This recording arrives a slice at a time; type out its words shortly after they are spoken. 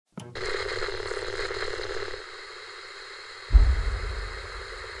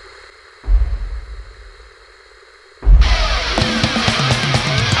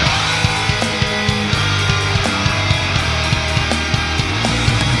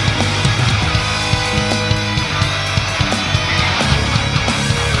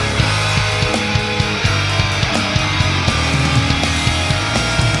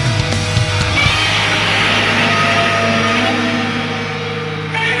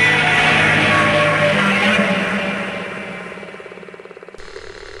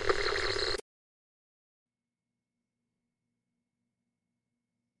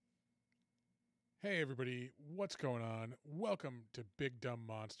Hey everybody, what's going on? Welcome to Big Dumb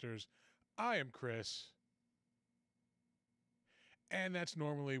Monsters. I am Chris. And that's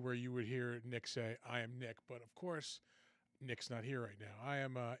normally where you would hear Nick say, I am Nick. But of course, Nick's not here right now. I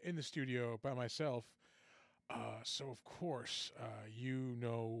am in the studio by myself. So of course, you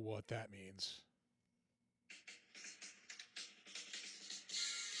know what that means.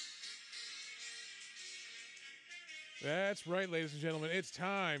 That's right, ladies and gentlemen. It's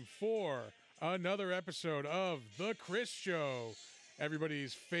time for another episode of The Chris Show,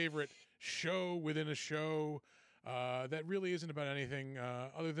 everybody's favorite show within a show that really isn't about anything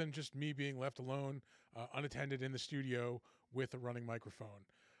other than just me being left alone, unattended in the studio with a running microphone.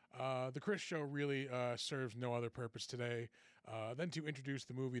 The Chris Show really serves no other purpose today than to introduce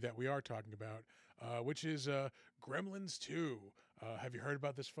the movie that we are talking about, which is Gremlins 2. Have you heard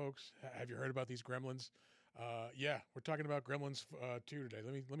about this, folks? Have you heard about these Gremlins? Yeah, we're talking about Gremlins 2 today.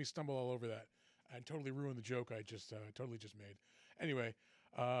 Let me stumble all over that and totally ruin the joke I just totally just made. Anyway,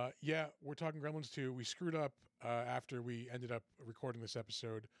 yeah, we're talking Gremlins 2. We screwed up after we ended up recording this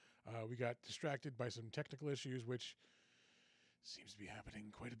episode. We got distracted by some technical issues, which seems to be happening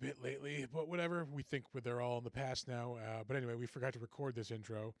quite a bit lately, but whatever. We think they're all in the past now. But anyway, we forgot to record this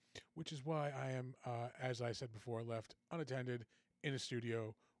intro, which is why I am, as I said before, left unattended in a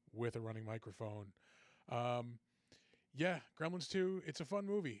studio with a running microphone. Yeah, Gremlins 2, it's a fun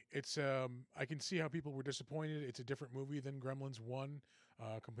movie. It's I can see how people were disappointed. It's a different movie than Gremlins 1,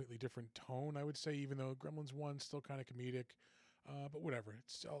 completely different tone, I would say, even though Gremlins 1 is still kind of comedic. But whatever,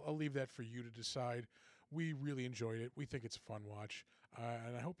 I'll leave that for you to decide. We really enjoyed it. We think it's a fun watch.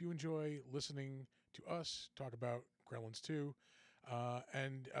 And I hope you enjoy listening to us talk about Gremlins 2.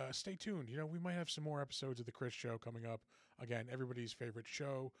 And stay tuned. You know, we might have some more episodes of The Chris Show coming up. Again, everybody's favorite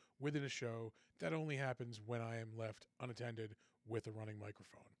show within a show that only happens when I am left unattended with a running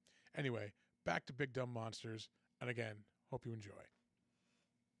microphone. Anyway, back to Big Dumb Monsters. And again, hope you enjoy.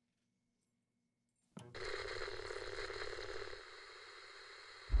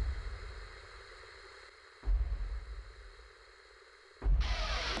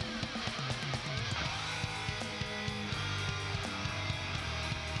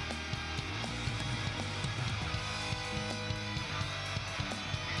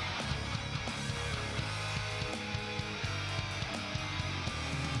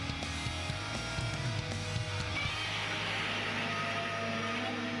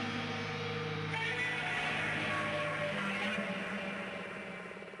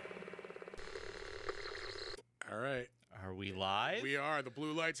 Are we live? We are. The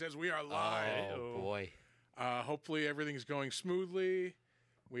blue light says we are live. Oh, boy. Hopefully everything's going smoothly.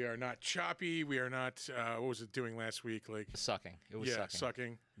 We are not choppy. We are not, what was it doing last week? Like Sucking. It was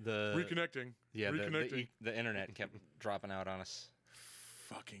sucking. Reconnecting. Yeah, reconnecting. The internet kept dropping out on us.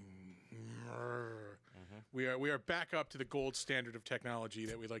 Fucking. We are back up to the gold standard of technology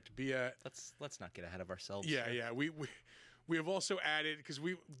that we'd like to be at. Let's not get ahead of ourselves. Yeah. We have also added, because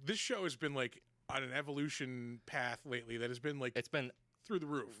this show has been like on an evolution path lately that has been like, it's been through the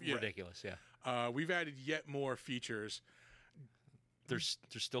roof. Ridiculous. Yeah. We've added yet more features. There's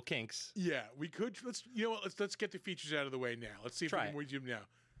still kinks. Yeah, we could. Let's get the features out of the way now. Let's see if we can do them now.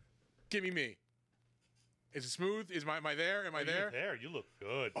 Give me. Is it smooth? Am I there? Am I there? You're there. You look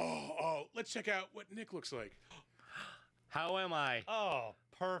good. Oh, let's check out what Nick looks like. How am I? Oh,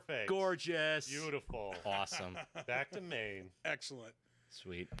 perfect. Gorgeous. Beautiful. Awesome. Back to Maine. Excellent.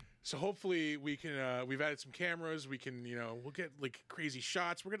 Sweet. So hopefully we can. We've added some cameras. We can. We'll get like crazy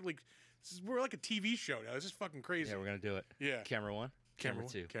shots. We're like a TV show now. This is fucking crazy. Yeah, we're gonna do it. Yeah. Camera 1. Camera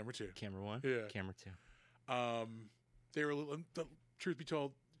 2. Camera 2. Camera 1. Yeah. Camera 2. They were a little. Truth be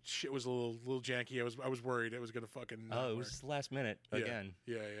told, shit was a little janky. I was worried it was gonna fucking. It was last minute again.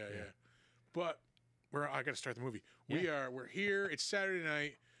 Yeah. But I got to start the movie. Yeah. We're here. It's Saturday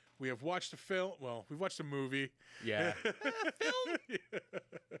night. We have watched a film. Well, we've watched a movie. Yeah. Film.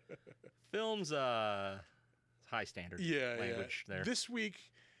 Film's high standard language there. This week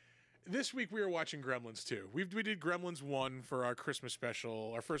we were watching Gremlins 2. We did Gremlins 1 for our Christmas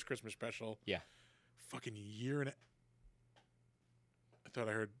special, our first Christmas special. Yeah. Fucking year and a... I thought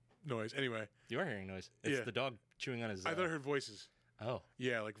I heard noise. Anyway. You are hearing noise. It's the dog chewing on his... I thought I heard voices. Oh.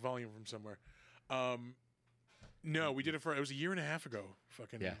 Yeah, like volume from somewhere. No, we did it was a year and a half ago.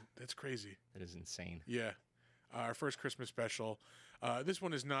 Fucking, yeah. That's crazy. That is insane. Yeah. Our first Christmas special. This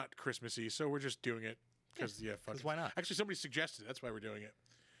one is not Christmassy, so we're just doing it. Because, why not? Actually, somebody suggested it. That's why we're doing it.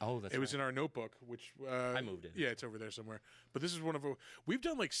 Oh, that's It was in our notebook, which... I moved it. Yeah, it's over there somewhere. But this is one of... We've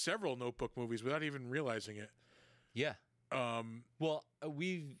done like several Notebook movies without even realizing it. Yeah. Well,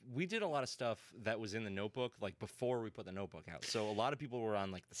 we did a lot of stuff that was in the Notebook like before we put the Notebook out. So a lot of people were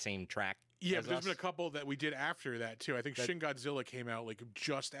on like the same track. Yeah, as but there's us. been a couple that we did after that too. I think Shin Godzilla came out like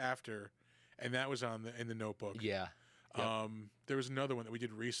just after, and that was in the Notebook. Yeah. Yep. There was another one that we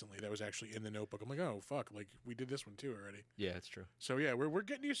did recently that was actually in the Notebook. I'm like, oh fuck, like we did this one too already. Yeah, it's true. So yeah, we're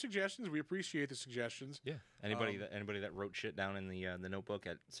getting your suggestions. We appreciate the suggestions. Yeah. Anybody that wrote shit down in the Notebook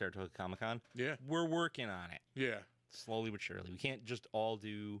at Saratoga Comic-Con, yeah, we're working on it. Yeah. Slowly but surely. We can't just all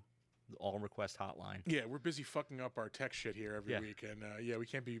do the all request hotline. Yeah, we're busy fucking up our tech shit here every week, and we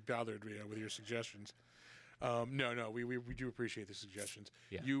can't be bothered with your suggestions. No, we do appreciate the suggestions.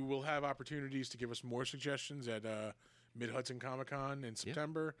 Yeah. You will have opportunities to give us more suggestions at Mid-Hudson Comic-Con in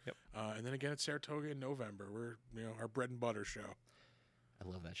September, Yep. And then again at Saratoga in November. We're our bread and butter show. I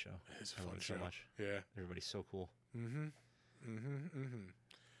love that show. It's a I fun love it show. so much. Yeah. Everybody's so cool.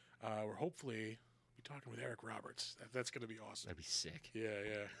 We're hopefully be talking with Eric Roberts. That's going to be awesome. That'd be sick.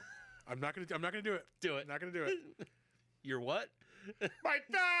 Yeah. I'm not gonna do it. Do it. I'm not gonna do it. You're what? My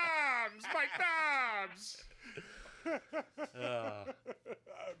thumbs. My thumbs.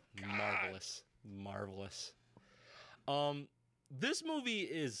 Marvelous. This movie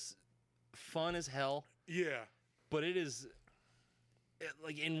is fun as hell, Yeah. but it is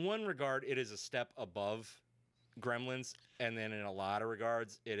like in one regard it is a step above Gremlins, and then in a lot of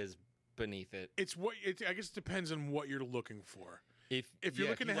regards it is beneath it. I guess it depends on what you're looking for. If You're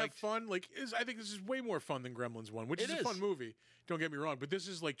looking to have fun, I think this is way more fun than Gremlins 1, which is a fun movie. Don't get me wrong, but this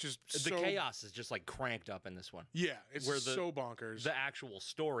is like just the chaos is just like cranked up in this one. Yeah, it's so bonkers. The actual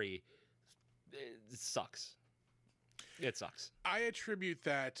story it sucks. It sucks. I attribute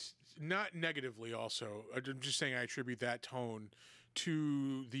that, not negatively also, I'm just saying I attribute that tone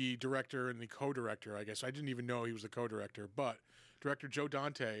to the director and the co-director, I guess. I didn't even know he was the co-director, but director Joe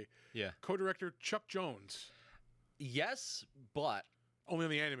Dante, co-director Chuck Jones. Yes, but only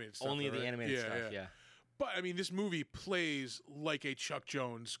on the animated stuff. Only the animated stuff, yeah. But I mean, this movie plays like a Chuck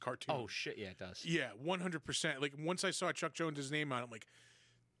Jones cartoon. Oh shit, yeah, it does. Yeah, 100%. Like once I saw Chuck Jones' name on it, I'm like,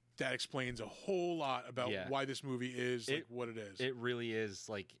 that explains a whole lot about why this movie is what it is. It really is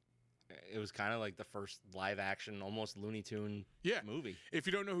like, it was kind of like the first live action, almost Looney Tune movie. If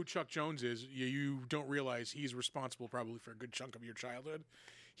you don't know who Chuck Jones is, you don't realize he's responsible probably for a good chunk of your childhood.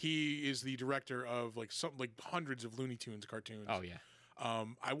 He is the director of hundreds of Looney Tunes cartoons. Oh yeah.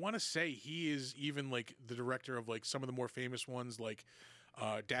 I want to say he is even like the director of like some of the more famous ones, like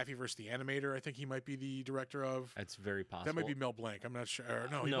Daffy vs. the Animator. I think he might be the director of. That's very possible. That might be Mel Blanc. I'm not sure.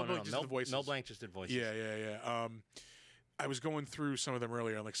 No, Mel Blanc just did the voices. Mel Blanc just did voices. Yeah. I was going through some of them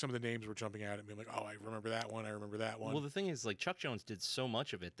earlier, and like some of the names were jumping out at me. I'm like, oh, I remember that one. I remember that one. Well, the thing is, like Chuck Jones did so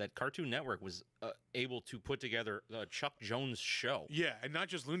much of it that Cartoon Network was able to put together a Chuck Jones show. Yeah, and not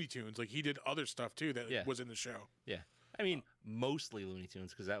just Looney Tunes. Like he did other stuff too that was in the show. Yeah, I mean mostly Looney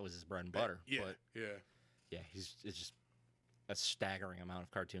Tunes because that was his bread and butter. But it's just a staggering amount of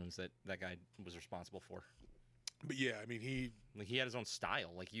cartoons that guy was responsible for. But yeah, I mean he had his own style.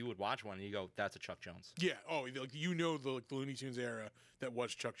 Like you would watch one and you go, "That's a Chuck Jones." Yeah. Oh, like the Looney Tunes era that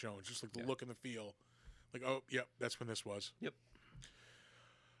was Chuck Jones. Just like the look and the feel. Like, oh, yep, that's when this was. Yep.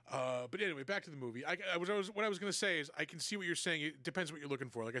 But anyway, back to the movie. What I was going to say is I can see what you're saying. It depends what you're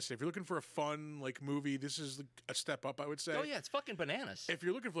looking for. Like I said, if you're looking for a fun movie, this is a step up, I would say. Oh yeah, it's fucking bananas. If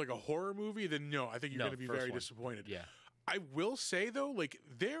you're looking for like a horror movie, then no, I think you're going to be very disappointed. Yeah. I will say though, like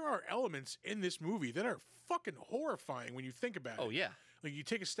there are elements in this movie that are fucking horrifying when you think about it. Oh yeah. Like you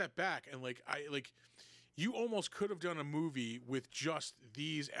take a step back and you almost could have done a movie with just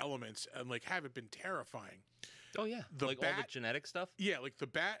these elements and like have it been terrifying. Oh yeah. All the genetic stuff? Yeah, like the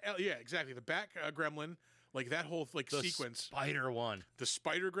bat exactly. The bat gremlin, like that whole the sequence. Spider one. The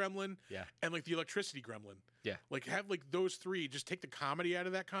spider gremlin. Yeah. And like the electricity gremlin. Yeah. Like have like those three, just take the comedy out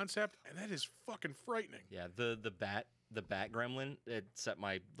of that concept, and that is fucking frightening. Yeah, the bat gremlin, it set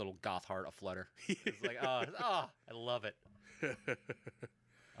my little goth heart aflutter. It's like, I love it.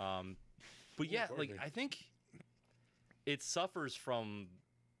 But yeah, like I think it suffers from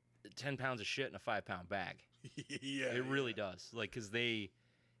 10 pounds of shit in a 5-pound bag. Yeah, it really does. Like, because they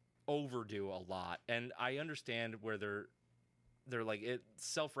overdo a lot, and I understand where they're like it's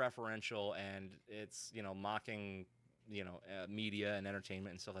self-referential and it's mocking media and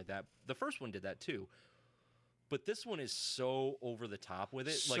entertainment and stuff like that. The first one did that too. But this one is so over the top with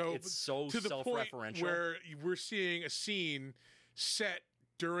it. Like, it's so to the self-referential. Point where we're seeing a scene set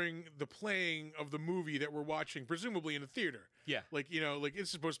during the playing of the movie that we're watching, presumably in a theater. Yeah. Like, like it's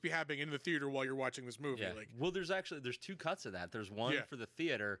supposed to be happening in the theater while you're watching this movie. Yeah. Like, well, there's 2 cuts of that. There's one for the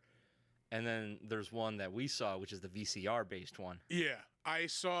theater, And then there's one that we saw, which is the VCR based one. Yeah, I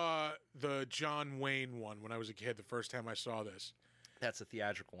saw the John Wayne one when I was a kid. The first time I saw this. That's a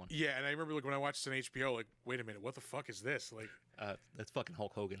theatrical one. Yeah, and I remember like when I watched it on HBO, like, wait a minute, what the fuck is this? Like, That's fucking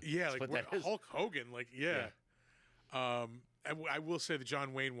Hulk Hogan. yeah, That's like what that is. Hulk Hogan, like, yeah. I will say the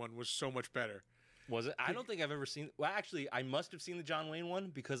John Wayne one was so much better. Was it? I don't think I've ever seen. Well, actually, I must have seen the John Wayne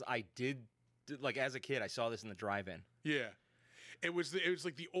one because I did like as a kid. I saw this in the drive-in. Yeah, it was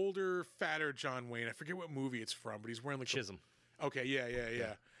like the older, fatter John Wayne. I forget what movie it's from, but he's wearing like Chisholm. Okay,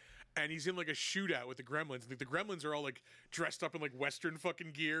 yeah. And he's in like a shootout with the Gremlins. Like, the Gremlins are all like dressed up in like Western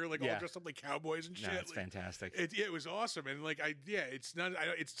fucking gear, like all dressed up like cowboys and shit. No, it's like, fantastic. It was awesome, and like it's not.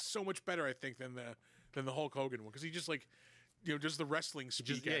 It's so much better, I think, than the Hulk Hogan one because he just like, does the wrestling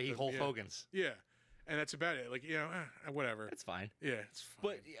speak. He Hulk Hogan's. Yeah, and that's about it. Like whatever. It's fine. Yeah, it's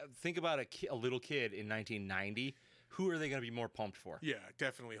fine. But think about a little kid in 1990. Who are they going to be more pumped for? Yeah,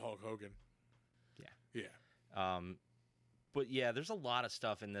 definitely Hulk Hogan. Yeah. Yeah. But yeah, there's a lot of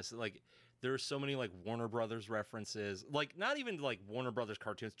stuff in this. Like, there are so many like Warner Brothers references. Like, not even like Warner Brothers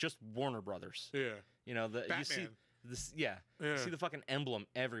cartoons, just Warner Brothers. Yeah. You know, Batman. you see this. Yeah, Yeah. you see the fucking emblem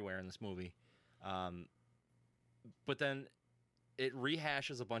everywhere in this movie. But then it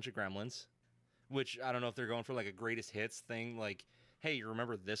rehashes a bunch of Gremlins, which I don't know if they're going for like a greatest hits thing. Like, hey, you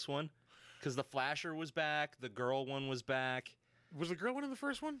remember this one? Because the Flasher was back, the girl one was back. Was the girl one in the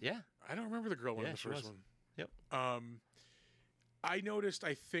first one? Yeah, I don't remember the girl one in the she first was. one. Yep. I noticed.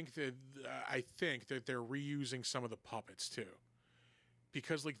 I think that they're reusing some of the puppets too,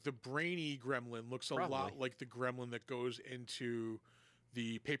 because like the brainy Gremlin looks a lot Probably. like the Gremlin that goes into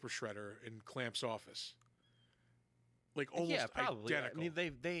the paper shredder in Clamp's office. Like almost yeah, probably. identical. I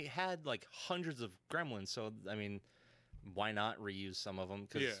mean, they had like hundreds of Gremlins, so I mean, why not reuse some of them?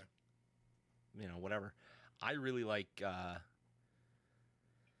 Because whatever. I really like.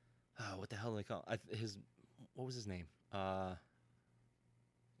 What the hell do they call what was his name?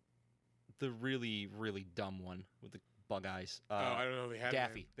 The really, really dumb one with the bug eyes. I don't know. They had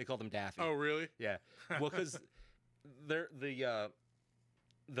Daffy. They called him Daffy. Oh, really? Yeah. Well, because they're the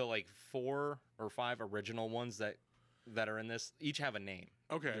like 4 or 5 original ones that are in this each have a name.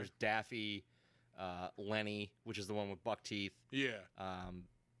 Okay. There's Daffy, Lenny, which is the one with buck teeth. Yeah.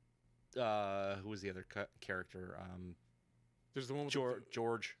 Who was the other character? There's the one with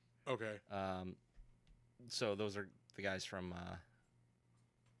George. Okay. So those are the guys from.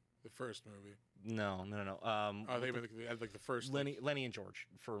 The first movie. No. They had like the first. Lenny and George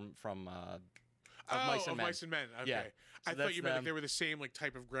from Mice and Men. Okay. Yeah. I So thought you meant like them. they were the same like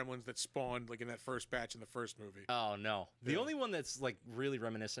type of Gremlins that spawned like in that first batch in the first movie. Oh no, the Yeah. only one that's like really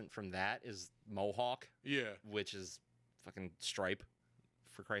reminiscent from that is Mohawk, Yeah. which is fucking Stripe,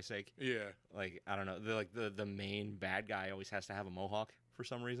 for Christ's sake. Yeah. Like I don't know, the main bad guy always has to have a mohawk for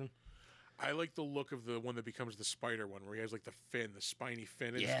some reason. I like the look of the one that becomes the spider one, where he has like the fin, the spiny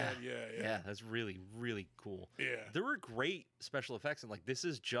fin. Yeah. Instead. Yeah. Yeah, that's really really cool. Yeah. There were great special effects, and like this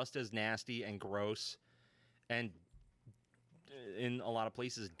is just as nasty and gross, and in a lot of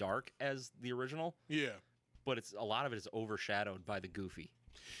places dark as the original. Yeah. But a lot of it is overshadowed by the goofy.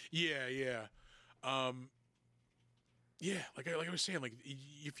 Yeah. Yeah, like I was saying, like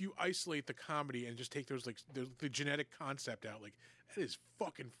if you isolate the comedy and just take those like the genetic concept out, like that is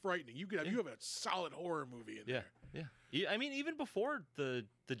fucking frightening. You have a solid horror movie in there. Yeah. I mean, even before the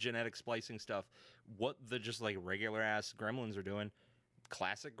genetic splicing stuff, what the just like regular ass Gremlins are doing,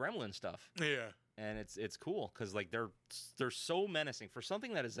 classic Gremlin stuff, Yeah. and it's cool because like they're so menacing for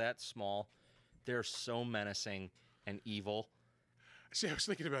something that is that small. They're so menacing and evil. See, I was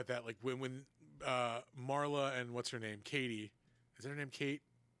thinking about that, like when Marla and what's her name, Katie, is that her name, Kate?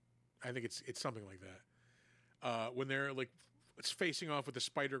 I think it's something like that. When they're like it's facing off with the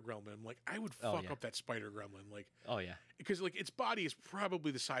spider gremlin, I'm like, I would fuck up that spider gremlin, like, Oh yeah, because like its body is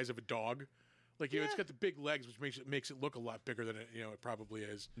probably the size of a dog, like it's got the big legs, which makes it look a lot bigger than it probably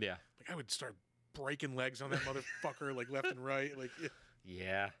is. yeah, Like I would start breaking legs on that motherfucker, like left and right, like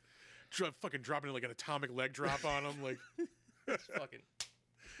yeah. fucking dropping like an atomic leg drop on him, like It's fucking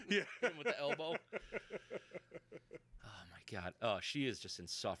yeah. hit him with the elbow. Oh my god. Oh, she is just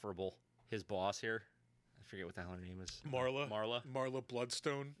insufferable. His boss here. I forget what the hell her name is. Marla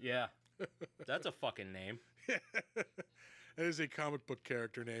Bloodstone. Yeah. That's a fucking name. That is a comic book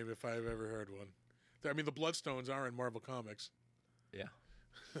character name if I've ever heard one. I mean, the Bloodstones are in Marvel Comics. Yeah.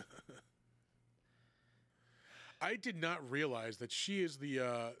 I did not realize that she is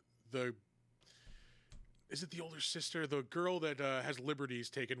the is it the older sister, the girl that has liberties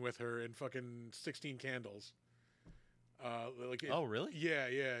taken with her in fucking 16 Candles? Oh, really? Yeah.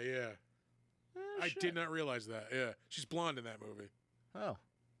 I shit. did not realize that. Yeah, she's blonde in that movie. Oh.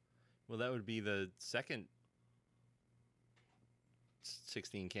 Well, that would be the second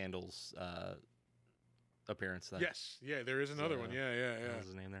 16 Candles appearance then. Yes. Yeah, there is another one. Yeah. What was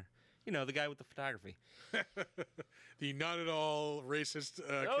his name there? You know, the guy with the photography. The not at all racist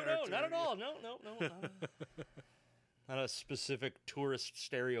character. No, not at all. No. Not a specific tourist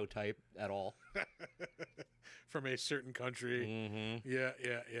stereotype at all. From a certain country. Mm-hmm. Yeah.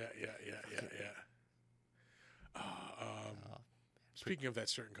 Speaking of that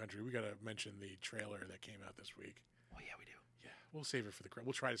certain country, we got to mention the trailer that came out this week. Oh, yeah, we do. Yeah, we'll save it for the crap.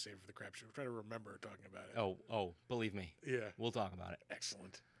 We'll try to save it for the crap show. We'll try to remember talking about it. Oh, believe me. Yeah. We'll talk about it.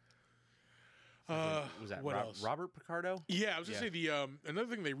 Excellent. Was that what else? Robert Picardo? Yeah, I was gonna say the another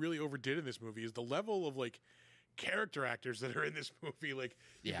thing they really overdid in this movie is the level of like character actors that are in this movie. Like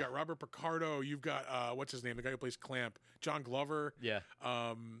you've got Robert Picardo, you've got what's his name, the guy who plays Clamp, John Glover. Yeah.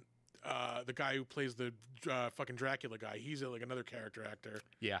 The guy who plays the fucking Dracula guy, he's like another character actor.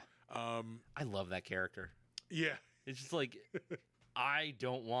 Yeah. I love that character. Yeah. It's just like I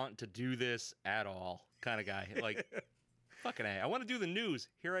don't want to do this at all kind of guy. Like fucking A. I want to do the news.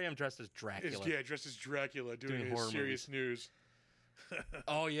 Here I am dressed as Dracula. Yeah, dressed as Dracula doing his serious news.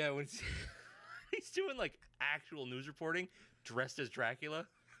 Oh, yeah. When he's doing, like, actual news reporting dressed as Dracula.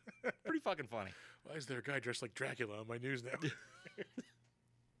 Pretty fucking funny. Why is there a guy dressed like Dracula on my news now?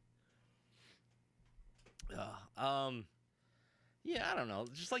 Yeah, I don't know.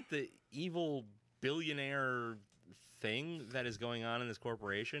 Just like the evil billionaire thing that is going on in this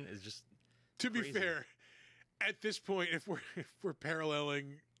corporation is just to be crazy. Fair, at this point, if we're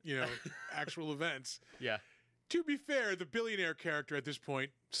paralleling, actual events. Yeah. To be fair, the billionaire character at this point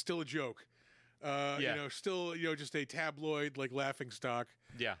still a joke. Still just a tabloid like laughingstock.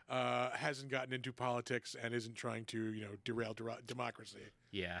 Yeah. Hasn't gotten into politics and isn't trying to derail democracy.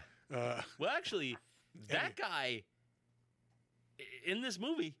 Yeah. Well, actually, that guy in this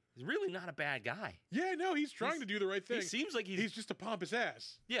movie is really not a bad guy. Yeah, no, he's trying to do the right thing. He seems like he's just a pompous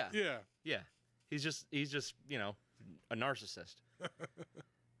ass. Yeah. Yeah. Yeah. He's just a narcissist.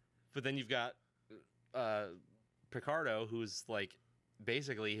 But then you've got Picardo, who's like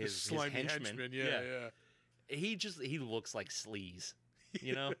basically his slimy henchman. Yeah. He looks like sleaze,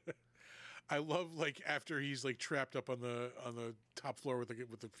 I love like after he's like trapped up on the top floor with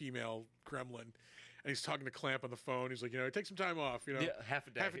the female gremlin, and he's talking to Clamp on the phone. He's like, take some time off, Yeah, half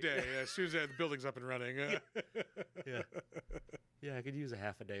a day. Yeah, as soon as the building's up and running. Yeah. Yeah, I could use a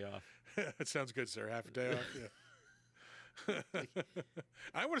half a day off. That sounds good, sir. Half a day off. Yeah.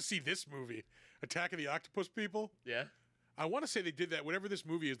 I want to see this movie, Attack of the Octopus People. Yeah. I want to say they did that. Whatever this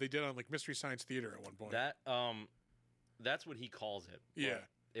movie is, they did on like Mystery Science Theater at one point. That's what he calls it. Yeah.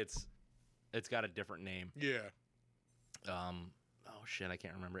 It's got a different name. Yeah. Oh shit, I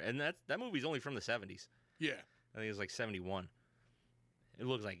can't remember. And that movie's only from the 70s. Yeah. I think it was like 71. It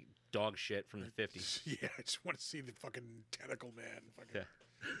looks like dog shit from the 50s. Yeah, I just want to see the fucking tentacle man. Fucking...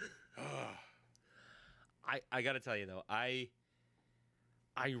 Yeah. I got to tell you though, I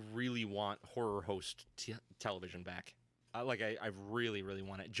really want horror host television back. I really, really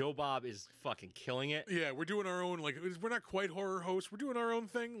want it. Joe Bob is fucking killing it. Yeah, we're doing our own, like, we're not quite horror hosts. We're doing our own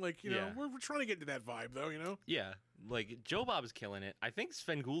thing. Like, we're trying to get into that vibe, though, Yeah, like, Joe Bob is killing it. I think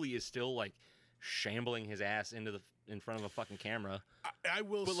Svengoolie is still, like, shambling his ass in front of a fucking camera. I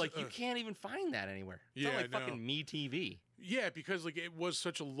will... But, like, you can't even find that anywhere. It's not like fucking Me TV. Yeah, because, like, it was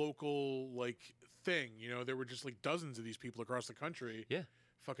such a local, like, thing. There were just, like, dozens of these people across the country. Yeah.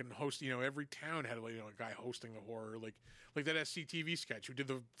 Fucking host, every town had a guy hosting the horror, like that SCTV sketch who did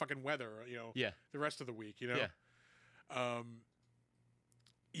the fucking weather, the rest of the week, I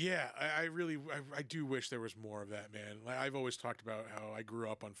do wish there was more of that, man. I've always talked about how I grew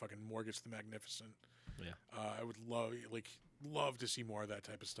up on fucking Morgus the Magnificent. Yeah, I would love to see more of that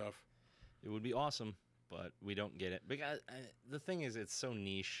type of stuff. It would be awesome, but we don't get it because the thing is, it's so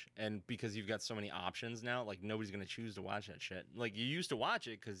niche, and because you've got so many options now, like nobody's gonna choose to watch that shit. Like you used to watch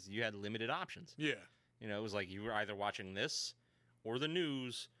it because you had limited options. Yeah, it was like you were either watching this, or the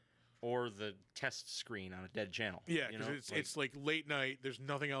news, or the test screen on a dead channel. Yeah, because it's like late night. There's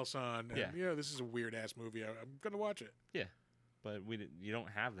nothing else on. And, this is a weird ass movie. I'm gonna watch it. Yeah, but you don't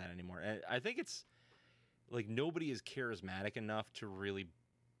have that anymore. And I think it's like nobody is charismatic enough to really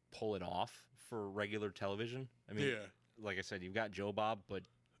pull it off for regular television. I mean, like I said, you've got Joe Bob, but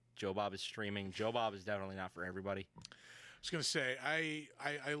Joe Bob is streaming. Joe Bob is definitely not for everybody. I was gonna say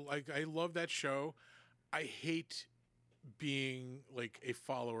I love that show. I hate being like a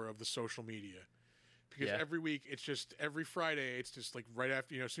follower of the social media because every week it's just every Friday it's just like right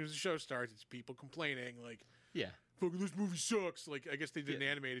after as soon as the show starts it's people complaining like fucking this movie sucks. Like I guess they did an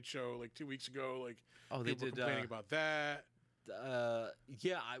animated show like 2 weeks ago. Like they did complaining about that.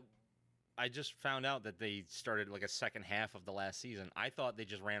 I just found out that they started like a second half of the last season. I thought they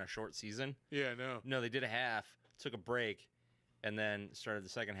just ran a short season. Yeah, no. No, they did a half, took a break, and then started the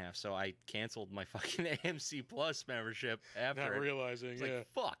second half. So I canceled my fucking AMC Plus membership after Not it. realizing, It's yeah. like,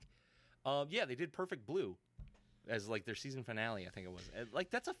 fuck. Yeah, they did Perfect Blue as like their season finale, I think it was. And, like,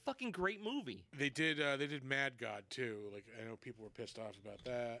 that's a fucking great movie. They did Mad God too. Like, I know people were pissed off about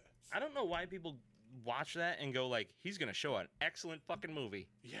that. I don't know why people watch that and go like, he's gonna show an excellent fucking movie.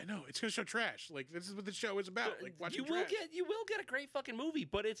 Yeah, no, it's gonna show trash. Like, this is what the show is about. Like, watching you will get a great fucking movie,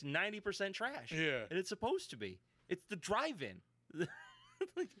 but it's 90% trash. Yeah. And it's supposed to be. It's the drive-in.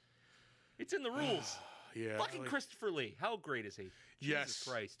 Like, it's in the rules. Yeah. Fucking like, Christopher Lee. How great is he? Yes. Jesus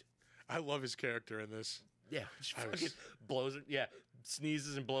Christ. I love his character in this. Yeah. Just I was- fucking blows it. Yeah.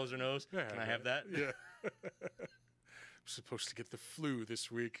 Sneezes and blows her nose. Yeah, Can I have that? Yeah. I'm supposed to get the flu this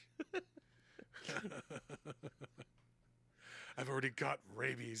week. I've already got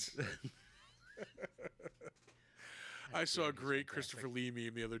rabies. I saw a great Christopher Lee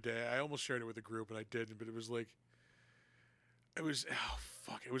meme the other day. I almost shared it with the group, and I didn't. But it was like, it was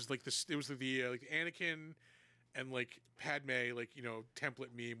like this. It was the like Anakin and like Padme, like, you know,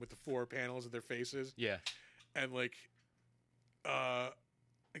 template meme with the 4 panels of their faces, Yeah. and like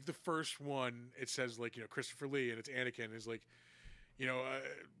the first one, it says like, you know, Christopher Lee, and it's Anakin is like, you know,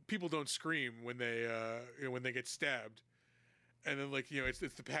 people don't scream when they you know, when they get stabbed, and then like, you know, it's the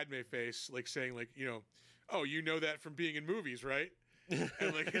Padme face like saying like, you know, oh, you know that from being in movies, right? And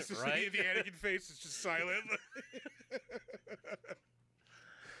like it's just Right? the Anakin face is just silent.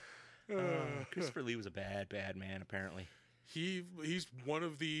 Christopher Lee was a bad man, apparently. He's one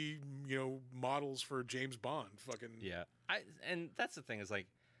of the, you know, models for James Bond. Fucking Yeah. And that's the thing is like,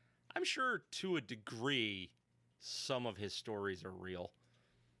 I'm sure to a degree some of his stories are real.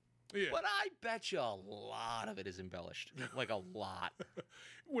 yeah. But I bet you a lot of it is embellished. Like a lot.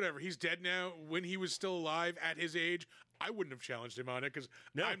 Whatever. He's dead now. When he was still alive at his age, I wouldn't have challenged him on it because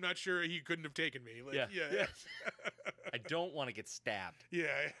No. I'm not sure he couldn't have taken me. Like, Yeah. yeah. I don't want to get stabbed. Yeah.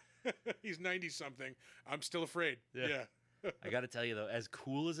 He's 90 something. I'm still afraid. Yeah. Yeah. I got to tell you though, as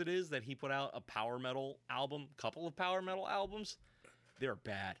cool as it is that he put out a power metal album, couple of power metal albums, they were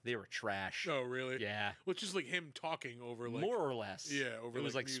bad. They were trash. Oh, really? Yeah. Well, it's just like him talking over like More or less. Yeah, over it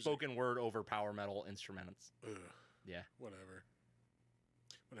was like music. spoken word over power metal instruments. Ugh, Yeah. whatever.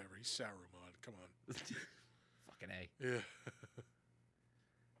 He's Saruman. Come on. Fucking A. Yeah.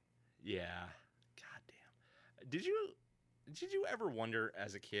 Yeah. God damn. Did you ever wonder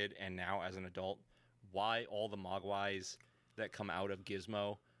as a kid and now as an adult why all the Mogwais that come out of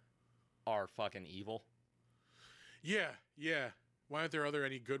Gizmo are fucking evil? Yeah. Yeah. Why aren't there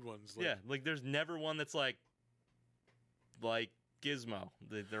any good ones? Like, Yeah, like there's never one that's like Gizmo.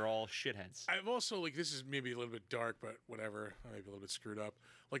 They're all shitheads. I've also, like, this is maybe a little bit dark, but whatever. I may be a little bit screwed up.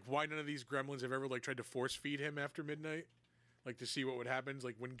 Like, why none of these gremlins have ever, like, tried to force feed him after midnight? Like, to see what would happen,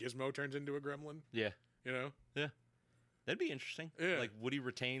 like, when Gizmo turns into a gremlin? Yeah. You know? Yeah. That'd be interesting. Yeah. Like, would he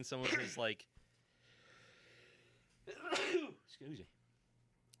retain some of his, like... Excuse me.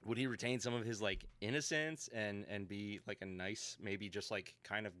 Would he retain some of his, like, innocence and be, like, a nice, maybe just, like,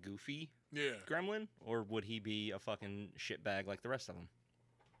 kind of goofy Yeah. gremlin? Or would he be a fucking shitbag like the rest of them?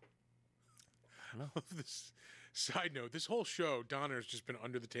 I don't know. This side note, this whole show, Donner's just been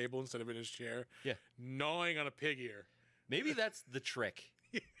under the table instead of in his chair. Yeah. Gnawing on a pig ear. Maybe that's the trick.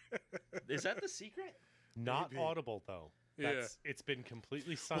 Is that the secret? Not Maybe. audible though. Yeah. It's been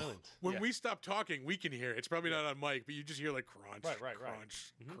completely silent. When Yeah. we stop talking, we can hear it. It's probably not on mic, but you just hear, like, crunch. Right.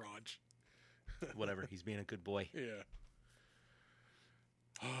 Crunch. Mhm. Crunch. Whatever. He's being a good boy. Yeah.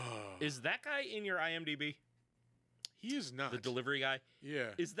 Is that guy in your IMDb? He is not. The delivery guy?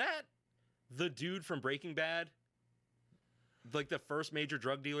 Yeah. Is that the dude from Breaking Bad? Like the first major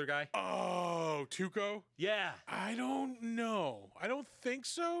drug dealer guy? Oh, Tuco? Yeah. I don't know. I don't think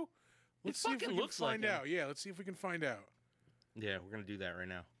so. Let's see if we fucking can looks like find him. out. Yeah, let's see if we can find out. Yeah, we're going to do that right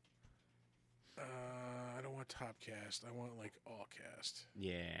now. I don't want top cast. I want, like, all cast.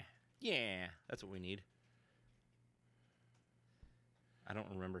 Yeah. Yeah. That's what we need. I don't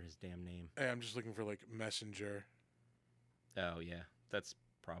remember his damn name. Hey, I'm just looking for, like, messenger. Oh, yeah. That's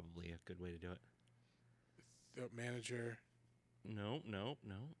probably a good way to do it. Manager. No.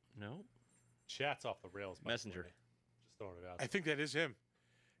 Chat's off the rails. by the Messenger. way. Just throwing it out. I think that is him.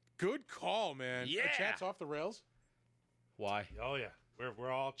 Good call, man. Yeah. Chat's off the rails. Why? Oh yeah, we're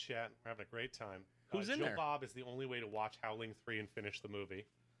all chatting. We're having a great time. Who's in Joe there? Bob is the only way to watch Howling 3 and finish the movie.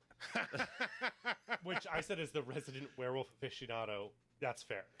 Which I said is the resident werewolf aficionado. That's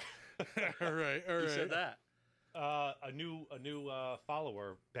fair. all right. Who said that? A new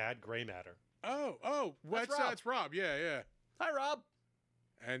follower, Bad Gray Matter. Oh, That's Rob. it's Rob. Yeah. Hi, Rob.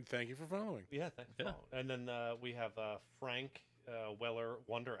 And thank you for following. Yeah, thanks. Yeah. And then we have Frank Weller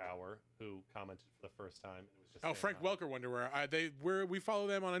Wonder Hour, who commented for the first time. It was just saying, Frank Welker Wonderwear. We follow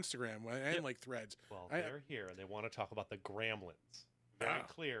them on Instagram and like Threads. Well, they're here and they want to talk about the Gremlins. Very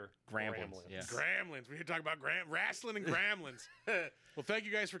clear. Gremlins. Yeah. Gremlins. We're here to talk about wrestling and Gremlins. Well, thank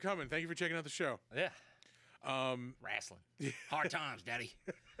you guys for coming. Thank you for checking out the show. Yeah. Wrestling. Hard times, Daddy.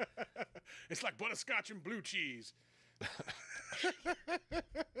 It's like butterscotch and blue cheese. I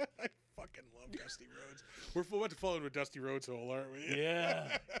fucking love Dusty Rhodes. We're about to follow into a Dusty Rhodes hole, aren't we?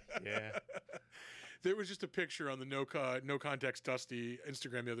 Yeah. Yeah. There was just a picture on the no context Dusty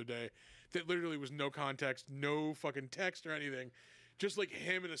Instagram the other day that literally was no context, no fucking text or anything. Just like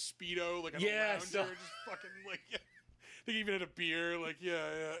him in a Speedo, like on a lounger, just fucking like, yeah. I think he even had a beer, like, yeah.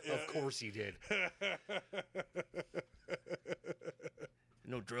 Of course he did.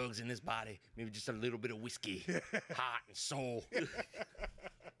 No drugs in his body. Maybe just a little bit of whiskey. Heart and soul.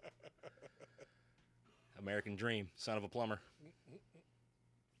 American dream. Son of a plumber.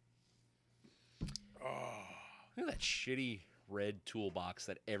 Oh. Look at that shitty red toolbox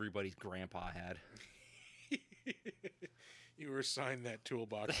that everybody's grandpa had. You were assigned that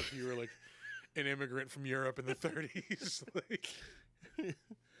toolbox if you were like an immigrant from Europe in the 30s. Like.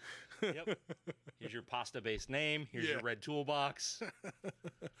 Yep. Here's your pasta-based name. Here's your red toolbox.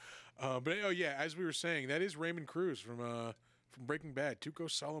 But oh yeah, as we were saying, that is Raymond Cruz from Breaking Bad, Tuco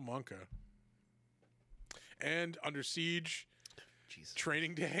Salamanca, and Under Siege, Jesus.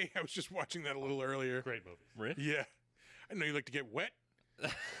 Training Day. I was just watching that a little earlier. Great movie. Really? Yeah, I know you like to get wet.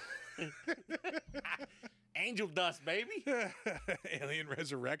 Angel dust, baby. Alien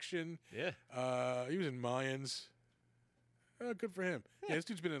Resurrection. Yeah. He was in Mayans. Oh, good for him. Yeah, this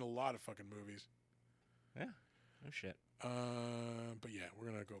dude's been in a lot of fucking movies. Yeah. No shit. But yeah, we're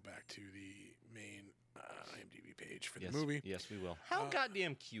gonna go back to the main IMDb page for the Yes. movie. Yes, we will. How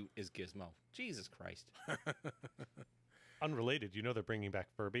goddamn cute is Gizmo? Jesus Christ. Unrelated, you know they're bringing back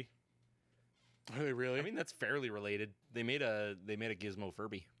Furby. Are they really? I mean, that's fairly related. They made a Gizmo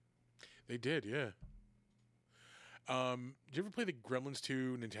Furby. They did, yeah. Did you ever play the Gremlins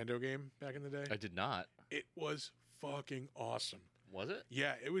 2 Nintendo game back in the day? I did not. It was fucking awesome. Was it?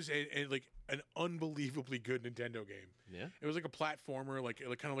 Yeah, it was like an unbelievably good Nintendo game. Yeah. It was like a platformer, like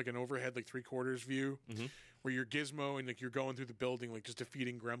kind of like an overhead, like 3/4 view, where you're Gizmo and like you're going through the building, like just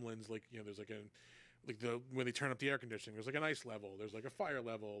defeating gremlins. Like there's when they turn up the air conditioning, there's like an ice level, there's like a fire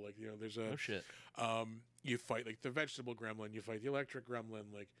level, like there's a Oh shit. you fight like the vegetable gremlin, you fight the electric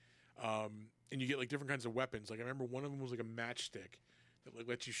gremlin, like and you get like different kinds of weapons. Like I remember one of them was like a matchstick that like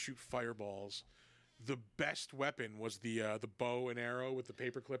lets you shoot fireballs. The best weapon was the bow and arrow with the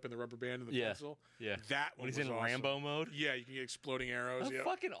paperclip and the rubber band and the pencil. Yeah. That one When he's was in awesome. Rambo mode? Yeah, you can get exploding arrows. How Yeah.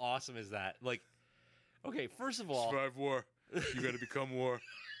 fucking awesome is that? Like, okay, first of all, Survive war. You got to become war.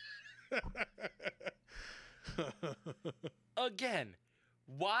 again,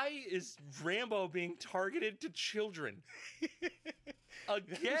 why is Rambo being targeted to children? That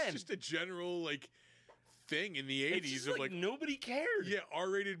Again. was just a general like thing in the It's 80s just of like like nobody cared. yeah,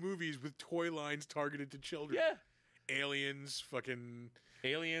 R-rated movies with toy lines targeted to children. Yeah. Aliens, fucking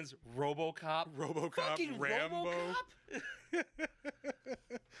Aliens, RoboCop. RoboCop, Fucking Rambo. RoboCop?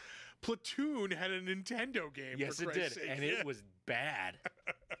 Platoon had a Nintendo game. Yes, for it did, Christ's sake. and Yeah. it was bad.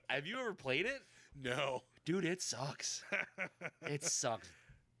 Have you ever played it? No. Dude, it sucks. It sucks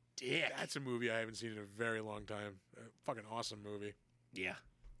dick. That's a movie I haven't seen in a very long time. A fucking awesome movie. Yeah.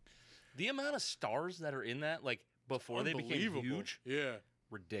 The amount of stars that are in that, like, before they became Unbelievable. huge, Yeah.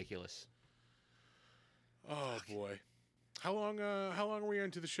 ridiculous. Oh boy. How long are we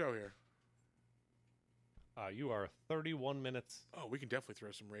into the show here? You are 31 minutes. Oh, we can definitely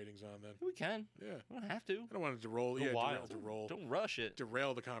throw some ratings on then. We can. Yeah. We don't have to. I don't want it to roll. Go Yeah, wild. Don't rush it.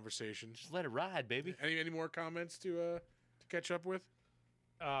 derail the conversation. Just let it ride, baby. Any more comments to catch up with?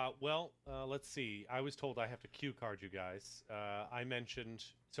 Let's see. I was told I have to cue card you guys. I mentioned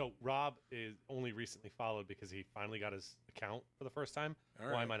so Rob is only recently followed because he finally got his account for the first time. All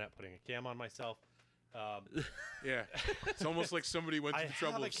Why right. am I not putting a cam on myself? Yeah. It's almost like somebody went to I the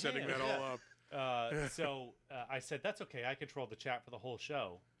trouble have a of setting cam, that yeah. all up. So I said that's okay. I controlled the chat for the whole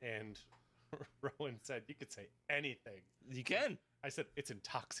show, and Rowan said you could say anything. You can. I said it's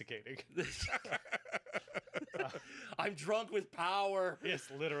intoxicating. I'm drunk with power.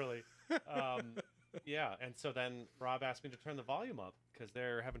 Yes, literally. Yeah, and so then Rob asked me to turn the volume up because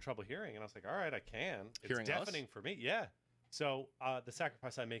they're having trouble hearing, and I was like, all right, I can. It's Hearing us? deafening for me. Yeah. So the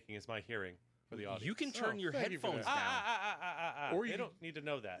sacrifice I'm making is my hearing for the audience. You can turn your thank you for headphones that. down. Or They you don't need to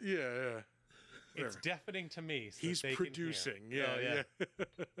know that. Yeah, yeah. It's Whatever. deafening to me. So He's that they producing. Yeah, Oh, yeah. Can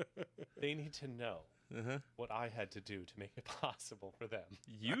hear. They need to know. what I had to do to make it possible for them.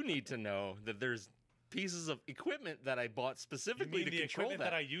 You need to know that there's pieces of equipment that I bought You specifically mean to the control equipment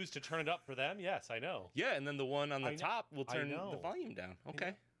that I used to turn it up for them? Yes, I know. Yeah, and then the one on the I know- top will I turn the know. volume down.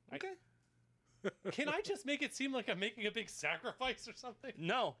 Okay. I- Okay. Can I just make it seem like I'm making a big sacrifice or something?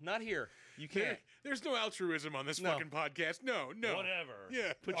 No, not here. You can't. There's no altruism on this No. fucking podcast. No. Whatever.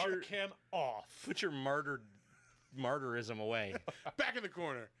 Yeah. Put Art your cam off. put your martyrism away. Back in the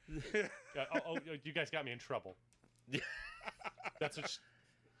corner. You guys got me in trouble. That's what.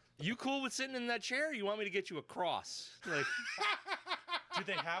 You cool with sitting in that chair? Or you want me to get you a cross? Like, Do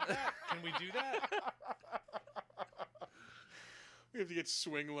they have that? Can we do that? We have to get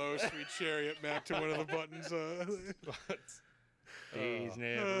Swing Low, Sweet Chariot mapped to one of the buttons. days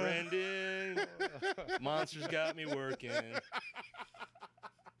never ending. Monsters got me working.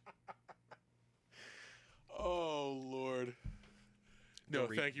 Oh, Lord. No,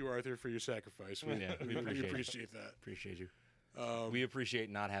 Go thank you, Arthur, for your sacrifice. We, Yeah, we, we appreciate it. appreciate that. Appreciate you. Um, We appreciate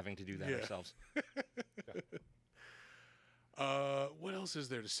not having to do that yeah. ourselves. what else is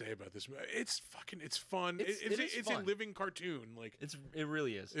there to say about this movie? It's fun. It is It's a fun. living cartoon. Like, It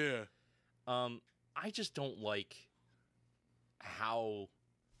really is. yeah. I just don't like how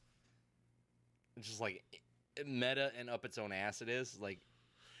just like meta and up its own ass it is. Like,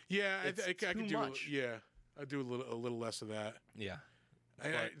 Yeah, I It's could too do. much. I do a little less of that. yeah,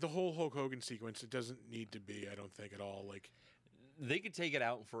 The whole Hulk Hogan sequence, it doesn't need to be. I don't think at all. Like, they could take it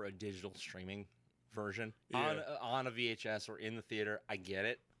out for a digital streaming version Yeah. on a VHS or in the theater. I get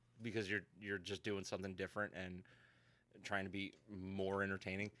it because you're just doing something different and trying to be more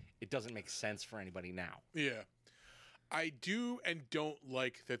entertaining. It doesn't make sense for anybody now. yeah, I do and don't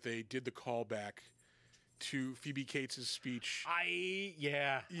like that they did the callback to Phoebe Cates' speech.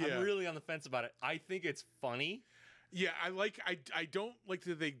 Yeah, Yeah. I'm really on the fence about it. I think it's funny. Yeah, I don't like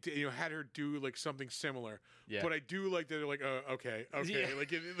that they had her do like something similar. Yeah. But I do like that they're like, okay, Yeah. like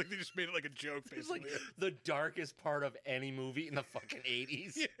they just made it like a joke. It's Basically. like the darkest part of any movie in the fucking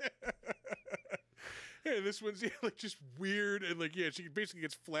 80s. Yeah, this one's like just weird and like she basically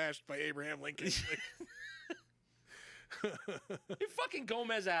gets flashed by Abraham Lincoln. Hey, fucking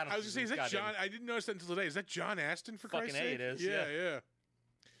Gomez Adams. I was gonna say, is that goddamn- John? I didn't notice that until today. Is that John Aston for Fucking Christ's A, sake? it is, Yeah, yeah.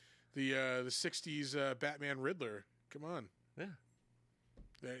 The '60s Batman Riddler. Come on, Yeah,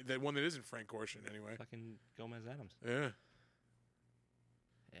 that one that isn't Frank Gorshin anyway. fucking Gomez Adams. Yeah.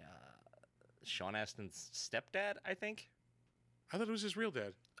 Yeah, Sean Astin's stepdad, I think. I thought it was his real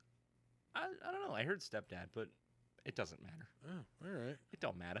dad. I don't know. I heard stepdad, but it doesn't matter. Oh, all right. It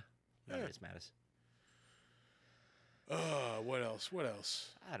don't matter. None Yeah. of it matters. What else? What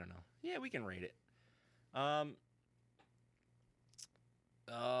else? I don't know. Yeah, we can rate it.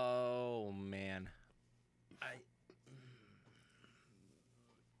 Oh man,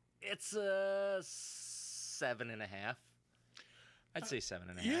 it's a 7.5. I'd say 7.5.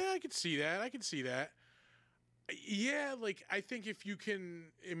 Yeah, I can see that. I can see that. Yeah, like I think if you can,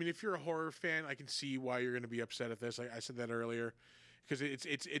 I mean, if you're a horror fan, I can see why you're going to be upset at this. I said that earlier because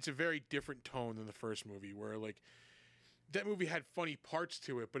it's a very different tone than the first movie, where like that movie had funny parts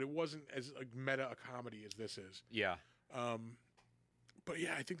to it, but it wasn't as like meta a comedy as this is. Yeah. But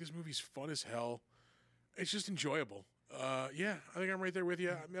yeah, I think this movie's fun as hell. It's just enjoyable. Yeah, I think I'm right there with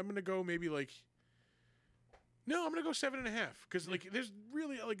you. I'm gonna go maybe like. No, I'm gonna go 7.5 because like there's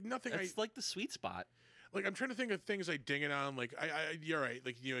really like nothing. It's like the sweet spot. Like I'm trying to think of things I ding it on. Like you're right.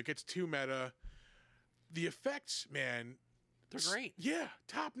 Like it gets too meta. The effects, man, They're great. Yeah,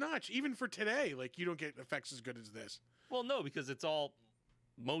 top notch. Even for today, like you don't get effects as good as this. Well, no, because it's all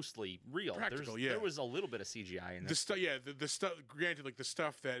mostly real. Practical, yeah. There was a little bit of CGI in The this. stuff, yeah, the stuff. Granted, like the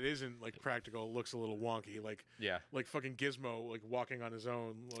stuff that isn't like practical looks a little wonky. Like Yeah. like fucking Gizmo, like walking on his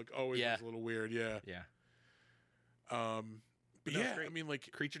own, like always Yeah. looks a little weird. Yeah. Yeah. But no, it's yeah, great. I mean, like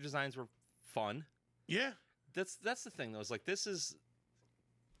Creature designs were fun. yeah, That's the thing though. Is like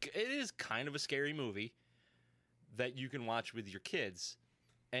it is kind of a scary movie that you can watch with your kids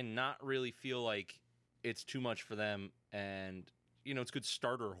and not really feel like it's too much for them, and it's good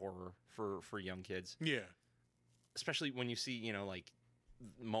starter horror for young kids, yeah, especially when you see like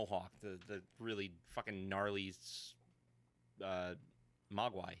Mohawk, the really fucking gnarly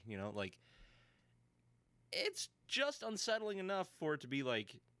Mogwai, like it's just unsettling enough for it to be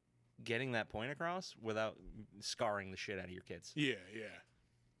like getting that point across without scarring the shit out of your kids. yeah, yeah.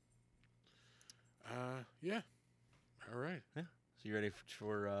 Yeah. All right, Yeah. So you ready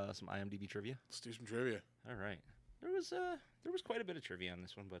for some IMDb trivia? let's do some trivia. All right. There was quite a bit of trivia on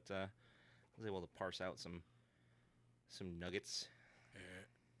this one, but I was able to parse out some nuggets.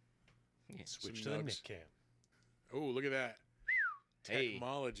 Yeah. Switch Some to the nugs. Nick cam. Oh, look at that. Hey,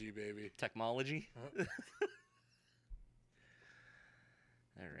 Technology, baby. technology. Huh?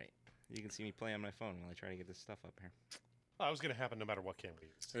 All right. You can see me play on my phone while I try to get this stuff up here. Oh, that was going to happen no matter what cam we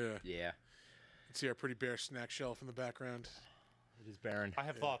used. Yeah. Yeah. See our pretty bare snack shelf in the background. It is barren. I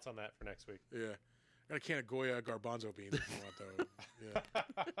have thoughts on that for next week. Yeah. Got a can of Goya garbanzo beans if you want, though.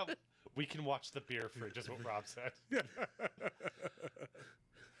 Yeah. We can watch the beer fridge, is what Rob said.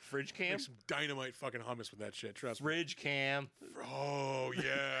 Fridge cam? Make some dynamite fucking hummus with that shit. Trust me. Fridge cam. Oh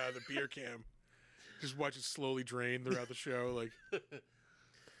yeah, the beer cam. Just watch it slowly drain throughout the show. Like,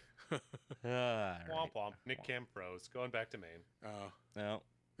 Womp womp. Nick Cam froze. Going back to Maine. oh, No.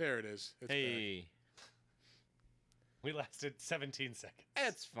 there it is. It's Hey. We lasted 17 seconds.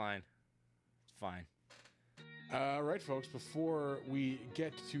 It's fine. It's fine. back. All right, folks. Before we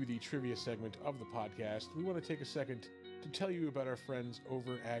get to the trivia segment of the podcast, we want to take a second to tell you about our friends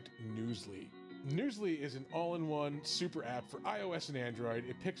over at Newsly. Newsly is an all-in-one super app for iOS and Android.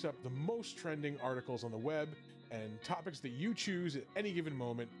 It picks up the most trending articles on the web and topics that you choose at any given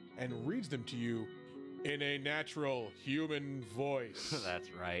moment and reads them to you in a natural human voice.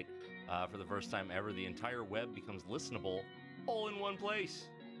 That's right. For the first time ever, the entire web becomes listenable all in one place.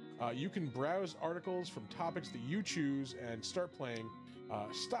 You can browse articles from topics that you choose and start playing,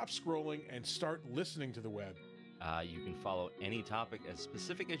 stop scrolling, and start listening to the web. You can follow any topic as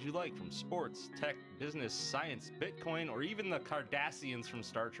specific as you like, from sports, tech, business, science, Bitcoin, or even the Cardassians from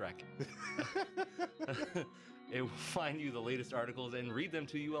Star Trek. It will find you the latest articles and read them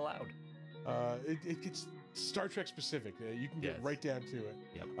to you aloud. It gets Star Trek specific. You can get Yes. right down to it.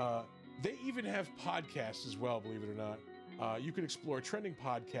 Yep. They even have podcasts as well, believe it or not. You can explore trending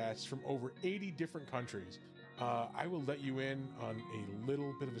podcasts from over 80 different countries. I will let you in on a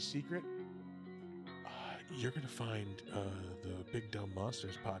little bit of a secret. You're going to find the Big Dumb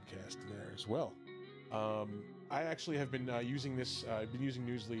Monsters podcast there as well. I actually have been using this. I've been using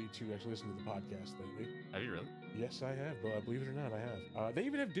Newsly to actually listen to the podcast lately. Have you really? Yes, I have. Believe it or not, I have. They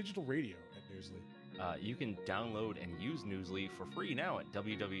even have digital radio at Newsly. You can download and use Newsly for free now at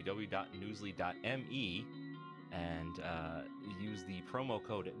www.newsly.me and use the promo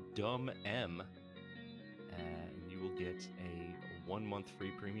code DUMBM and you will get a 1-month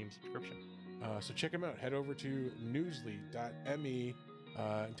free premium subscription. So check them out. Head over to newsly.me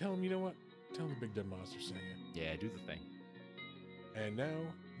and tell them, you know what? Tell them the Big Dumb Monster sent you. Yeah, do the thing. And now,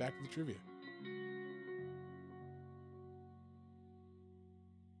 back to the trivia.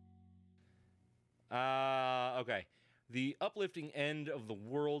 Okay. The uplifting end of the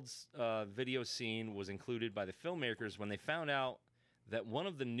world's video scene was included by the filmmakers when they found out that one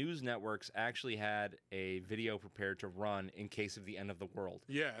of the news networks actually had a video prepared to run in case of the end of the world.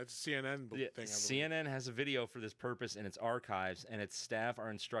 Yeah, it's a CNN thing. I believe. CNN has a video for this purpose in its archives, and its staff are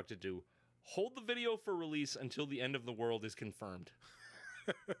instructed to hold the video for release until the end of the world is confirmed.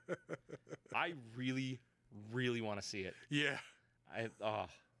 I really, really want to see it. Yeah.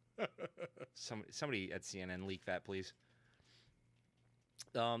 Somebody at CNN leak that, please.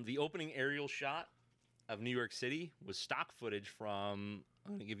 The opening aerial shot of New York City was stock footage from,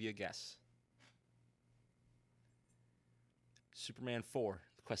 I'm going to give you a guess, Superman 4,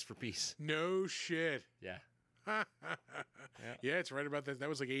 The Quest for Peace. No shit. Yeah. Yeah, it's right about that. That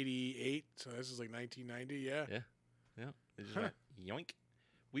was like 88, so this is like 1990, yeah. Yeah. They just went, yoink.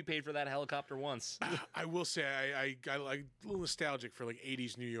 We paid for that helicopter once. I will say, I got like a little nostalgic for like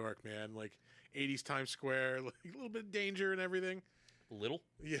 80s New York, man. Like 80s Times Square, like a little bit of danger and everything. Little?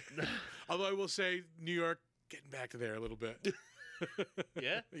 Yeah. Although I will say, New York, getting back to there a little bit.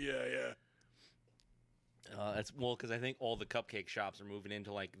 Yeah? Yeah. That's well, because I think all the cupcake shops are moving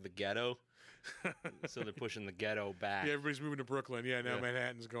into like the ghetto. So they're pushing the ghetto back. Yeah, everybody's moving to Brooklyn. Yeah, now Yeah.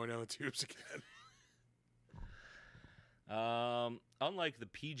 Manhattan's going down the tubes again. Unlike the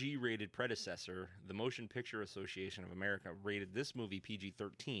PG-rated predecessor, the Motion Picture Association of America rated this movie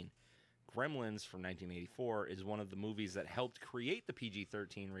PG-13. Gremlins from 1984 is one of the movies that helped create the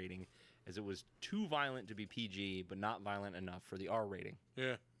PG-13 rating, as it was too violent to be PG, but not violent enough for the R rating.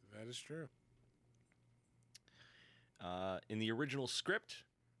 Yeah, that is true. In the original script,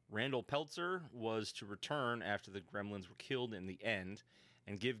 Randall Peltzer was to return after the Gremlins were killed in the end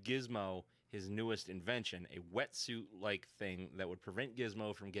and give Gizmo his newest invention, a wetsuit-like thing that would prevent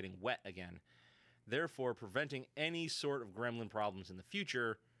Gizmo from getting wet again, therefore preventing any sort of gremlin problems in the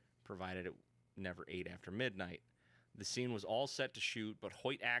future, provided it never ate after midnight. The scene was all set to shoot, but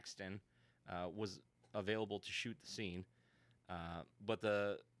Hoyt Axton was available to shoot the scene. But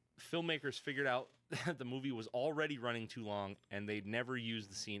the filmmakers figured out that the movie was already running too long, and they'd never used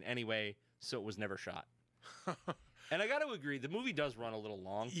the scene anyway, so it was never shot. And I got to agree, the movie does run a little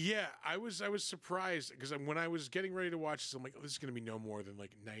long. Yeah, I was surprised because when I was getting ready to watch this, I'm like, oh, this is going to be no more than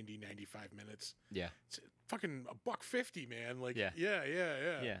like 90, 95 minutes. Yeah. It's fucking $1.50, man. Like, Yeah.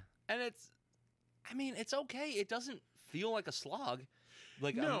 Yeah. And it's okay. It doesn't feel like a slog.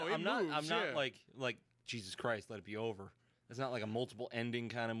 Like No, I'm not yeah. like Jesus Christ, let it be over. It's not like a multiple ending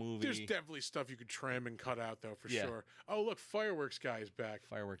kind of movie. There's definitely stuff you could trim and cut out, though, for Yeah. sure. Oh, look, Fireworks guy is back.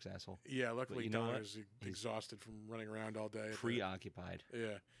 Fireworks asshole. Yeah, luckily you know what? Donna's exhausted from running around all day. Preoccupied.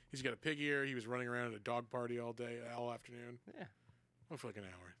 Yeah. He's got a pig ear. He was running around at a dog party all day, all afternoon. Yeah. Oh, for like an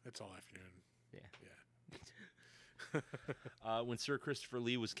hour. That's all afternoon. Yeah. When Sir Christopher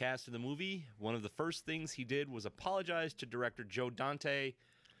Lee was cast in the movie, one of the first things he did was apologize to director Joe Dante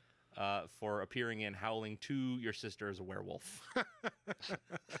for appearing in Howling 2, Your Sister is a Werewolf.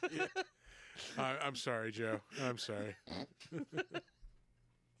 Yeah. I'm sorry, Joe. I'm sorry.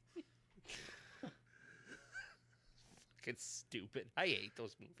 It's stupid. I hate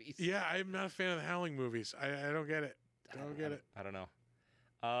those movies. Yeah, I'm not a fan of the Howling movies. I don't get it. I don't get it. I don't know.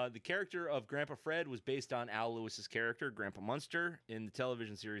 The character of Grandpa Fred was based on Al Lewis's character, Grandpa Munster, in the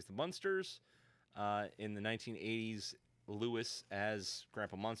television series The Munsters. In the 1980s, Lewis, as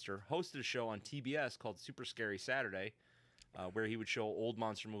Grandpa Munster, hosted a show on TBS called Super Scary Saturday, where he would show old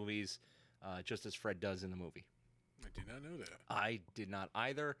monster movies just as Fred does in the movie. I did not know that. I did not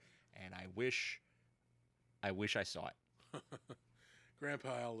either, and I wish I saw it.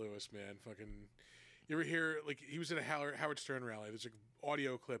 Grandpa Al Lewis, man. Fucking. You ever hear, like, he was at a Howard Stern rally. There's an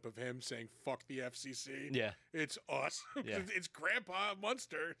audio clip of him saying, fuck the FCC. Yeah. It's us. Yeah. It's Grandpa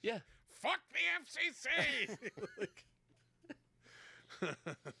Munster. Yeah. Fuck the FCC. Like,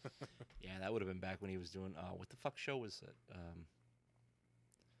 Yeah, that would have been back when he was doing what the fuck show was it?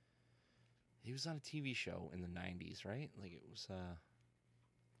 He was on a TV show in the 90s, right? Like it was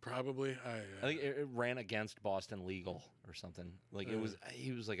probably. I think it ran against Boston Legal or something. Like it was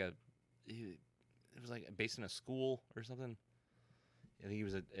it was like based in a school or something. I think he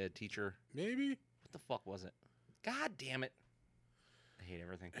was a teacher. Maybe. What the fuck was it? God damn it. I hate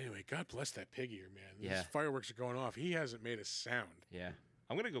everything. Anyway, God bless that pig ear, man. Yeah. These fireworks are going off. He hasn't made a sound. Yeah.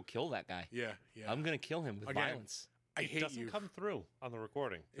 I'm going to go kill that guy. Yeah. I'm going to kill him with Again, violence. I It hate doesn't you. come through on the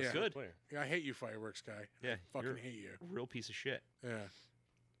recording. Yeah. Just to be Good. clear. Yeah, I hate you, fireworks guy. Yeah. I fucking you're hate you. a real piece of shit. Yeah.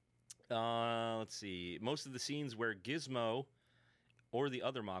 Let's see. Most of the scenes where Gizmo or the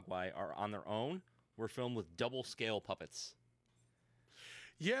other Mogwai are on their own were filmed with double scale puppets.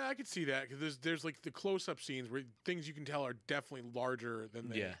 Yeah, I could see that because there's like the close up scenes where things you can tell are definitely larger than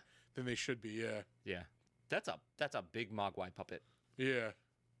they should be. Yeah. Yeah. That's a big Mogwai puppet. Yeah.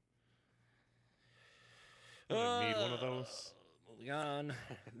 I'm gonna need one of those. Moving on.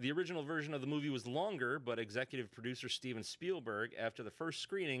 The original version of the movie was longer, but executive producer Steven Spielberg, after the first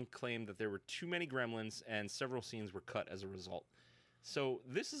screening, claimed that there were too many gremlins and several scenes were cut as a result. So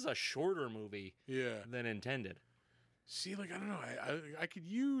this is a shorter movie than intended. See, like I don't know, I could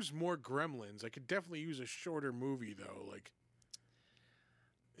use more Gremlins. I could definitely use a shorter movie though. Like,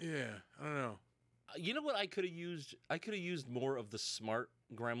 yeah, I don't know. You know what I could have used? I could have used more of the smart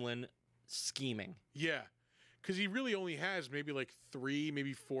gremlin scheming. Yeah, because he really only has maybe like 3,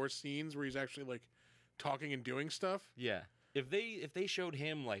 maybe 4 scenes where he's actually like talking and doing stuff. Yeah. If they showed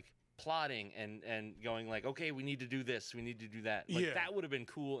him like plotting and going like, okay, we need to do this, we need to do that. Like that would have been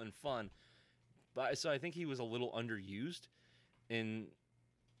cool and fun. But so I think he was a little underused and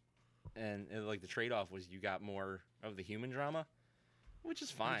like the trade-off was you got more of the human drama, which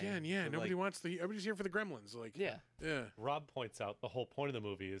is fine. Again, yeah, But, nobody like, wants everybody's here for the Gremlins. Like, yeah. Rob points out the whole point of the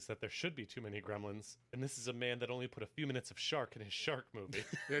movie is that there should be too many gremlins, and this is a man that only put a few minutes of shark in his shark movie.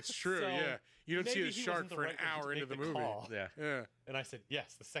 That's true. So, yeah, you don't see maybe a he shark wasn't the for an right one to hour into make the the movie. call. Yeah. Yeah, And I said,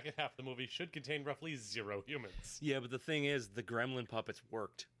 yes, the second half of the movie should contain roughly 0 humans. Yeah, but the thing is, the gremlin puppets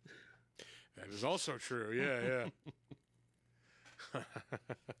worked. that is also true. Yeah,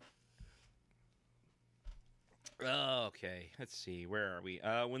 yeah. Okay, let's see. Where are we?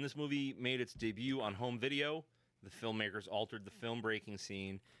 When this movie made its debut on home video, the filmmakers altered the film breaking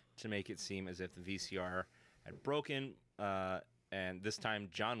scene to make it seem as if the VCR had broken. And this time,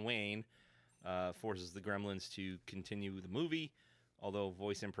 John Wayne forces the Gremlins to continue the movie, although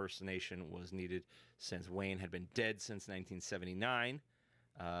voice impersonation was needed since Wayne had been dead since 1979.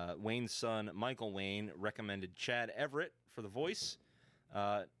 Wayne's son, Michael Wayne, recommended Chad Everett for the voice.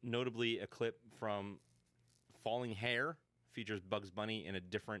 Notably, a clip from Falling Hair features Bugs Bunny in a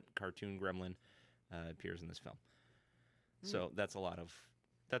different cartoon gremlin appears in this film. So that's a lot of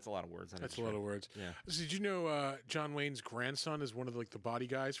words. That's a lot of words. Yeah. So did you know John Wayne's grandson is one of the body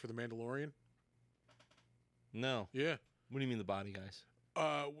guys for The Mandalorian? No. Yeah. What do you mean the body guys?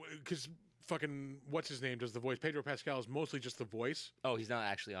 Because fucking what's his name does the voice. Pedro Pascal is mostly just the voice. Oh, he's not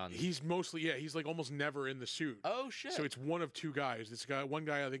actually on. He's mostly he's like almost never in the suit. Oh shit. So it's one of two guys. One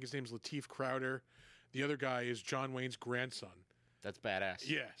guy, I think his name's Lateef Crowder. The other guy is John Wayne's grandson. That's badass.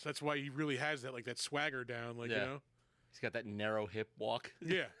 Yeah, so that's why he really has that that swagger down, you know. He's got that narrow hip walk.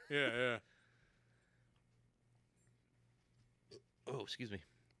 Yeah. Oh, excuse me.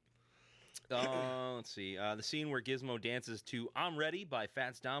 Let's see. The scene where Gizmo dances to "I'm Ready" by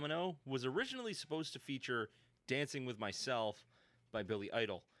Fats Domino was originally supposed to feature "Dancing with Myself" by Billy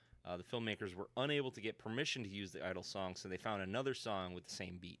Idol. The filmmakers were unable to get permission to use the Idol song, so they found another song with the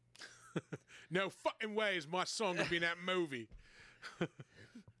same beat. No fucking way is my song gonna be in that movie.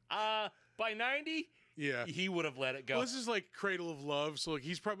 By 90, yeah, he would have let it go. Well, this is like Cradle of Love, so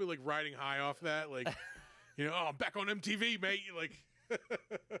he's probably riding high off that, oh, I'm back on MTV, mate.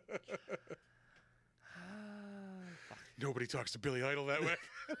 Nobody talks to Billy Idol that way.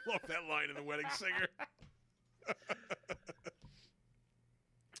 I love that line in The Wedding Singer.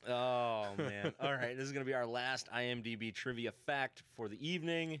 Oh man! All right, this is gonna be our last IMDb trivia fact for the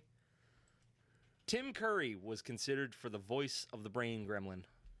evening. Tim Curry was considered for the voice of the Brain Gremlin,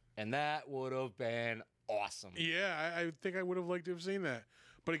 and that would have been awesome. Yeah, I think I would have liked to have seen that.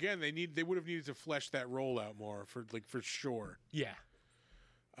 But again, they would have needed to flesh that role out more for sure. Yeah.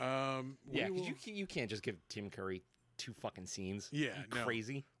 Yeah, because you can't just give Tim Curry 2 fucking scenes. Yeah, you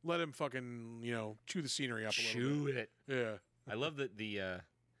crazy. Let him fucking chew the scenery up a little bit. Chew it. Yeah. I love that the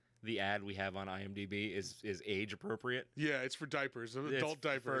ad we have on IMDb is age appropriate. Yeah, it's for diapers, adult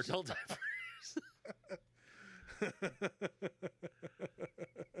diapers. For adult diapers.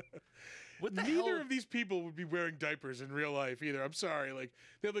 What the Neither hell? of these people would be wearing diapers in real life either. I'm sorry.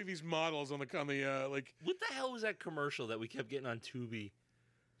 They have these models on the What the hell was that commercial that we kept getting on Tubi?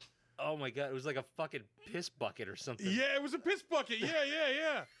 Oh my god, it was like a fucking piss bucket or something. Yeah, it was a piss bucket.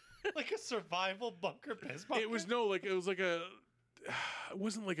 Yeah. Like a survival bunker piss bucket. It was it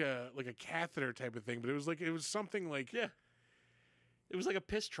wasn't like a catheter type of thing, but it was something like Yeah. It was like a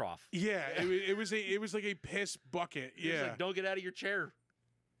piss trough. Yeah, it was like a piss bucket. It was like, don't get out of your chair.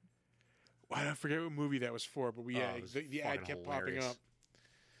 I don't forget what movie that was for, but the ad kept popping up.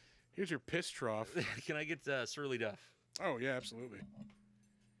 Here's your piss trough. Can I get Surly Duff? Oh yeah, absolutely.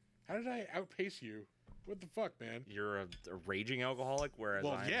 How did I outpace you? What the fuck, man? You're a raging alcoholic, whereas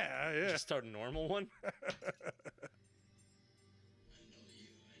I'm just a normal one.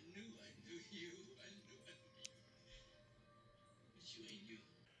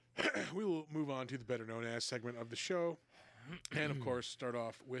 We will move on to the better known as segment of the show. And of course, start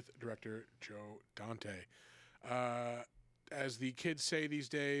off with director Joe Dante. As the kids say these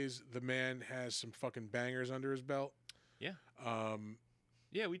days, the man has some fucking bangers under his belt. Yeah.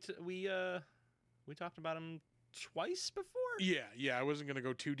 Yeah, we talked about him twice before. Yeah. I wasn't going to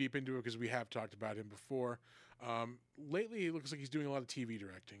go too deep into it because we have talked about him before. Lately, it looks like he's doing a lot of TV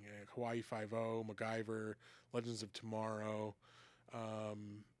directing. Hawaii Five-0, MacGyver, Legends of Tomorrow,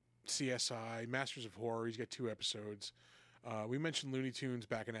 CSI, Masters of Horror. He's got 2 episodes. We mentioned Looney Tunes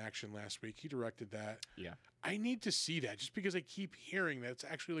Back in Action last week. He directed that. Yeah. I need to see that just because I keep hearing that it's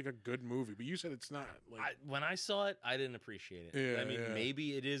actually a good movie, but you said it's not. When I saw it, I didn't appreciate it. Yeah, I mean,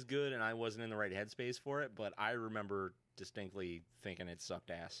 maybe it is good and I wasn't in the right headspace for it, but I remember distinctly thinking it sucked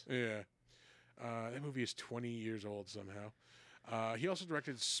ass. Yeah. That movie is 20 years old somehow. He also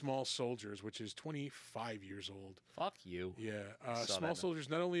directed Small Soldiers, which is 25 years old. Fuck you. Yeah. Small Soldiers,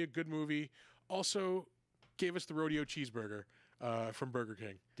 not only a good movie, also gave us the rodeo cheeseburger from Burger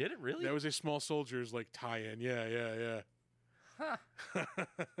King. Did it really? That was a Small Soldiers tie-in. Yeah. Huh.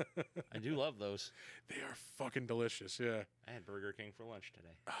 I do love those. They are fucking delicious. Yeah. I had Burger King for lunch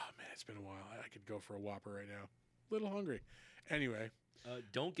today. Oh man, it's been a while. I could go for a Whopper right now. A little hungry. Anyway.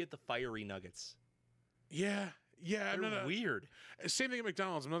 Don't get the fiery nuggets. Yeah. They're weird. Same thing at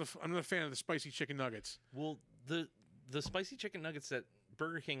McDonald's. I'm not a fan of the spicy chicken nuggets. Well, the spicy chicken nuggets that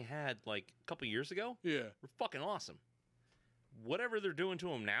Burger King had a couple years ago, were fucking awesome. Whatever they're doing to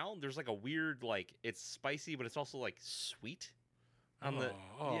them now, there's a weird it's spicy, but it's also sweet.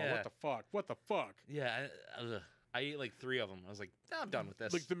 What the fuck? Yeah, I ate 3 of them. I was like, I'm done with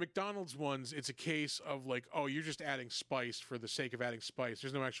this. The McDonald's ones, it's a case of you're just adding spice for the sake of adding spice.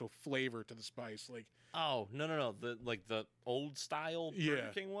 There's no actual flavor to the spice. Oh no, the old style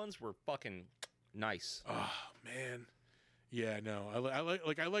Burger King ones were fucking nice. Oh man. Yeah, no.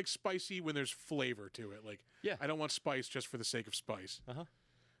 I like spicy when there's flavor to it. I don't want spice just for the sake of spice.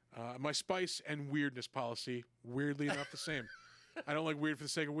 My spice and weirdness policy, weirdly enough, the same. I don't like weird for the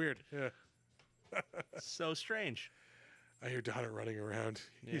sake of weird. Yeah. So strange. I hear Donna running around.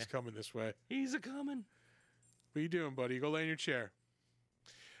 Yeah. He's coming this way. He's a-coming. What are you doing, buddy? Go lay in your chair.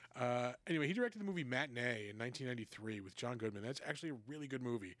 Anyway, he directed the movie Matinee in 1993 with John Goodman. That's actually a really good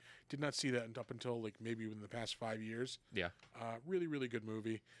movie. Did not see that up until like maybe within the past 5 years. Yeah. Really, really good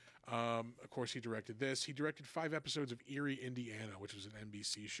movie. Of course, he directed this. He directed 5 episodes of Erie, Indiana, which was an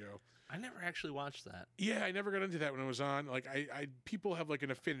NBC show. I never actually watched that. Yeah, I never got into that when it was on. Like, I people have like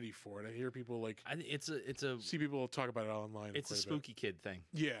an affinity for it. I hear people like It's a see people talk about it online. it's a quite bit. spooky kid thing.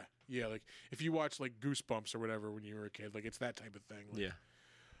 Yeah. Like if you watch like Goosebumps or whatever when you were a kid, like it's that type of thing. Like,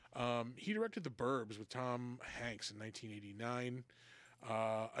 Yeah. He directed The Burbs with Tom Hanks in 1989.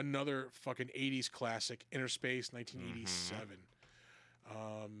 Another fucking 80s classic, Inner Space, 1987.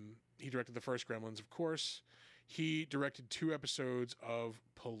 He directed the first Gremlins, of course. He directed 2 episodes of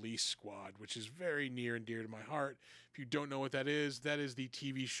Police Squad, which is very near and dear to my heart. If you don't know what that is the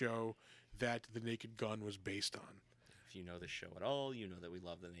TV show that The Naked Gun was based on. If you know the show at all, you know that we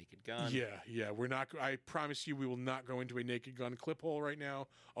love The Naked Gun. Yeah. We're not. I promise you, we will not go into a Naked Gun clip hole right now.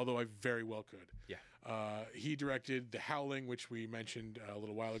 Although I very well could. Yeah. He directed The Howling, which we mentioned a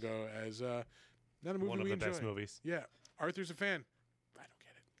little while ago, as not a movie One of we the enjoy. best movies. Yeah, Arthur's a fan. I don't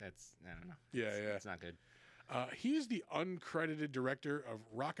get it. I don't know. Yeah. It's not good. He is the uncredited director of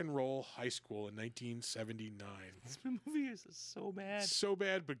Rock and Roll High School in 1979. This movie is so bad. So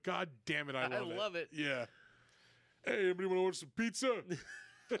bad, but god damn it, I love it. I love it. Yeah. Hey, anybody want to order some pizza?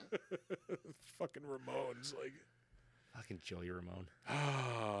 Fucking Ramones, like. Fucking Joey Ramone.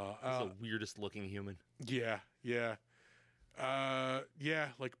 Ah, He's the weirdest looking human. yeah.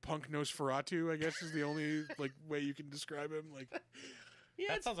 Like Punk Nosferatu, I guess is the only like way you can describe him. Like,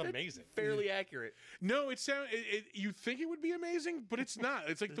 Yeah, That sounds amazing. Fairly accurate. no, it sounds. You think it would be amazing, but it's not.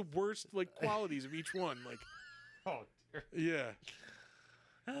 It's like the worst like qualities of each one. Like, Oh, dear. yeah.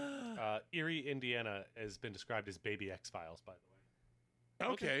 Erie, Indiana has been described as Baby X-Files, by the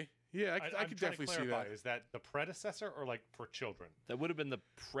way. Okay. Yeah, I I'm could trying definitely to see clarify, that. Is that the predecessor or like for children? That would have been the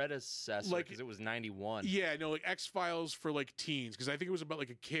predecessor Like- because it was 91. Yeah, no, like X-Files for like teens, because I think it was about like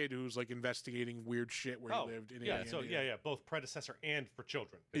a kid who was like investigating weird shit where he lived in yeah, Indiana. so yeah, both predecessor and for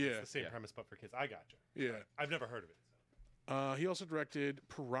children. Yeah. It's the same Yeah. premise, but for kids. I gotcha. Yeah. I've never heard of it. He also directed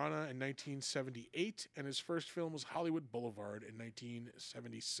Piranha in 1978, and his first film was Hollywood Boulevard in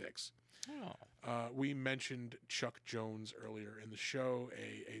 1976. Oh. We mentioned Chuck Jones earlier in the show,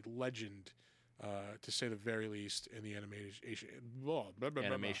 a legend, to say the very least, in the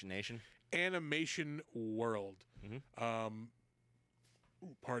Animation Nation. animation world. Mhm.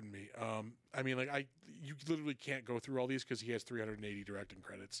 Pardon me. I mean, like you literally can't go through all these because he has 380 directing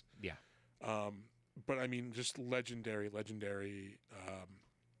credits. Yeah. But I mean, just legendary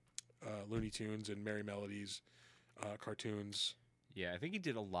Looney Tunes and Merry Melodies cartoons. Yeah, I think he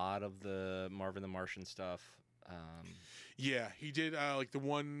did a lot of the Marvin the Martian stuff. Yeah, he did like the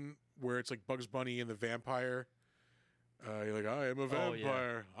one where it's like Bugs Bunny and the vampire. You're like, I am a Oh, yeah.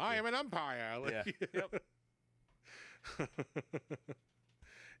 vampire. I am an umpire. Like, Yeah.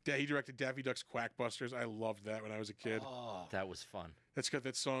 Yeah, he directed Daffy Duck's Quackbusters. I loved that when I was a kid. Oh, that was fun. That's got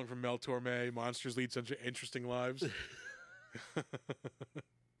that song from Mel Torme, Monsters Lead Such Interesting Lives.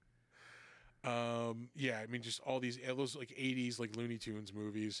 Yeah, I mean, just all those like 80s like Looney Tunes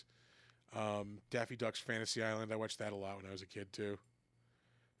movies. Daffy Duck's Fantasy Island, I watched that a lot when I was a kid too.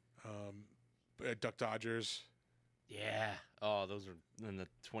 Duck Dodgers. Yeah. Oh, those are in the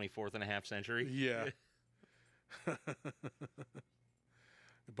 24th and a half century. Yeah.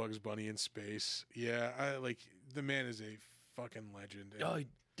 Bugs Bunny in space. Yeah, I like the man is a fucking legend. And Oh, he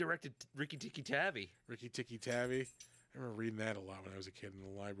directed Ricky Tikki Tavi. Ricky Tikki Tavi. I remember reading that a lot when I was a kid in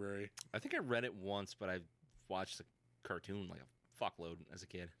the library. I think I read it once, but I watched the cartoon like a fuckload as a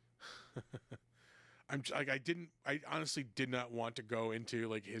kid. I honestly did not want to go into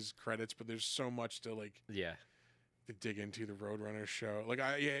like his credits, but there's so much to like Yeah. to dig into the Roadrunner show. Like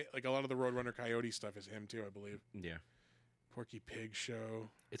like a lot of the Roadrunner Coyote stuff is him too, I believe. Yeah. Porky Pig show.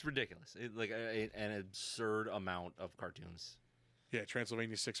 It's ridiculous. Like an absurd amount of cartoons. Yeah,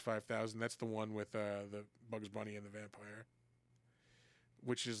 Transylvania 65000. That's the one with the Bugs Bunny and the vampire.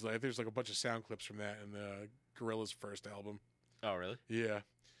 Which is like there's like a bunch of sound clips from that in the Gorillaz' first album. Oh, really? Yeah.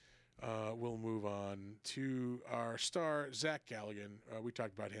 We'll move on to our star, Zach Galligan. We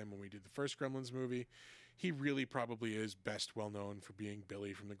talked about him when we did the first Gremlins movie. He really probably is best well known for being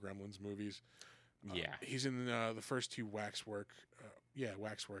Billy from the Gremlins movies. Yeah. He's in the first 2 Waxwork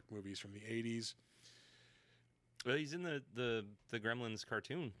movies from the 80s. Well, he's in the Gremlins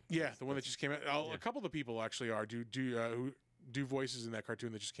cartoon. Yeah, the one that just came out. Yeah. A couple of the people actually are who do voices in that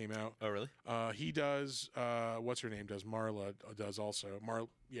cartoon that just came out. Oh, really? He does. What's her name? Does Marla does also? Marla.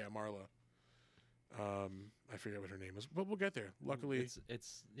 I forget what her name is, but we'll get there. Luckily,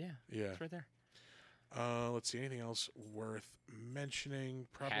 it's yeah. yeah. It's right there. Let's see. Anything else worth mentioning?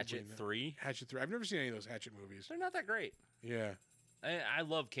 Probably Hatchet not. 3. Hatchet 3. I've never seen any of those Hatchet movies. They're not that great. Yeah. I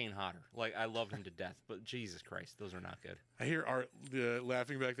love Kane Hodder. Like, I love him to death, but Jesus Christ, those are not good. I hear Art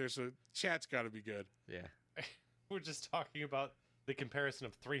laughing back there, so chat's got to be good. Yeah. We're just talking about the comparison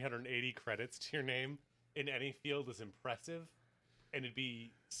of 380 credits to your name in any field is impressive, and it'd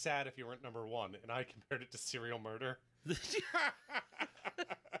be sad if you weren't number one. And I compared it to serial murder. I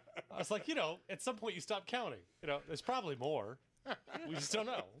was like, at some point you stop counting. There's probably more. We just don't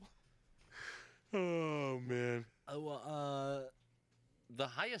know. Oh, man. The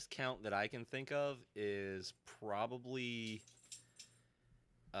highest count that I can think of is probably,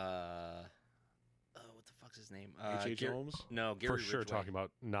 what the fuck's his name? H.H. Holmes? No, Gary For sure, Ridgway. talking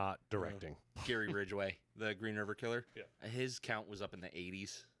about not directing. Gary Ridgway, the Green River Killer. Yeah. His count was up in the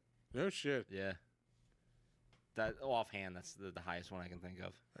 80s. No shit. Yeah. That offhand, that's the highest one I can think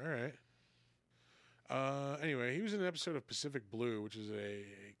of. All right. Anyway, he was in an episode of Pacific Blue, which is a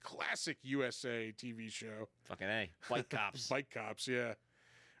classic USA TV show. Fucking A. Bike Cops. Bike Cops, yeah.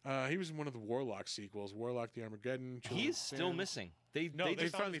 He was in one of the Warlock sequels, Warlock the Armageddon. He's still missing. They They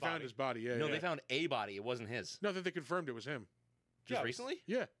finally found his body, yeah. No, yeah. they found a body. It wasn't his. No, that they confirmed it was him. Just Yeah, recently?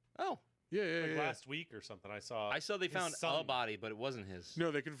 Yeah. Oh. Yeah, yeah, Like yeah. last week or something, I saw they his found a son. body, but it wasn't his.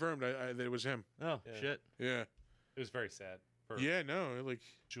 No, they confirmed that it was him. Oh, Yeah. shit. Yeah. It was very sad for Yeah, no, like...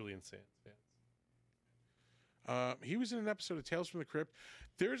 Julian Sands. He was in an episode of Tales from the Crypt.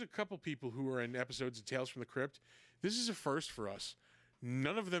 There's a couple people who are in episodes of Tales from the Crypt. This is a first for us.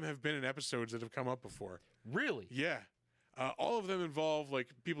 None of them have been in episodes that have come up before. Really? Yeah. All of them involve like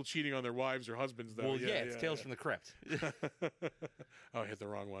people cheating on their wives or husbands, though. Well, yeah, it's Tales from the Crypt. Oh, I hit the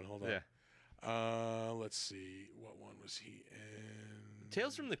wrong one. Hold on. Yeah. Let's see. What one was he in?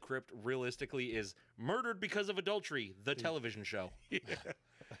 Tales from the Crypt, realistically, is Murdered Because of Adultery, the television show. Yeah.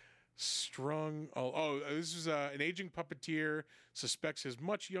 Strung. This is an aging puppeteer suspects his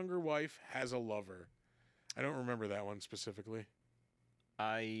much younger wife has a lover. I don't remember that one specifically.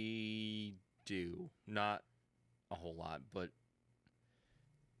 I do. Not a whole lot, but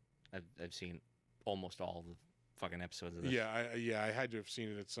I've seen almost all the fucking episodes of this. Yeah, I had to have seen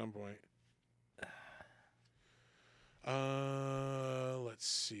it at some point. Let's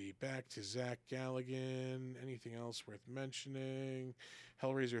see. Back to Zach Galligan. Anything else worth mentioning?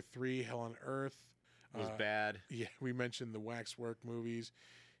 Hellraiser 3, Hell on Earth. Was bad. Yeah, we mentioned the Waxwork movies.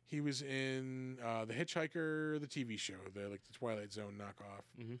 He was in The Hitchhiker, the TV show, the Twilight Zone knockoff.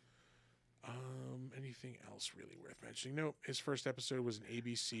 Mm-hmm. Anything else really worth mentioning? Nope. His first episode was an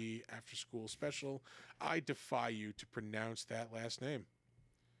ABC after-school special. I defy you to pronounce that last name.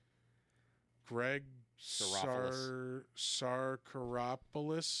 Greg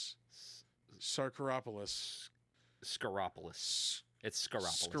Sarkaropoulos. Sarkaropoulos. Scaropoulos. It's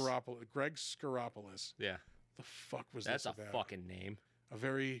Scaropoulos. Greg Scaropoulos. Yeah. The fuck was That's this a about? fucking name. A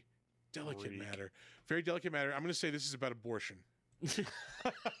very delicate Freak. matter. Very delicate matter. I'm going to say this is about abortion.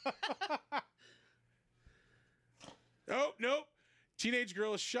 Oh, nope. Teenage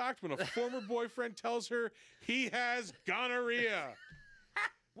girl is shocked when a former boyfriend tells her he has gonorrhea.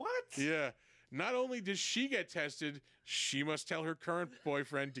 What? Yeah. Not only does she get tested, she must tell her current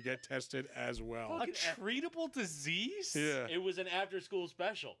boyfriend to get tested as well. A treatable disease? Yeah. It was an after-school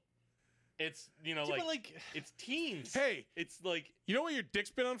special. It's, Yeah, but, like, it's teens. Hey, It's like, you know why your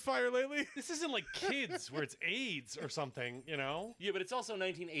dick's been on fire lately? this isn't like kids where it's AIDS or something, yeah, but it's also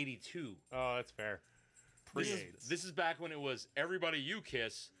 1982. Oh, that's fair. Pre-AIDS. This is back when it was everybody you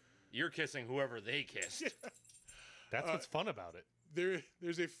kiss, you're kissing whoever they kissed. That's what's fun about it.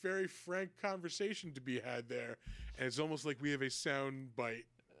 There's a very frank conversation to be had there, and it's almost like we have a sound bite.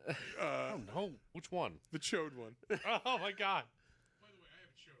 Oh, no. Which one? The chode one. Oh, my God. By the way, I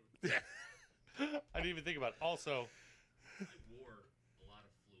have a chode. I didn't even think about it. Also, I wore a lot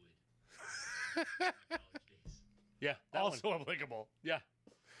of fluid in my college days. Yeah, that one. also applicable. Yeah.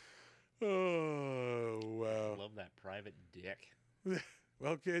 Oh, wow. Love that private dick.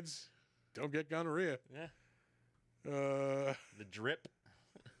 Well, kids, don't get gonorrhea. Yeah. The drip.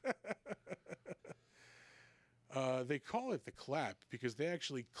 They call it the clap because they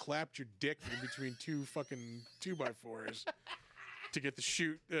actually clapped your dick in between two fucking 2x4s to get the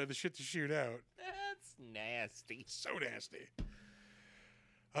shit to shoot out. That's nasty. So nasty.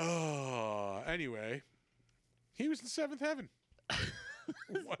 Oh, anyway, he was in Seventh Heaven.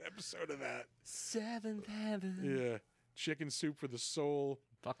 One episode of that. Seventh Heaven. Yeah. Chicken Soup for the Soul.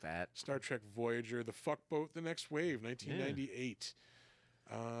 Fuck that. Star Trek Voyager. The Fuck Boat, The Next Wave, 1998.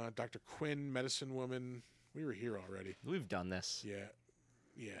 Dr. Quinn, Medicine Woman. We were here already. We've done this. Yeah.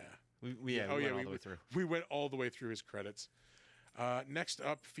 Yeah. We went all the way through. We went all the way through his credits. Next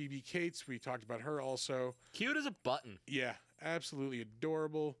up, Phoebe Cates. We talked about her also. Cute as a button. Yeah, absolutely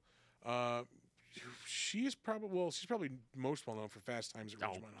adorable. She's probably most well known for Fast Times at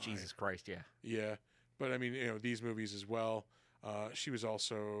Ridgemont High. Jesus Christ, yeah. Yeah, but I mean, these movies as well. She was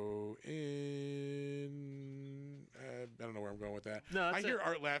also in. I don't know where I'm going with that. No, I hear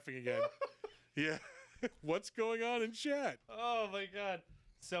Art laughing again. Yeah, what's going on in chat? Oh my god!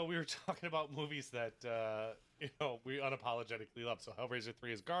 So we were talking about movies that we unapologetically love. So Hellraiser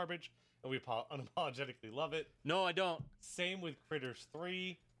 3 is garbage, and we unapologetically love it. No, I don't. Same with Critters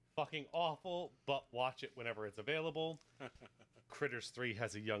 3. Fucking awful, but watch it whenever it's available. Critters 3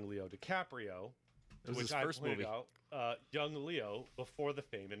 has a young Leo DiCaprio, It was which his I first pointed movie. out, young Leo before the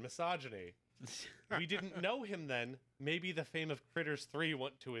fame and misogyny. We didn't know him then. Maybe the fame of Critters 3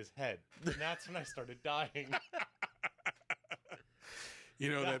 went to his head. And that's when I started dying.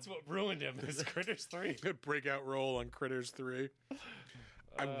 That's what ruined him, is Critters 3. That breakout role on Critters 3.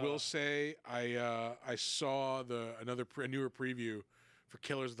 I will say I saw a newer preview for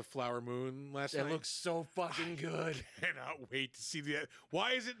Killers of the Flower Moon last night. It looks so fucking good. Cannot wait to see that.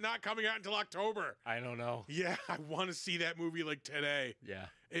 Why is it not coming out until October? I don't know. Yeah, I want to see that movie like today. Yeah.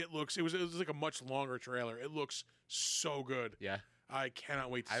 It was like a much longer trailer. It looks so good. Yeah. I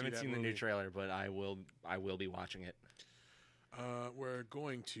cannot wait to see that I haven't seen movie. the new trailer, but I will be watching it. We're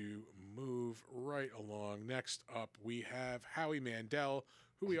going to move right along. Next up, we have Howie Mandel,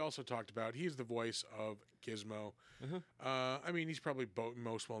 who we also talked about. He's the voice of Gizmo. I mean, he's probably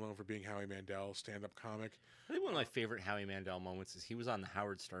most well known for being Howie Mandel, stand-up comic. I think one of my favorite Howie Mandel moments is he was on the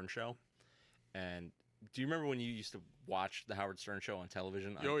Howard Stern Show. And do you remember when you used to watch the Howard Stern Show on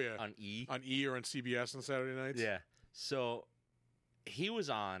television? On E? On E or on CBS on Saturday nights? Yeah. So he was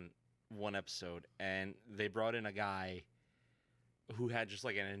on one episode, and they brought in a guy who had just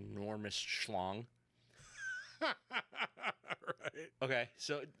like an enormous schlong. Right. Okay,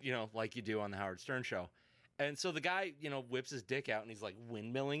 so, like you do on the Howard Stern Show. And so the guy, whips his dick out, and he's like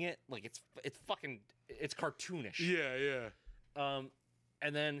windmilling it. Like it's cartoonish. Yeah.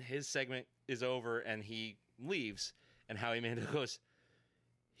 And then his segment is over, and he leaves. And Howie Mandel goes,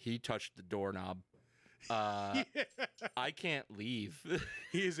 "He touched the doorknob. Yeah. I can't leave."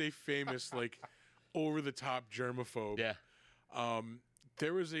 He is a famous, over-the-top germaphobe. Yeah.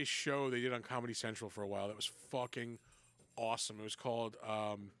 There was a show they did on Comedy Central for a while that was fucking awesome. It was called,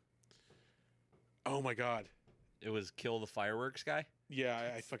 oh my God. It was Kill the Fireworks Guy?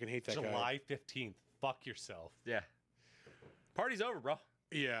 Yeah, I fucking hate that guy. July 15th. Fuck yourself. Yeah. Party's over, bro.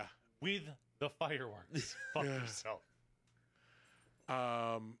 Yeah. With the fireworks. Fuck yourself.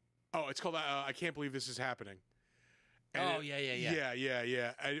 It's called I Can't Believe This Is Happening. And Yeah.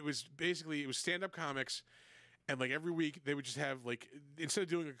 yeah. And it was stand-up comics, and every week they would just have instead of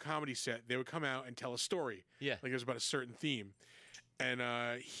doing a comedy set, they would come out and tell a story. Yeah. It was about a certain theme.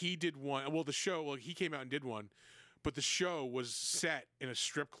 And he did one. Well, he came out and did one, but the show was set in a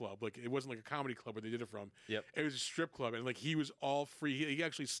strip club. It wasn't like a comedy club where they did it from. Yep. It was a strip club, and he was all free. He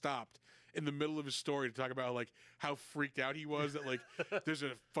actually stopped in the middle of his story to talk about how freaked out he was that there's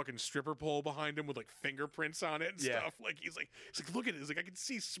a fucking stripper pole behind him with fingerprints on it and stuff. He's like look at it. He's like, I can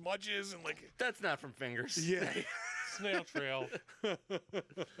see smudges and That's not from fingers. yeah. Snail trail. Just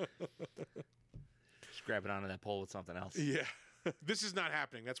grab it onto that pole with something else. Yeah. This is not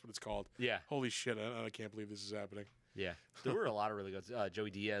happening. That's what it's called. Yeah. Holy shit. I can't believe this is happening. Yeah. There were a lot of really good.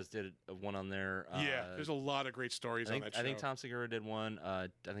 Joey Diaz did one on there. There's a lot of great stories on that show. I think Tom Segura did one. I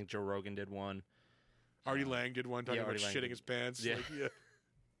think Joe Rogan did one. Artie Lang did one talking about Artie Lang shitting did- his pants. Yeah.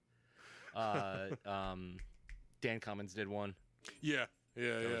 Dan Cummins did one. Yeah.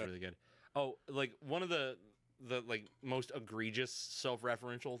 That was really good. Oh, one of the most egregious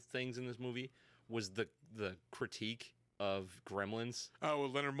self-referential things in this movie was the critique of Gremlins. Oh,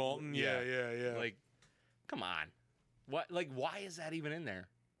 with Leonard Maltin. Yeah. Come on. What? Why is that even in there?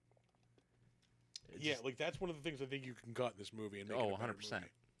 That's one of the things I think you can cut in this movie and make it a better 100%.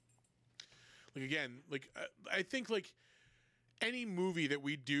 movie. Again, I think any movie that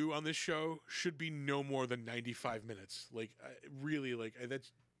we do on this show should be no more than 95 minutes. Really,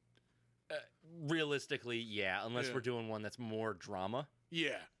 that's Realistically, yeah, unless we're doing one that's more drama.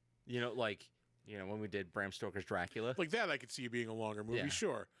 yeah. When we did Bram Stoker's Dracula. That I could see being a longer movie, Yeah.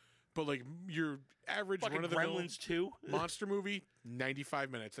 sure. But your average Fucking run-of-the-mill Gremlins 2. monster movie,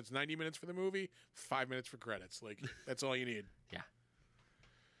 95 minutes. That's 90 minutes for the movie, 5 minutes for credits. That's all you need. Yeah.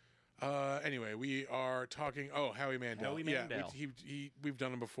 Anyway, we are talking. Oh, Howie Mandel. Howie Yeah, Mandel. we've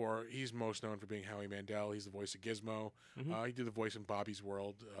done him before. He's most known for being Howie Mandel. He's the voice of Gizmo. Mm-hmm. He did the voice in Bobby's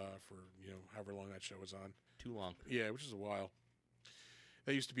World for however long that show was on. Too long. Yeah, which is a while.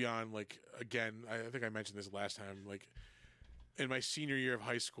 That used to be on again. I think I mentioned this last time. in my senior year of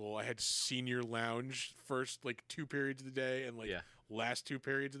high school, I had senior lounge first like 2 periods of the day and like Yeah. last 2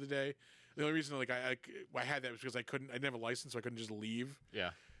 periods of the day. The only reason like I had that was because I didn't have a license, so I couldn't just leave.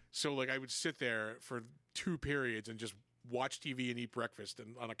 Yeah. So like I would sit there for 2 periods and just watch TV and eat breakfast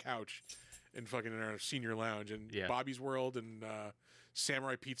and on a couch in fucking in our senior lounge, and Yeah. Bobby's World and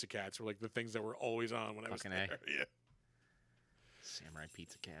Samurai Pizza Cats were like the things that were always on when I was Fucking there. Yeah. Samurai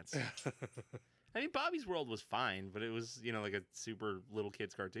Pizza Cats. I mean, Bobby's World was fine, but it was, like a super little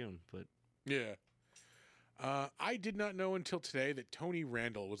kid's cartoon. But Yeah. I did not know until today that Tony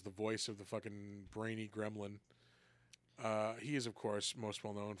Randall was the voice of the fucking brainy gremlin. He is, of course, most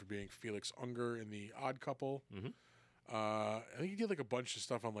well known for being Felix Unger in The Odd Couple. Mhm. I think he did like a bunch of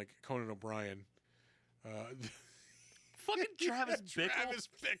stuff on like Conan O'Brien. fucking Travis Bickle. Travis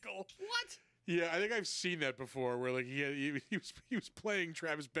Bickle. What? Yeah, I think I've seen that before. Where like he was playing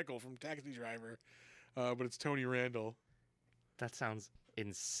Travis Bickle from Taxi Driver, but it's Tony Randall. That sounds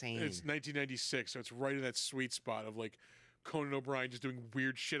insane. It's 1996, so it's right in that sweet spot of like Conan O'Brien just doing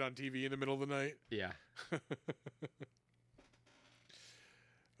weird shit on TV in the middle of the night. Yeah.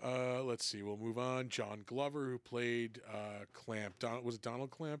 Let's see. We'll move on. John Glover, who played Clamp. Was it Donald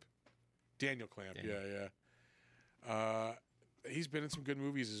Clamp? Daniel Clamp. Daniel. Yeah. He's been in some good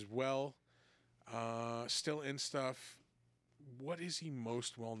movies as well. Still in stuff. What is he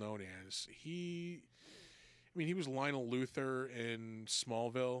most well known as? He was Lionel Luthor in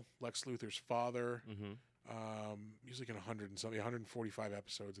Smallville, Lex Luthor's father. Mm-hmm. He was like in 145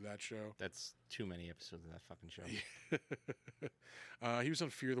 episodes of that show. That's too many episodes of that fucking show. He was on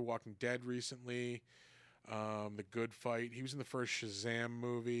Fear the Walking Dead recently. The Good Fight. He was in the first Shazam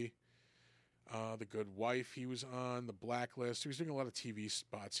movie. The Good Wife he was on. The Blacklist. He was doing a lot of TV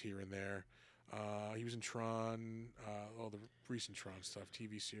spots here and there. He was in Tron. All the recent Tron stuff.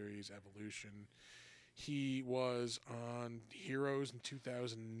 TV series, Evolution. He was on Heroes in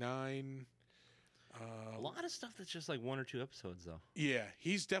 2009. A lot of stuff that's just like 1 or 2 episodes, though. Yeah,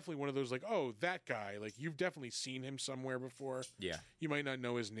 he's definitely one of those like, oh, that guy. Like, you've definitely seen him somewhere before. Yeah. You might not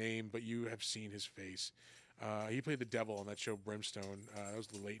know his name, but you have seen his face. He played the devil on that show Brimstone. That was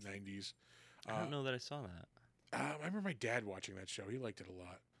the late 90s. I don't know that I saw that. I remember my dad watching that show. He liked it a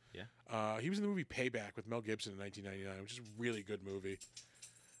lot. Yeah. He was in the movie Payback with Mel Gibson in 1999, which is a really good movie.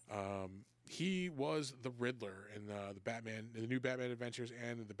 He was the Riddler in the new Batman Adventures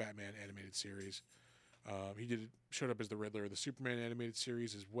and the Batman animated series. He showed up as the Riddler in the Superman animated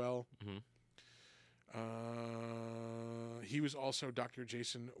series as well. Mm-hmm. He was also Dr.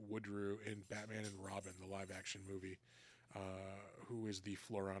 Jason Woodrue in Batman and Robin, the live action movie, who is the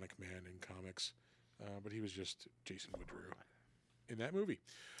Floronic Man in comics. But he was just Jason Woodrue in that movie.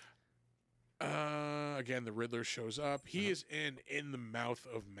 Again, the Riddler shows up. He is in the Mouth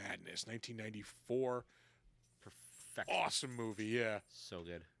of Madness, 1994. Perfection. Awesome movie, yeah. So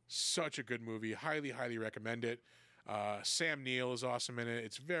good. Such a good movie. Highly, highly recommend it. Sam Neill is awesome in it.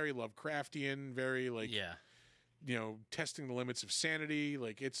 It's very Lovecraftian, very testing the limits of sanity.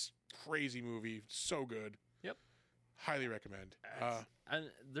 Like, it's crazy movie. So good. Yep. Highly recommend. And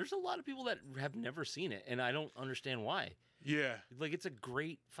there's a lot of people that have never seen it, and I don't understand why. Yeah. Like, it's a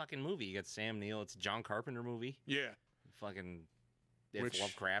great fucking movie. You got Sam Neill. It's a John Carpenter movie. Yeah. Fucking, it's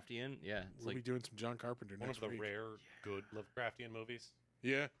Lovecraftian. Yeah. It's We'll be doing some John Carpenter one next of the week. rare, good Lovecraftian movies.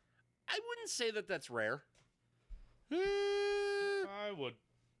 Yeah. I wouldn't say that that's rare. I would.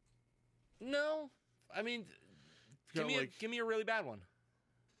 No. I mean, give me a really bad one.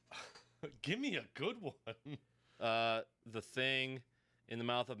 Give me a good one. The Thing, In the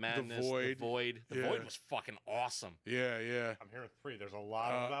Mouth of Madness, Void. The Void. The Yeah. Void was fucking awesome. Yeah, yeah. I'm hearing 3. There's a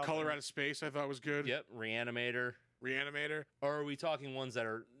lot of them. Color Out of Space, I thought was good. Yep. Reanimator. Reanimator. Or are we talking ones that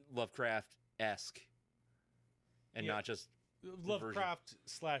are Lovecraft-esque and not just Lovecraft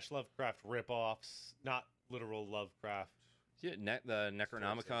 / Lovecraft ripoffs, not literal Lovecraft. Yeah, the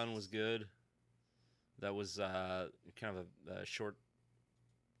Necronomicon was good. That was kind of a short,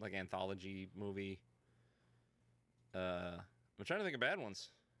 like, anthology movie. I'm trying to think of bad ones.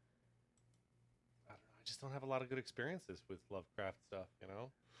 I don't know. I just don't have a lot of good experiences with Lovecraft stuff, you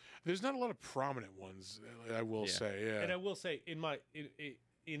know? There's not a lot of prominent ones, I will say, yeah. And I will say,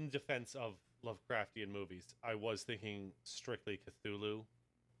 in defense of Lovecraftian movies, I was thinking strictly Cthulhu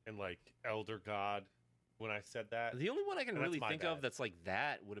and, like, Elder God when I said that. The only one I can really think bad. of that's like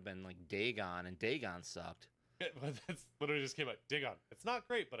that would have been like Dagon, and Dagon sucked. That's literally just came out. Dagon. It's not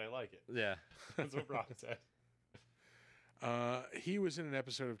great, but I like it. Yeah. That's what Rob said. He was in an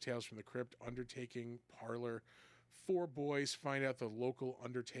episode of Tales from the Crypt, Undertaking, Parlor, 4 boys find out the local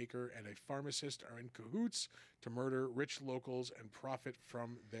undertaker and a pharmacist are in cahoots to murder rich locals and profit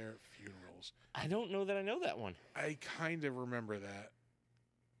from their funerals. I don't know that I know that one. I kind of remember that.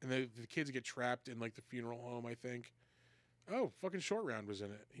 And the kids get trapped in like the funeral home, I think. Oh, fucking Short Round was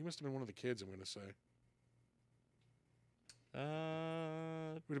in it. He must have been one of the kids, I'm going to say.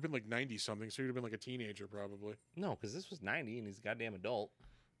 Would have been like 90 something, so he would have been like a teenager probably. No, because this was 90 and he's a goddamn adult.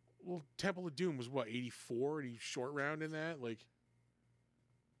 Well, Temple of Doom was what, 84, and he's Short Round in that? Like,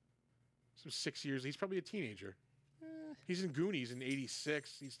 so 6 years. He's probably a teenager. He's in Goonies in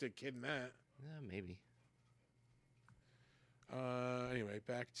 86. He's still a kid in that. Yeah, maybe. Anyway,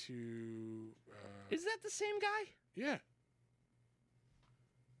 back to... Is that the same guy? Yeah.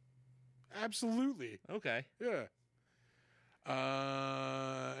 Absolutely. Okay. Yeah.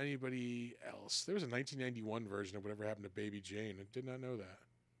 Anybody else? There was a 1991 version of Whatever Happened to Baby Jane. I did not know that.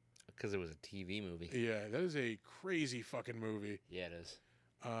 Because it was a TV movie. Yeah, that is a crazy fucking movie. Yeah, it is.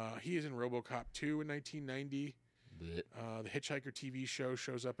 He is in RoboCop 2 in 1990. The Hitchhiker TV show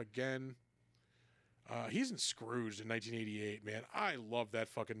shows up again. He's in Scrooged in 1988, man. I love that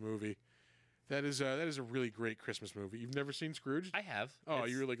fucking movie. That is a really great Christmas movie. You've never seen Scrooged? I have. Oh,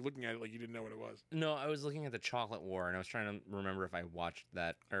 you were like looking at it like you didn't know what it was. No, I was looking at the Chocolate War, and I was trying to remember if I watched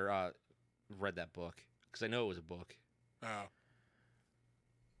that or read that book because I know it was a book. Oh.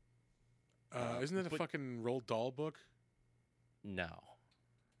 Isn't that a fucking Roald Dahl book? No.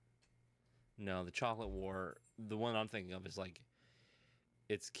 No, the Chocolate War. The one I'm thinking of is like,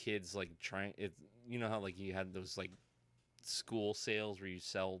 it's kids like trying. It's, you know how like you had those like school sales where you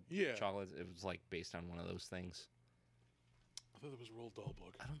sell chocolates. It was like based on one of those things. I thought it was a Roald Dahl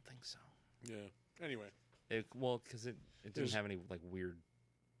book. I don't think so. Yeah. Anyway. Well, because it didn't have any like weird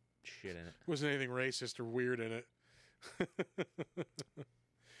shit in it. Wasn't anything racist or weird in it.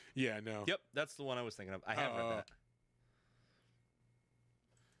 Yeah, no. Yep, that's the one I was thinking of. I have read that.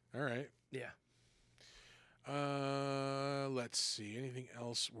 All right. Yeah. Let's see. Anything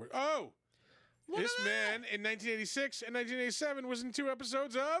else? This man in 1986 and 1987 was in 2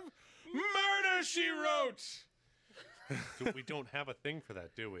 episodes of Murder, She Wrote. We don't have a thing for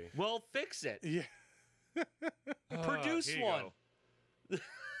that, do we? Well, fix it. Yeah. Produce one.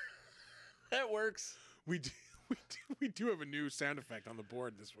 That works. We do have a new sound effect on the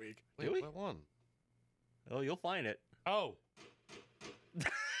board this week. Wait, do we? What one? Oh, you'll find it. Oh. What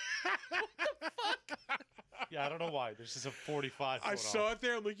the fuck? Yeah, I don't know why. There's just a 45. I saw it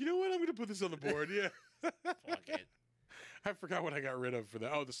there. I'm like, you know what? I'm going to put this on the board. Yeah. Fuck it. I forgot what I got rid of for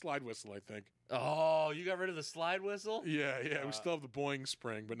that. Oh, the slide whistle, I think. Oh, you got rid of the slide whistle? Yeah. We still have the boing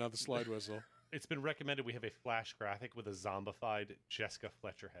spring, but not the slide whistle. It's been recommended we have a flash graphic with a zombified Jessica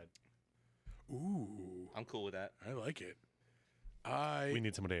Fletcher head. Ooh. I'm cool with that. I like it. We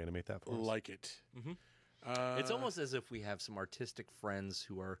need someone to animate that for us. Like it. Mm-hmm. It's almost as if we have some artistic friends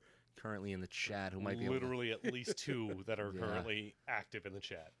who are currently in the chat who might be literally at least 2 that are currently active in the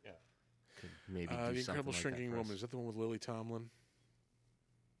chat. Yeah. Could maybe do The something Incredible like Shrinking that for Woman. us. Is that the one with Lily Tomlin?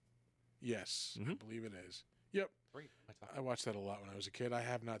 Yes, I believe it is. Yep. Great. I watched that a lot when I was a kid. I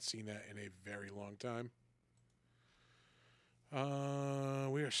have not seen that in a very long time.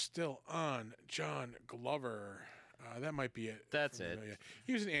 We are still on John Glover. That might be it. That's it. Yeah.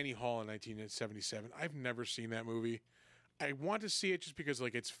 He was in Annie Hall in 1977. I've never seen that movie. I want to see it just because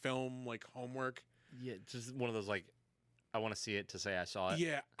like it's film like homework. Yeah, just one of those like, I want to see it to say I saw it.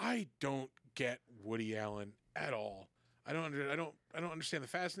 Yeah, I don't get Woody Allen at all. I don't understand the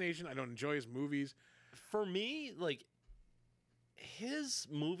fascination. I don't enjoy his movies. For me, like, his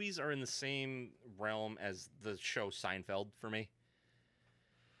movies are in the same realm as the show Seinfeld for me,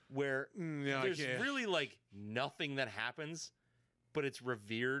 where there's really like nothing that happens, but it's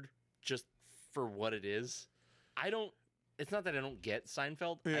revered just for what it is. It's not that I don't get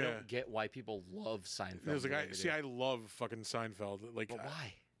Seinfeld. Yeah. I don't get why people love Seinfeld. I love fucking Seinfeld. Like, but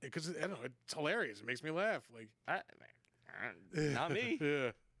why? Because I don't know, it's hilarious. It makes me laugh. Like, not me.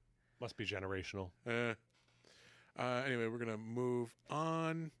 Yeah. Must be generational. Anyway, we're gonna move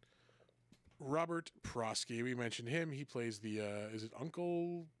on. Robert Prosky. We mentioned him. He plays the is it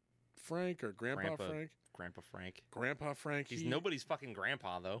Uncle Frank or Grandpa Frank? Grandpa Frank. Grandpa Frank. He's nobody's fucking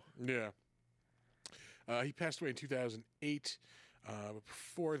grandpa though. Yeah. He passed away in 2008. But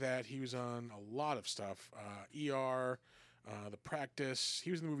before that, he was on a lot of stuff. ER, The Practice.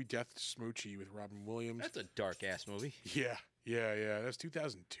 He was in the movie Death Smoochie with Robin Williams. That's a dark ass movie. Yeah. That's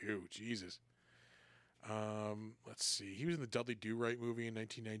 2002. Jesus. Let's see. He was in the Dudley Do-Right movie in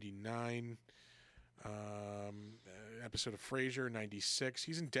 1999. Episode of Frasier in 96.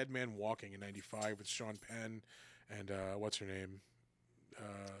 He's in Dead Man Walking in 95 with Sean Penn and what's her name?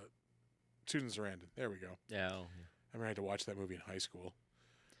 Susan Sarandon. There we go. Yeah. I remember I had to watch that movie in high school.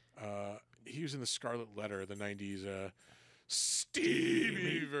 He was in the Scarlet Letter, the 90s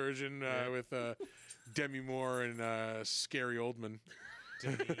steamy version with Demi Moore and Scary Oldman.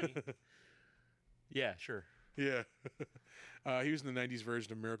 Yeah, sure. Yeah. He was in the 90s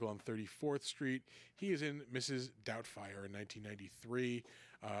version of Miracle on 34th Street. He is in Mrs. Doubtfire in 1993.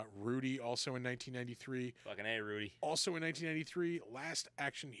 Rudy, also in 1993. Fucking A, Rudy. Also in 1993, Last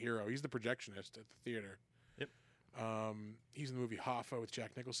Action Hero. He's the projectionist at the theater. Yep. He's in the movie Hoffa with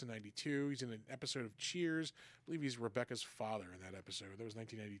Jack Nicholson, 92. He's in an episode of Cheers. I believe he's Rebecca's father in that episode. That was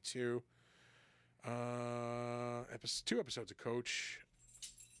 1992. 2 episodes of Coach.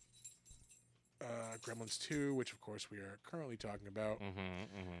 Gremlins 2, which of course we are currently talking about.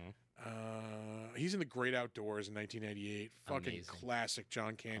 He's in The Great Outdoors in 1998. Fucking Amazing. classic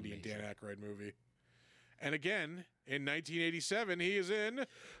John Candy Amazing. and Dan Aykroyd movie. And again, in 1987, he is in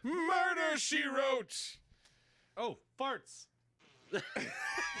Murder, She Wrote. Oh, farts.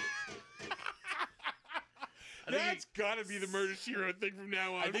 That's got to be the Murder, She Wrote thing from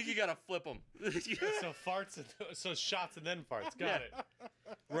now on. I think you gotta flip them. So farts, so shots and then farts. Got it.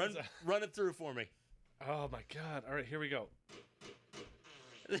 Run it through for me. Oh my god! All right, here we go.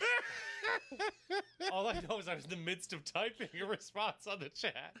 All I know is I was in the midst of typing a response on the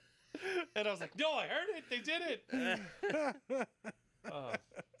chat, and I was like, "No, I heard it. They did it."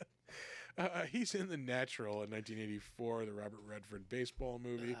 He's in The Natural in 1984, the Robert Redford baseball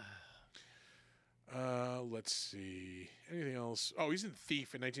movie. Let's see. Anything else? Oh, he's in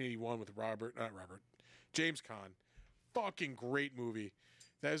Thief in 1981 with James Caan. Fucking great movie.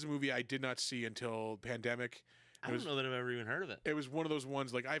 That is a movie I did not see until pandemic. I don't know that I've ever even heard of it. It was one of those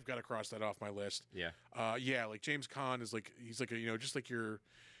ones like I've got to cross that off my list. Yeah. Yeah, like James Caan is like he's like a just like your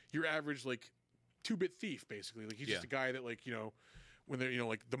average like 2-bit thief basically. Like he's just a guy that like when they're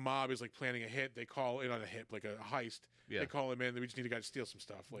like the mob is like planning a hit, they call in on a hit like a heist. Yeah. They call him in. We just need a guy to steal some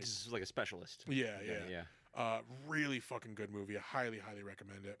stuff. Like This is like a specialist. Yeah. Yeah. Really fucking good movie. I highly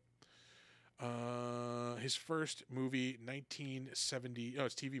recommend it. His first movie, 1970. No,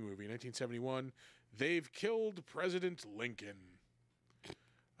 it's TV movie, 1971. They've Killed President Lincoln.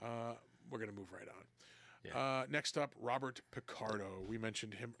 We're gonna move right on. Yeah. Next up, Robert Picardo. We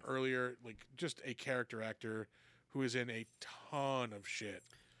mentioned him earlier. Like just a character actor who is in a ton of shit.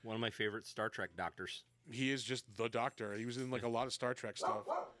 One of my favorite Star Trek doctors. He is just the Doctor. He was in like a lot of Star Trek stuff.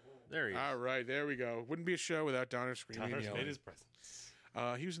 There he is. All right, there we go. Wouldn't be a show without Donner screaming and Donner's yelling. made his presence.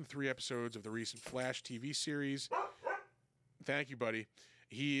 He was in 3 episodes of the recent Flash TV series. Thank you, buddy.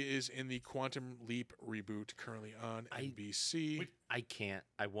 He is in the Quantum Leap reboot currently on NBC. I can't.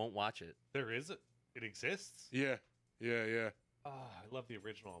 I won't watch it. There is it. It exists. Yeah. Oh, I love the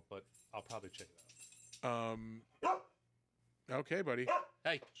original, but I'll probably check it out. Okay, buddy.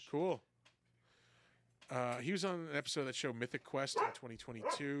 Hey. Cool. He was on an episode of that show Mythic Quest in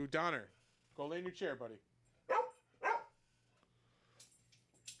 2022. Donner, go lay in your chair, buddy.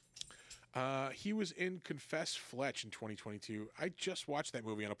 He was in Confess Fletch in 2022. I just watched that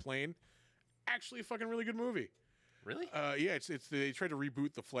movie on a plane. Actually, a fucking really good movie. Really? Yeah, they tried to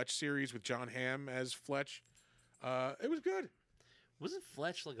reboot the Fletch series with John Hamm as Fletch. It was good. Wasn't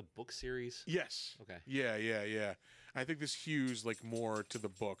Fletch like a book series? Yes. Okay. Yeah. I think this hews like more to the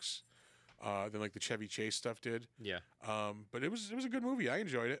books than like the Chevy Chase stuff did. Yeah. But it was a good movie. I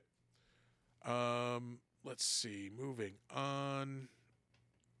enjoyed it. Let's see. Moving on.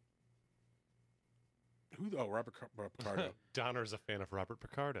 Robert Picardo. Donner's a fan of Robert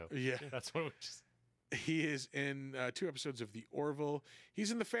Picardo. Yeah. That's what we just... He is in 2 episodes of The Orville.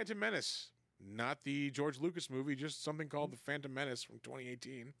 He's in The Phantom Menace. Not the George Lucas movie, just something called The Phantom Menace from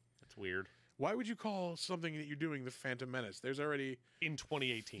 2018. That's weird. Why would you call something that you're doing The Phantom Menace? There's already... In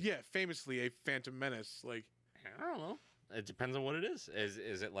 2018. Yeah, famously a Phantom Menace. Like, I don't know. It depends on what it is.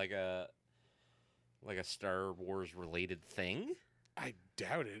 Is it like a Star Wars related thing? I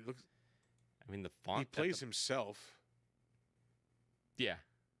doubt it. It looks... I mean, the font... He plays himself. Yeah.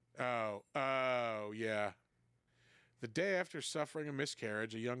 Oh, yeah. The day after suffering a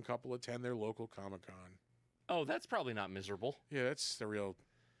miscarriage, a young couple attend their local Comic-Con. Oh, that's probably not miserable. Yeah, that's the real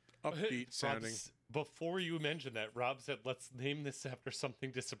upbeat sounding. Before you mentioned that, Rob said, let's name this after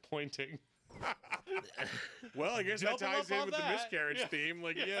something disappointing. Well, I guess that ties in with the miscarriage theme.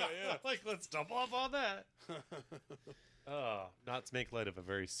 Like, yeah. Like, let's double up on that. Not to make light of a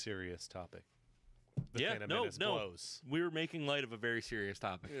very serious topic. The Phantom Menace blows. We were making light of a very serious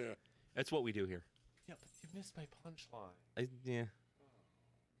topic. Yeah. That's what we do here. Yeah, but you missed my punchline. Yeah.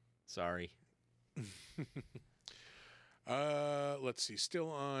 Sorry. Let's see. Still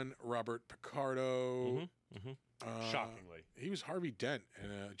on Robert Picardo. Shockingly. He was Harvey Dent in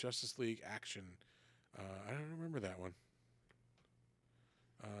a Justice League action. I don't remember that one.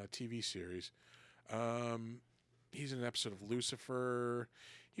 TV series. He's in an episode of Lucifer.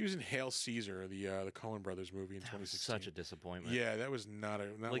 He was in Hail Caesar, the Coen Brothers movie in 2016. Such a disappointment. Yeah, that was not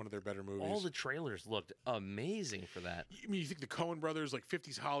one of their better movies. All the trailers looked amazing for that. I mean, you think the Coen Brothers, like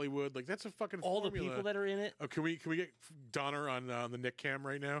 50s Hollywood, like that's a fucking All formula. the people that are in it. Oh, can we get Donner on the Nick cam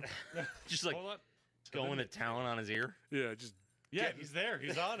right now? Just like going to town on his ear. Yeah, just he's there.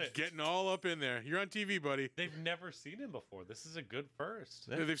 He's on it. getting all up in there. You're on TV, buddy. They've never seen him before. This is a good first.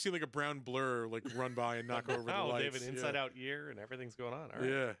 They've seen like a brown blur like run by and knock over the lights. They have an inside-out ear and everything's going on. All right.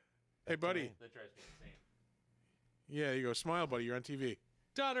 Yeah. Hey, buddy. That drives me insane. Yeah, you go. Smile, buddy. You're on TV.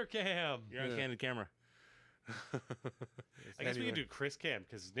 Donner Cam. You're on candid camera. I guess we can do Chris Cam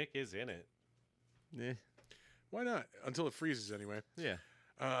because Nick is in it. Yeah. Why not? Until it freezes, anyway. Yeah.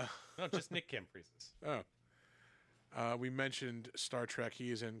 No, just Nick Cam freezes. Oh. We mentioned Star Trek. He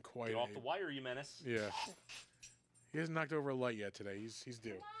is in quite Get off the wire, you menace. Yeah. He hasn't knocked over a light yet today. He's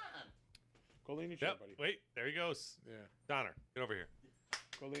due. Go lay in your chair, buddy. Wait, there he goes. Yeah. Donner, get over here.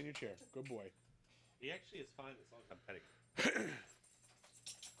 Go lay in your chair. Good boy. He actually is fine as long as I'm petting him.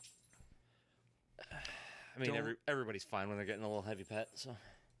 I mean, everybody's fine when they're getting a little heavy pet. So.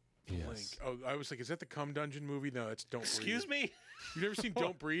 Yes. Oh, I was like, is that the Cum Dungeon movie? No, it's Don't Breathe. Excuse me. You've never seen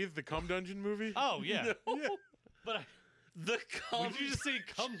Don't Breathe, the Cum Dungeon movie? Oh, yeah. No. Yeah. But The cum. when you just say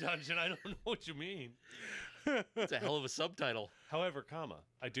cum dungeon, I don't know what you mean. It's a hell of a subtitle. However,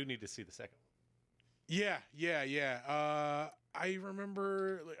 I do need to see the second one. Yeah. I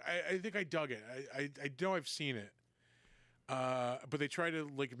remember. Like, I think I dug it. I know I've seen it. But they try to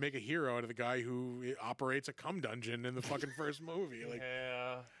like make a hero out of the guy who operates a cum dungeon in the fucking first movie. Like,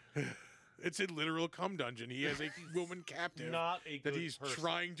 Yeah. it's a literal cum dungeon. He has a woman captive Not a good that he's person.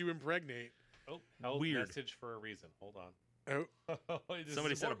 trying to impregnate. Oh, held Weird. message for a reason. Hold on. Oh,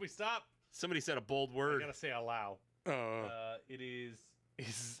 Somebody said we stop. Somebody said a bold I word. gotta say allow. It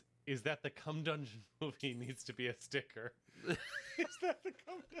is that the cum dungeon movie needs to be a sticker. is that the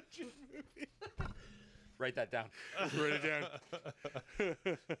cum dungeon movie? Write that down. Write it down.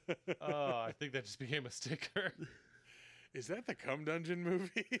 Oh, I think that just became a sticker. Is that the cum dungeon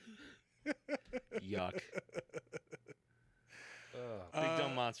movie? Yuck. Big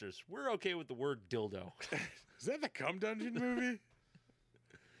dumb monsters. We're okay with the word dildo. Is that the cum dungeon movie?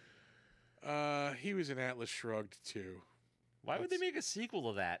 He was in Atlas Shrugged too. Why would they make a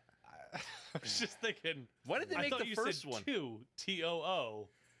sequel to that? I was just thinking. Why did they make the first one? Two TOO.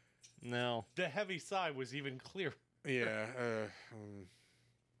 No. The heavy sigh was even clearer. Yeah.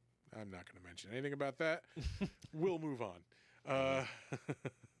 I'm not going to mention anything about that. We'll move on.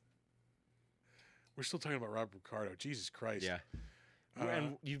 We're still talking about Robert Picardo. Jesus Christ. Yeah.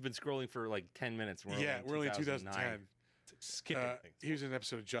 And you've been scrolling for like 10 minutes. We're only in 2010. Skipping things. He was in an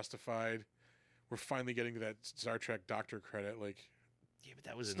episode of Justified. We're finally getting to that Star Trek Doctor credit. Like, Yeah, but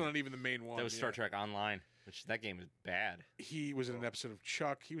that was it's not even the main one. that was Star Trek Online, which that game is bad. He was in an episode of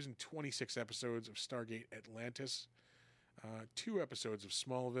Chuck. He was in 26 episodes of Stargate Atlantis, 2 episodes of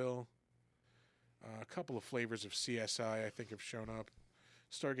Smallville, a couple of flavors of CSI, I think, have shown up.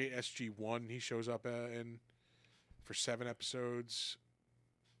 Stargate SG-1, he shows up in for 7 episodes.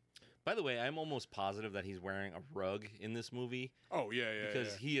 By the way, I'm almost positive that he's wearing a rug in this movie. Oh, yeah.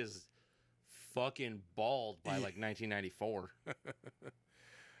 Because he is fucking bald by like 1994.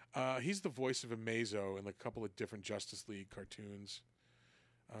 He's the voice of Amazo in a couple of different Justice League cartoons.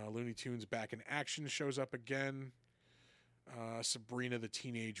 Looney Tunes Back in Action shows up again. Sabrina the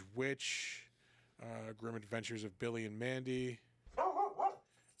Teenage Witch. Grim Adventures of Billy and Mandy.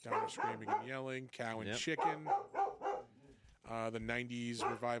 Donna Screaming and Yelling. Cow and Chicken. The 90s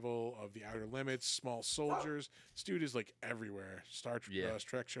revival of The Outer Limits. Small Soldiers. This dude is like everywhere. Star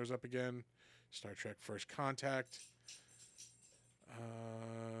Trek shows up again. Star Trek First Contact.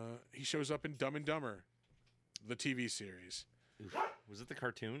 He shows up in Dumb and Dumber, the TV series. Oof. Was it the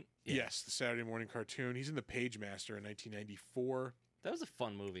cartoon? Yeah. Yes, the Saturday morning cartoon. He's in The Page Master in 1994. That was a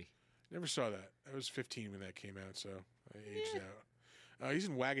fun movie. Never saw that. I was 15 when that came out, so I aged out. He's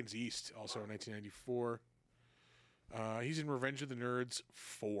in Wagons East, also in 1994. He's in Revenge of the Nerds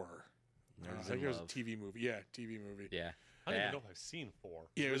 4. I think it was a TV movie. Yeah, TV movie. Yeah. I don't even know if I've seen 4.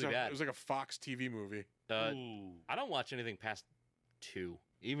 Yeah, it was really bad. It was like a Fox TV movie. Ooh. I don't watch anything past 2.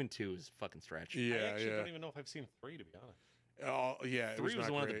 Even 2 is fucking stretch. Yeah, I actually don't even know if I've seen 3, to be honest. Oh, yeah. 3 was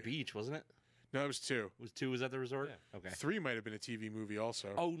the one at the beach, wasn't it? No, it was 2. Was 2 was at the resort? Yeah. Okay. 3 might have been a TV movie also.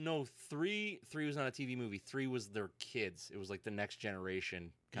 Oh no, 3 was not a TV movie. 3 was their kids. It was like the next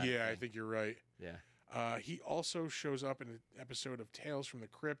generation. Kind of I thing. think you're right. Yeah. He also shows up in an episode of Tales from the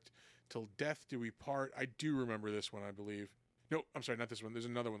Crypt, Till Death Do We Part. I do remember this one, I believe. No, I'm sorry, not this one. There's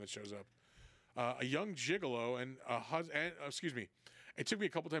another one that shows up. A young gigolo and a husband. Excuse me. It took me a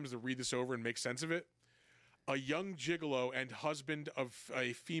couple times to read this over and make sense of it. A young gigolo and husband of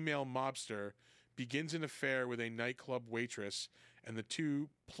a female mobster begins an affair with a nightclub waitress, and the two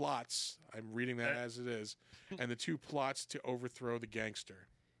plots. I'm reading that as it is, and the two plots to overthrow the gangster.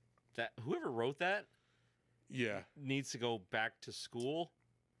 That whoever wrote that, Yeah, needs to go back to school,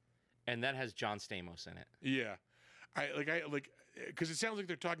 and that has John Stamos in it. yeah. I like because it sounds like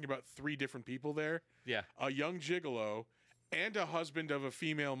they're talking about three different people there. Yeah. A young gigolo and a husband of a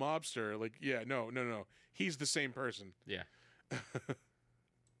female mobster. Like, yeah, no. He's the same person. Yeah.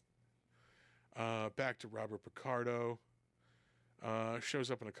 Back to Robert Picardo.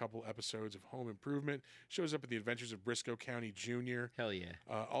 Shows up in a couple episodes of Home Improvement. Shows up in The Adventures of Briscoe County Jr. Hell yeah.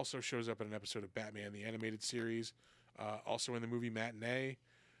 Also shows up in an episode of Batman the Animated Series. Also in the movie Matinee.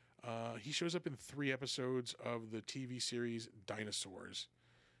 He shows up in 3 episodes of the TV series Dinosaurs.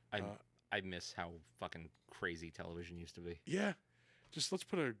 I miss how fucking crazy television used to be. Yeah. Just let's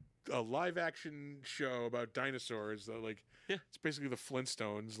put a live action show about dinosaurs. Like, yeah. It's basically the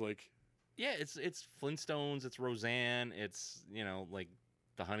Flintstones. Like, yeah, it's Flintstones, it's Roseanne, it's, like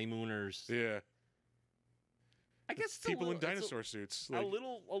the Honeymooners. Yeah. I guess it's people in dinosaur suits. Like, a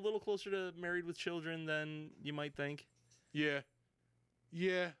little closer to Married with Children than you might think. Yeah.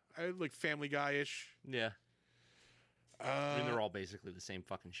 Yeah. I like Family Guy-ish. Yeah. I mean, they're all basically the same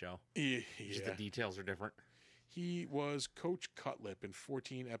fucking show. Yeah. Just the details are different. He was Coach Cutlip in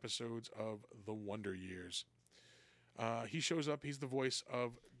 14 episodes of The Wonder Years. He shows up. He's the voice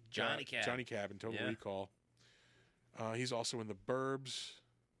of Johnny Cab in Total Recall. He's also in The Burbs.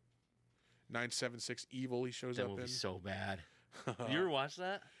 976 Evil he shows that up in. That movie's so bad. You ever watch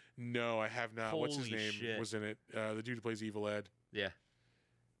that? No, I have not. What's his Holy name shit. was in it? The dude who plays Evil Ed. Yeah.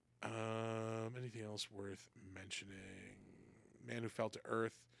 Anything else worth mentioning? Man Who Fell to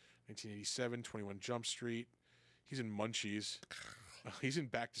Earth, 1987, 21 Jump Street. He's in Munchies. He's in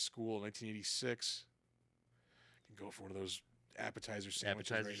Back to School, 1986. You can go for one of those appetizer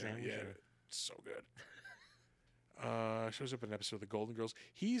sandwiches right now. Yeah, it's so good. Shows up in an episode of The Golden Girls.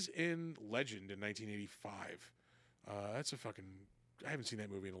 He's in Legend in 1985. That's a fucking... I haven't seen that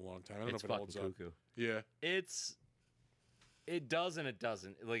movie in a long time. I don't know if it holds cuckoo. up. Yeah. It does and it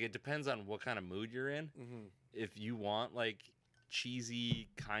doesn't. Like, it depends on what kind of mood you're in. Mm-hmm. If you want, like, cheesy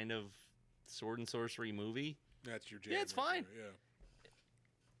kind of sword and sorcery movie, that's your jam. Yeah, it's fine.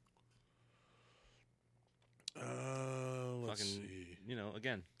 There, let's see.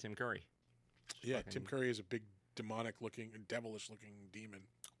 Again, Tim Curry. Yeah, Tim Curry is a big demonic-looking, devilish-looking demon.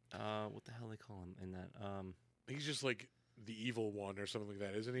 What the hell they call him in that? He's just like the evil one or something like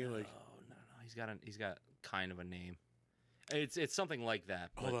that, isn't he? Like, no. He's got kind of a name. It's something like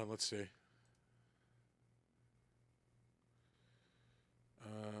that. Hold on, let's see.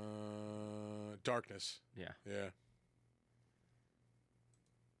 Darkness. Yeah.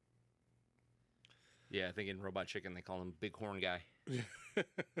 Yeah, I think in Robot Chicken they call him Big Horn Guy.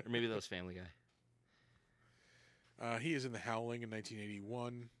 Or maybe that was Family Guy. He is in The Howling in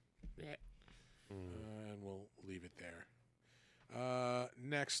 1981. Yeah. And we'll leave it there.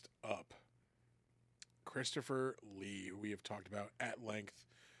 Next up, Christopher Lee, who we have talked about at length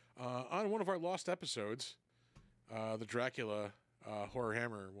on one of our lost episodes, the Dracula Horror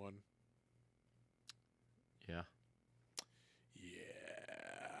Hammer one. Yeah.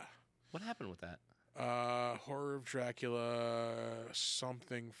 Yeah. What happened with that? Horror of Dracula,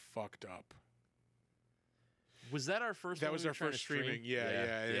 something fucked up. Was that our first? That was our first streaming.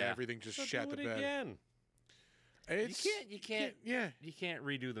 Yeah. Everything just shat the bed. Again. You can't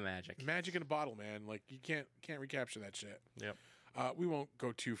redo the magic. Magic in a bottle, man. Like, you can't recapture that shit. Yep. We won't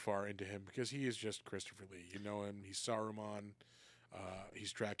go too far into him because he is just Christopher Lee. You know him. He's Saruman.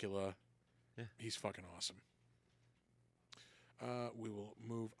 He's Dracula. Yeah. He's fucking awesome. We will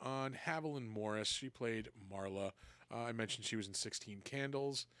move on. Haviland Morris. She played Marla. I mentioned she was in 16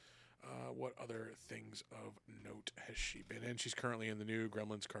 Candles. What other things of note has she been in? She's currently in the new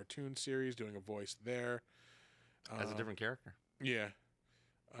Gremlins cartoon series, doing a voice there. As a different character. Yeah.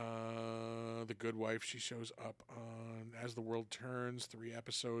 The Good Wife, she shows up on As the World Turns, 3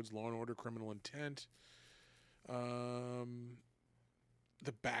 episodes, Law & Order, Criminal Intent.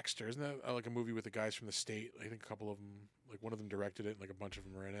 The Baxter, isn't that like a movie with the guys from the state? I think a couple of them, like one of them directed it, and like a bunch of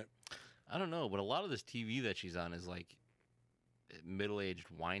them are in it. I don't know, but a lot of this TV that she's on is like middle-aged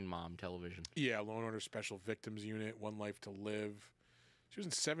wine mom television. Yeah, Law & Order Special Victims Unit, One Life to Live. She was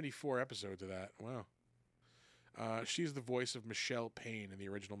in 74 episodes of that. Wow. She's the voice of Michelle Payne in the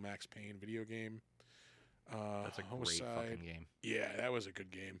original Max Payne video game. That's a great Homicide. fucking game. Yeah, that was a good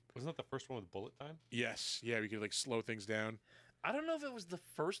game. Wasn't that the first one with bullet time? Yes, yeah, we could like slow things down. I don't know if it was the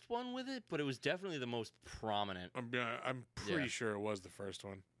first one with it, but it was definitely the most prominent. I'm pretty sure it was the first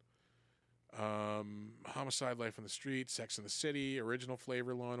one. Homicide, Life on the Street, Sex in the City, original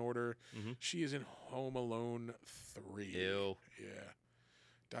flavor, Law and Order. Mhm. She is in Home Alone 3. Ew. Yeah.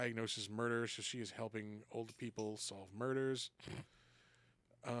 Diagnosis murder, so she is helping old people solve murders.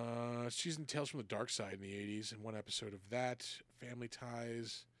 She's in Tales from the Dark Side in the 80s, in one episode of that. Family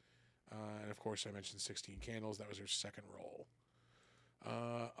Ties. And of course, I mentioned 16 Candles. That was her second role.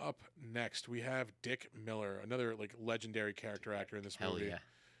 Up next, we have Dick Miller, another like legendary character actor in this Hell movie.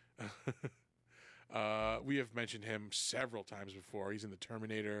 yeah. We have mentioned him several times before. He's in the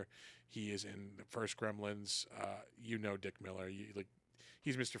Terminator. He is in the first Gremlins. You know Dick Miller.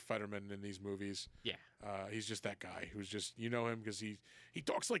 He's Mr. Futterman in these movies. Yeah. He's just that guy who's just, you know him because he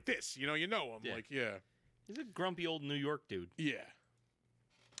talks like this. You know him. Yeah. Like, yeah. He's a grumpy old New York dude. Yeah.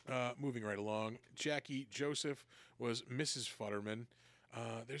 Moving right along, Jackie Joseph was Mrs. Futterman.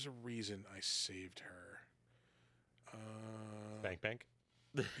 There's a reason I saved her. Bank Bank.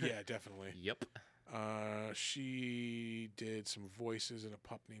 Yeah, definitely. Yep. She did some voices in a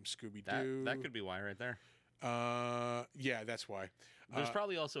pup named Scooby Doo. That could be why right there. Yeah, that's why. There's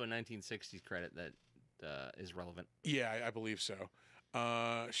probably also a 1960s credit that is relevant. Yeah, I believe so.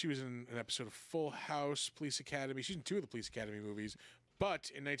 She was in an episode of Full House, Police Academy. She's in 2 of the Police Academy movies.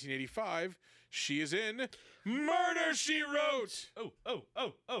 But in 1985, she is in Murder, She Wrote.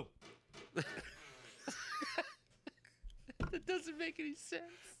 Oh. That doesn't make any sense.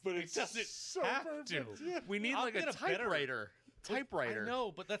 But it doesn't so have perfect. to. Yeah. We need I'll like a get a better- typewriter. Typewriter. I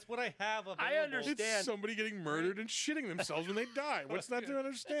know, but that's what I have available. I understand. It's somebody getting murdered and shitting themselves when they die. What's not to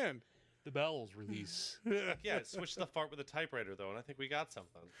understand? The bells release. Yeah, switch the fart with a typewriter, though, and I think we got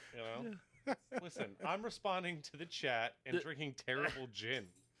something. You know? Listen, I'm responding to the chat and drinking terrible gin.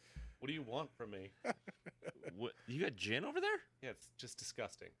 What do you want from me? What? You got gin over there? Yeah, it's just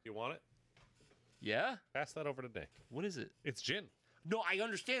disgusting. You want it? Yeah. Pass that over to Nick. What is it? It's gin. No, I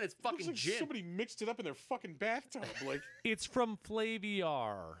understand. It's Looks fucking like gin. somebody mixed it up in their fucking bathtub. Like, It's from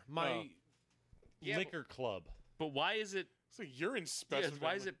Flaviar, my Oh. Yeah, liquor club. But why is it? it's a urine Yeah, specimen.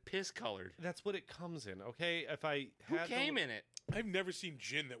 why is it piss colored? That's what it comes in, okay? If I Who had came in it? I've never seen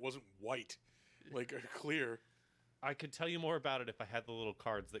gin that wasn't white, like clear. I could tell you more about it if I had the little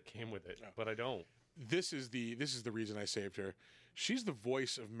cards that came with it, but I don't. This is the reason I saved her. She's the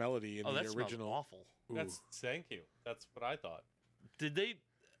voice of Melody in Oh, the that original. smells awful. Ooh. Thank you. That's what I thought. Did they?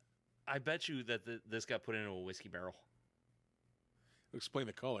 I bet you that this got put into a whiskey barrel Explain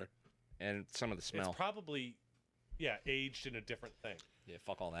the color. and some of the smell. It's probably, aged in a different thing. Yeah,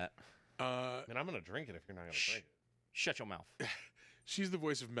 fuck all that. And I'm gonna drink it if you're not gonna drink it. Shut your mouth. She's the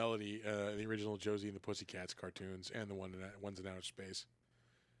voice of Melody in the original Josie and the Pussycats cartoons and the ones in outer space.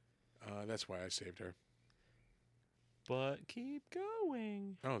 That's why I saved her. But keep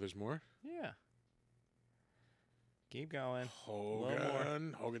going. Oh, there's more? Yeah. Keep going.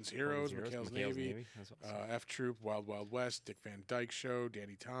 Hogan's Heroes, McHale's Navy, That's what F Troop, Wild Wild West, Dick Van Dyke Show,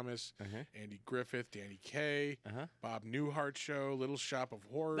 Danny Thomas, Andy Griffith, Danny Kaye, Bob Newhart Show, Little Shop of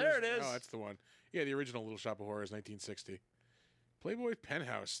Horrors. There it is. Oh, that's the one. Yeah, the original Little Shop of Horrors, 1960. Playboy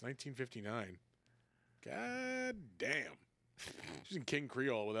Penthouse, 1959. God damn. She's in King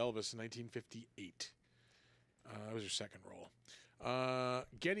Creole with Elvis in 1958. That was her second role.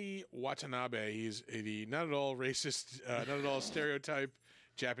 Genny Watanabe, he's the not at all racist, not at all stereotype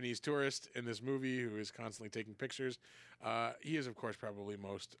Japanese tourist in this movie who is constantly taking pictures. He is, of course, probably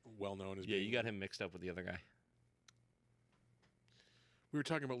most well known as being... you got him mixed up with the other guy. We were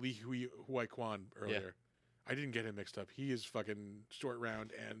talking about Lee Huai Kwan earlier. I didn't get him mixed up. He is fucking Short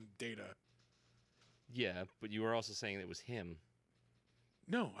Round and Data. Yeah, but you were also saying it was him.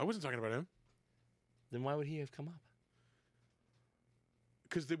 No, I wasn't talking about him. Then why would he have come up?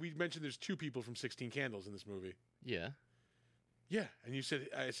 Because we mentioned there's 2 people from 16 Candles in this movie. Yeah. Yeah, and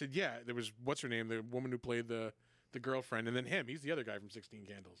I said, yeah, there was, what's her name, the woman who played the girlfriend, and then him. He's the other guy from 16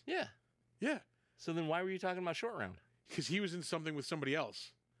 Candles. Yeah. Yeah, So then why were you talking about Short Round? because he was in something with somebody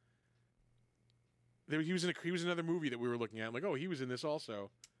else. He was in another movie that we were looking at. I'm like, oh, he was in this also.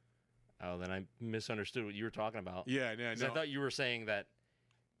 Oh, then I misunderstood what you were talking about. Yeah, 'Cause no. I thought you were saying that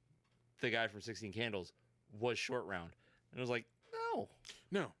the guy from 16 Candles was Short Round. And I was like, no.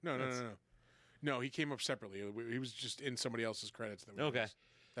 No. No, he came up separately. He was just in somebody else's credits that I noticed.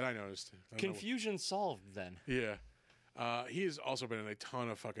 I don't know. Confusion solved then. Yeah. He has also been in a ton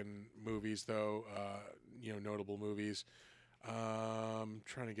of fucking movies, though. Notable movies.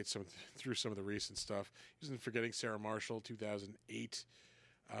 Trying to get through some of the recent stuff. He was in Forgetting Sarah Marshall, 2008.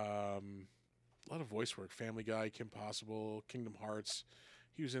 a lot of voice work. Family Guy, Kim Possible, Kingdom Hearts.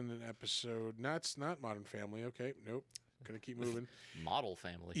 He was in an episode. Not Modern Family. Okay, nope. Gonna keep moving. Model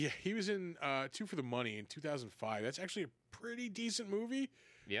Family. Yeah, he was in Two for the Money in 2005. That's actually a pretty decent movie.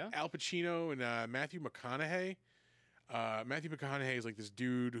 Yeah. Al Pacino and Matthew McConaughey. Matthew McConaughey is like this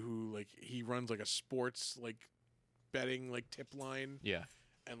dude who like he runs like a sports like betting like tip line. Yeah.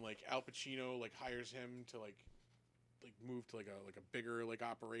 And like Al Pacino like hires him to like move to like a bigger like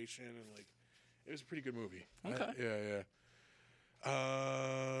operation, and like it was a pretty good movie. Okay. Yeah.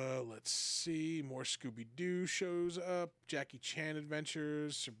 Let's see. More Scooby-Doo shows up. Jackie Chan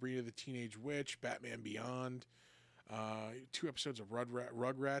Adventures, Sabrina the Teenage Witch, Batman Beyond. 2 episodes of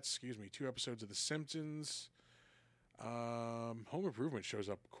Rugrats. 2 episodes of The Simpsons. Home Improvement shows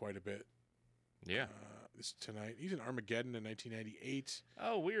up quite a bit. Yeah. This tonight. He's in Armageddon in 1998.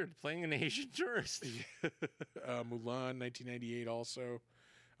 Oh, weird. Playing an Asian tourist. Mulan, 1998 also.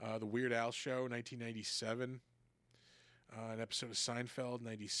 The Weird Al Show, 1997. An episode of Seinfeld,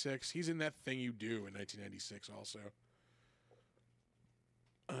 96. He's in That Thing You Do in 1996 also.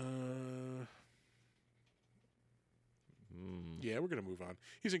 Yeah, we're going to move on.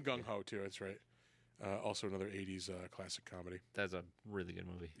 He's in Gung Ho, too. That's right. Also another 80s classic comedy. That's a really good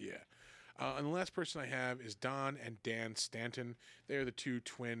movie. Yeah. And the last person I have is Don and Dan Stanton. They're the 2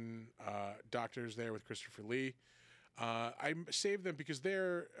 twin doctors there with Christopher Lee. I saved them because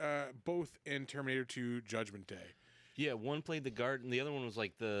they're both in Terminator 2 Judgment Day. Yeah, one played the guard, and the other one was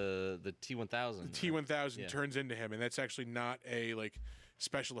like the T-1000. The T-1000 turns into him, and that's actually not a like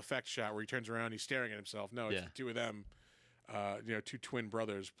special effects shot where he turns around and he's staring at himself. No, it's the 2 of them, 2 twin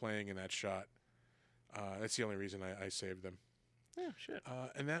brothers playing in that shot. That's the only reason I saved them. Yeah, shit.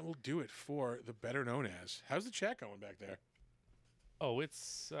 And that will do it for the Better Known As. How's the chat going back there? Oh,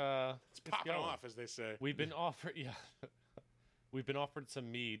 it's Popping going. off, as they say. We've been offered, we've been offered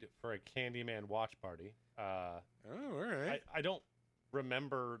some mead for a Candyman watch party. Oh, all right. I don't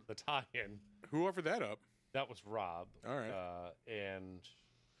remember the tie-in. Who offered that up? That was Rob. All right. And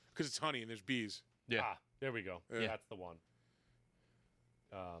because it's honey and there's bees. Yeah. There we go. Yeah. That's the one.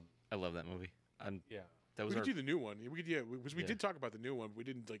 I love that movie. Yeah. That was we could do the new one. We Yeah. did talk about the new one. But we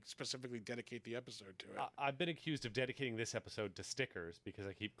didn't like specifically dedicate the episode to it. I've been accused of dedicating this episode to stickers because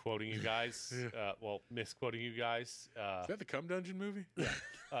I keep quoting you guys. Misquoting you guys. Is that the Cum Dungeon movie?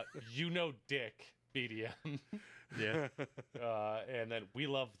 Dick BDM. Yeah. And then we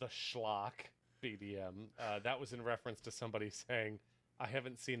love the schlock BDM. That was in reference to somebody saying, I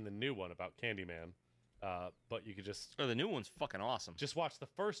haven't seen the new one about Candyman, but you could just... Oh, the new one's fucking awesome. Just watch the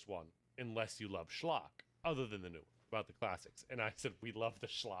first one, unless you love schlock, other than the new one, about the classics. And I said, we love the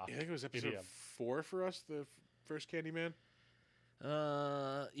schlock. Yeah, I think it was episode 4 for us, the first Candyman.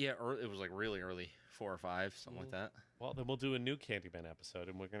 Yeah, it was like really early, 4 or 5, something like that. Well, then we'll do a new Candyman episode,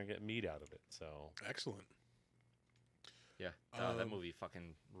 and we're going to get meat out of it, so... Excellent. Yeah, that movie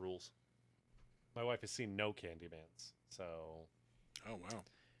fucking rules. My wife has seen no Candymans, so... Oh, wow.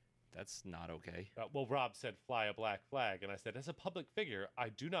 That's not okay. Well, Rob said, fly a black flag, and I said, as a public figure, I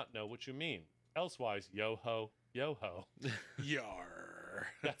do not know what you mean. Elsewise, yo-ho, yo-ho. Yar.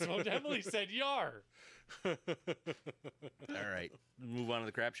 That's what Emily said, yar. All right, move on to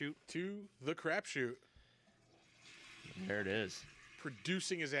the crapshoot. To the crapshoot. There it is.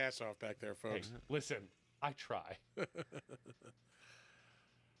 Producing his ass off back there, folks. Hey, listen, I try.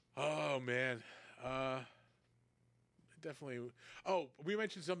 Oh, man. Definitely. Oh, we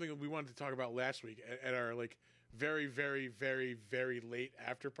mentioned something we wanted to talk about last week at our like very, very, very, very late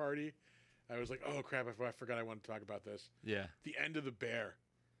after party. I was like, oh crap, I forgot I wanted to talk about this. Yeah. The end of The Bear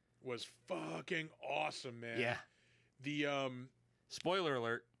was fucking awesome, man. Yeah. The spoiler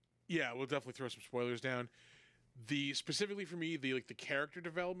alert. Yeah, we'll definitely throw some spoilers down. Specifically for me, the character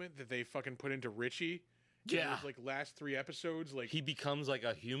development that they fucking put into Richie. Yeah. Those, last 3 episodes, he becomes like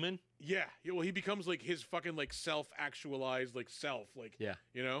a human. Yeah. Well, he becomes like his fucking self-actualized self, yeah.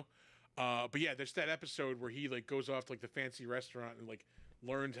 You know. But yeah, there's that episode where he goes off to the fancy restaurant and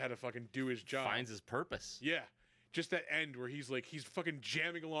learns how to fucking do his job. Finds his purpose. Yeah. Just that end where he's fucking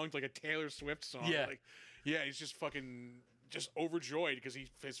jamming along to a Taylor Swift song. Yeah. Yeah, he's just fucking overjoyed because he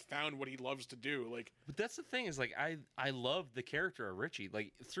has found what he loves to do. But that's the thing is I love the character of Richie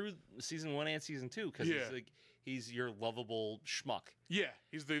through season 1 and season 2 because he's your lovable schmuck. Yeah,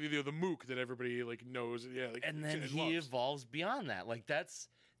 he's the mook that everybody knows. Yeah, and then he evolves beyond that.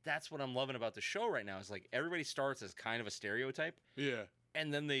 That's what I'm loving about the show right now. Is everybody starts as kind of a stereotype. Yeah,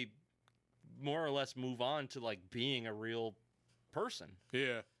 and then they more or less move on to being a real person.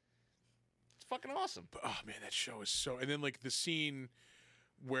 Yeah. Fucking awesome. But, oh man, that show is so. And then the scene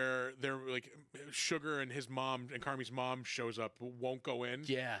where they're like Sugar and his mom and Carmi's mom shows up, but won't go in.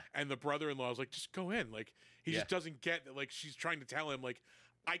 Yeah. And the brother-in-law is like, just go in. Like he Yeah. just doesn't get that. Like she's trying to tell him like,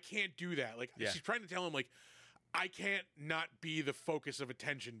 I can't do that. Like Yeah. she's trying to tell him like, I can't not be the focus of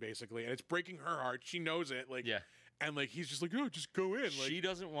attention, basically, and it's breaking her heart. She knows it. Like Yeah. And like he's just like, no, just go in. Like She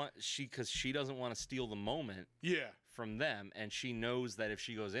doesn't want because she doesn't want to steal the moment yeah. from them, and she knows that if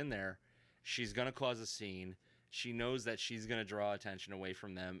she goes in there, she's gonna cause a scene. She knows that she's gonna draw attention away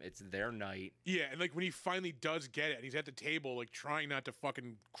from them. It's their night. Yeah, and like when he finally does get it, and he's at the table, like trying not to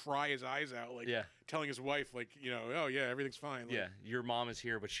fucking cry his eyes out, like Yeah. telling his wife, like, you know, oh yeah, everything's fine. Like, Yeah, your mom is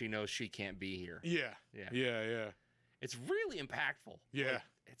here, but she knows she can't be here. yeah, Yeah. yeah. It's really impactful. Yeah. Like,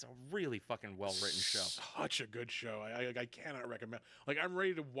 it's a really fucking well written show. Such a good show. I cannot recommend. Like I'm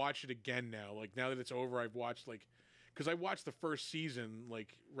ready to watch it again now. Like now that it's over, I've watched like, because I watched the first season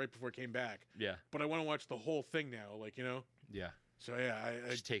like right before it came back, Yeah. but I want to watch the whole thing now. Like you know. Yeah. So yeah,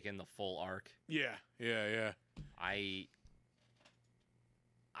 Just take in the full arc. yeah.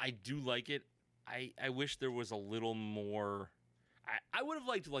 I do like it. I wish there was a little more. I would have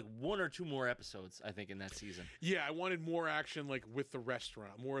liked like one or two more episodes, I think, in that season. Yeah, I wanted more action like with the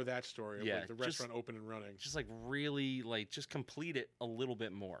restaurant, more of that story. Of, Yeah, like, the just- restaurant open and running. Just like really, like, just complete it a little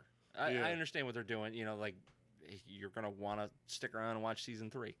bit more. Yeah. I understand what they're doing. You know, like, you're going to want to stick around and watch season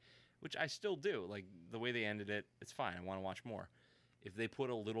 3, which I still do. Like, the way they ended it, it's fine. I want to watch more. If they put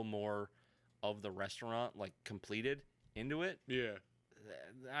a little more of the restaurant, like, completed into it, Yeah.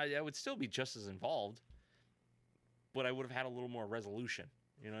 I would still be just as involved, but I would have had a little more resolution.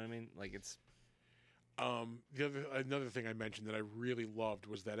 You know what I mean? Like it's. Another thing I mentioned that I really loved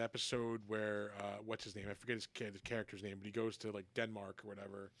was that episode where what's his name? I forget his character's name, but he goes to like Denmark or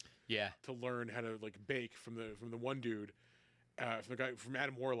whatever Yeah. to learn how to like bake from the one dude, from the guy from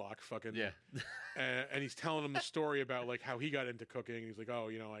Adam Warlock, fucking Yeah. and he's telling him the story about like how he got into cooking. He's like, oh,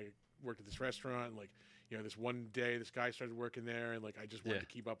 you know, I worked at this restaurant, and like, you know, this one day this guy started working there, and like I just wanted Yeah. to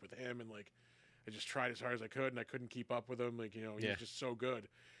keep up with him, and like I just tried as hard as I could, and I couldn't keep up with him. Like, you know, he Yeah. was just so good.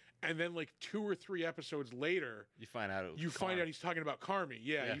 And then like 2 or 3 episodes later, You find out. It was you find Carm. out he's talking about Carmi.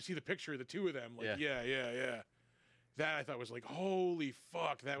 Yeah, Yeah. you see the picture of the two of them. Like, Yeah. yeah. That I thought was like, holy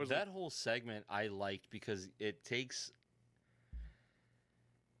fuck. That was that like, whole segment I liked because it takes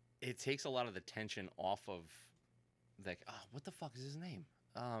a lot of the tension off of like, oh, what the fuck is his name?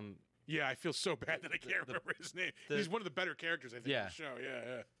 yeah, I feel so bad that I can't remember his name. He's one of the better characters I think Yeah. in the show.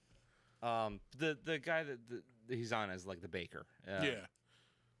 Yeah. The guy that he's on as like the baker. Yeah.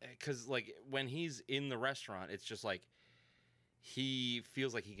 Because like when he's in the restaurant, it's just like he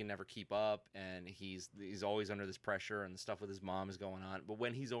feels like he can never keep up, and he's always under this pressure, and the stuff with his mom is going on. But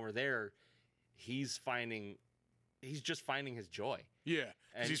when he's over there, he's just finding his joy. Yeah. And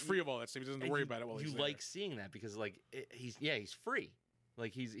Because he's free of all that stuff. He doesn't have to worry about it while he's You there. like seeing that because like he's free.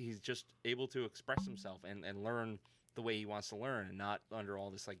 Like he's just able to express himself and learn the way he wants to learn, and not under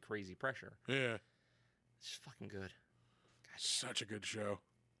all this like crazy pressure. Yeah. It's just fucking good. Such a good show.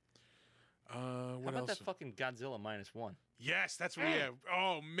 What How about else? that fucking Godzilla -1? Yes, that's what we have.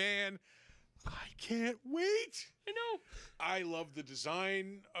 Oh man, I can't wait. I know. I love the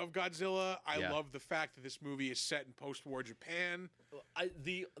design of Godzilla. I Yeah. love the fact that this movie is set in post-war Japan.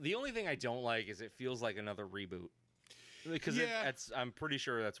 The only thing I don't like is it feels like another reboot. Because Yeah. I'm pretty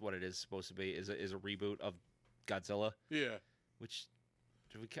sure that's what it is supposed to be is a reboot of Godzilla, Yeah, which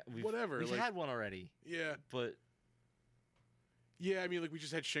we've, Whatever, we've like- had one already, yeah, but yeah. I mean, like we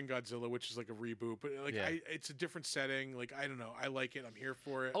just had Shin Godzilla, which is like a reboot, but like Yeah. it's a different setting. Like I don't know, I like it. I'm here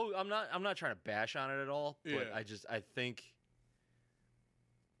for it. oh, I'm not trying to bash on it at all, but Yeah. I think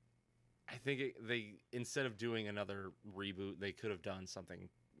they instead of doing another reboot, they could have done something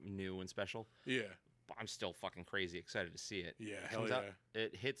new and special. Yeah, But I'm still fucking crazy excited to see it. yeah, It hell comes yeah. out-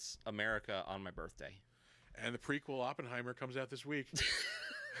 it hits America on my birthday. And the prequel Oppenheimer comes out this week.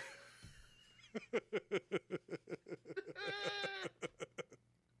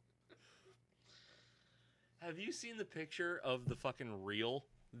 Have you seen the picture of the fucking reel?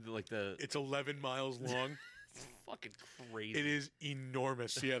 Like the It's 11 miles long. it's fucking crazy. It is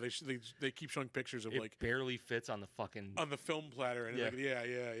enormous. Yeah, they keep showing pictures of It like barely fits on the fucking. on the film platter, and Yeah. like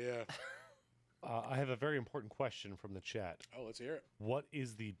yeah. I have a very important question from the chat. Oh, let's hear it. What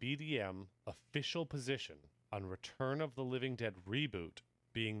is the BDM official position on Return of the Living Dead reboot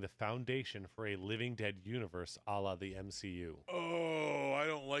being the foundation for a Living Dead universe a la the MCU? Oh, I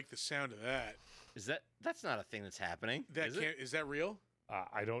don't like the sound of that. That's not a thing that's happening? Is that real?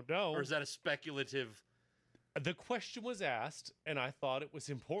 I don't know. Or is that a speculative? The question was asked, and I thought it was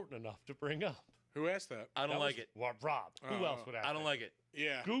important enough to bring up. Who asked that? I don't That like was- it. Well, Rob. Who Oh, else would ask I don't that? like it.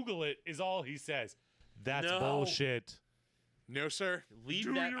 Yeah. Google it is all he says. That's No. bullshit. No, sir. Leave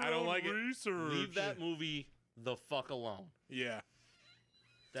Do that. your I don't own like it. research. Leave that movie the fuck alone. Yeah.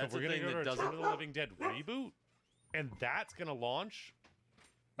 That's so we're the thing gonna go that to doesn't. Return of the Living Dead reboot, and that's gonna launch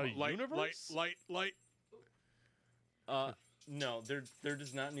a universe. Light. No, there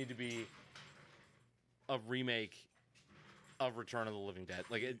does not need to be a remake of Return of the Living Dead.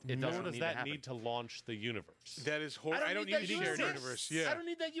 Like it Nor doesn't does need that to happen. need to launch the universe. That is horrible. I don't need a that shared universe. Yeah. I don't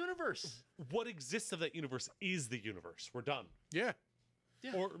need that universe. What exists of that universe is the universe. We're done. Yeah.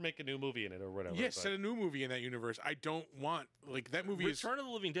 Yeah. Or make a new movie in it or whatever. Yes, but- set a new movie in that universe. I don't want that movie is. Return of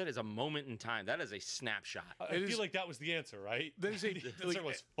the Living Dead is a moment in time. That is a snapshot. I It feel is- like that was the answer, right? That is a The like, answer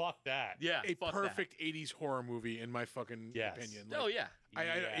was fuck that. Yeah, a fuck perfect '80s horror movie in my fucking Yes. opinion. That. Oh Like,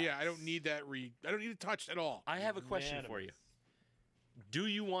 yeah. I don't need that I don't need it touched at all. I have a question for you. Do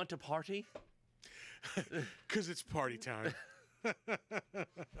you want to party? Because it's party time.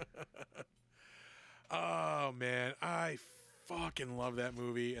 Oh man, I fucking love that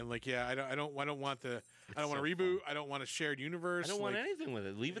movie, and like, yeah, I don't want to so reboot. I don't want a shared universe. I don't want like, anything with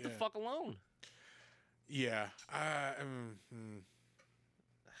it. Leave it the yeah. fuck alone. Yeah,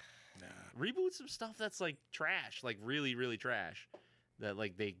 nah. Reboot some stuff that's like trash, like really, really trash. That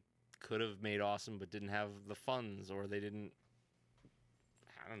like they could have made awesome, but didn't have the funds, or they didn't.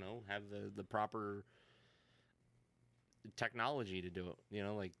 I don't know, have the proper technology to do it. You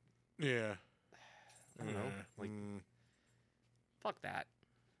know, like Yeah, I don't know, like mm. fuck that,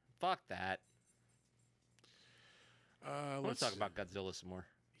 fuck that. I want Let's to talk about Godzilla some more.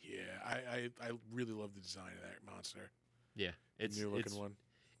 Yeah, I really love the design of that monster. Yeah, it's New looking one.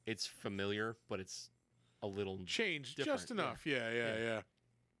 It's familiar, but it's a little Changed different, just enough. Yeah.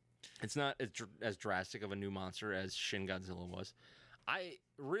 It's not as drastic of a new monster as Shin Godzilla was. I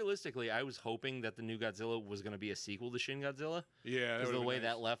was hoping that the new Godzilla was going to be a sequel to Shin Godzilla. Yeah, Because the way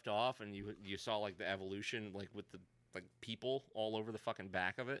that left off, and you saw like the evolution, like with the like people all over the fucking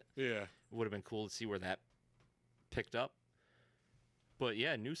back of it. Yeah. It would have been cool to see where that picked up. But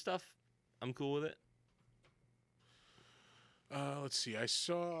yeah, new stuff, I'm cool with it. Let's see. I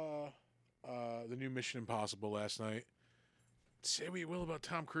saw the new Mission Impossible last night. Say what you will about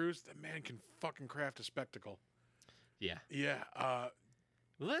Tom Cruise, that man can fucking craft a spectacle. Yeah. Yeah.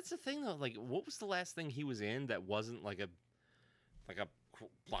 Well, that's the thing though. Like, what was the last thing he was in that wasn't like a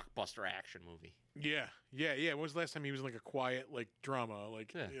blockbuster action movie? Yeah. When was the last time he was in like a quiet like drama?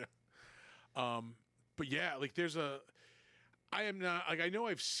 Like Yeah. But yeah, like I am not like I know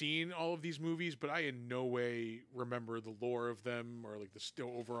I've seen all of these movies, but I in no way remember the lore of them or like the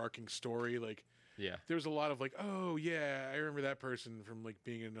still overarching story. Like Yeah. there was a lot of like, oh yeah, I remember that person from like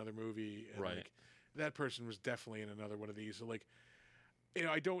being in another movie. And, Right. Like, that person was definitely in another one of these. So like,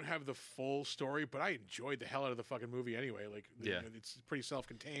 I don't have the full story, but I enjoyed the hell out of the fucking movie anyway. Like, Yeah. It's pretty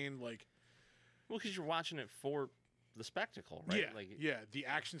self-contained. Like, Well, because you're watching it for the spectacle, right? yeah. The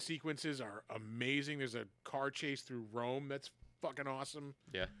action sequences are amazing. There's a car chase through Rome that's fucking awesome.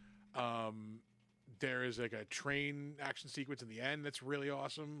 Yeah. There is like a train action sequence in the end that's really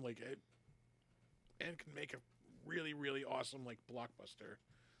awesome. Like, and can make a really, really awesome like blockbuster,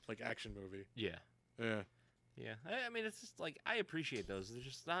 like action movie. Yeah. Yeah. Yeah. I mean, it's just like I appreciate those. They're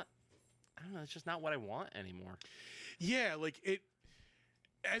just not. I don't know. It's just not what I want anymore. Yeah, like it.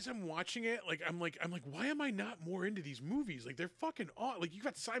 As I'm watching it, like I'm like, why am I not more into these movies? Like they're fucking awesome. Like you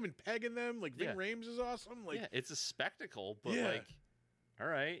got Simon Pegg in them. Like Ving Yeah. Rhames is awesome. Like Yeah, it's a spectacle, but Yeah. like, all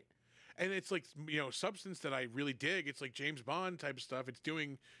right. and it's like substance that I really dig. It's like James Bond type of stuff. It's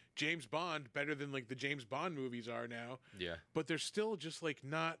doing James Bond better than like the James Bond movies are now. Yeah. But they're still just like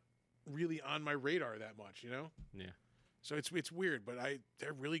not really on my radar that much. Yeah. So it's weird, but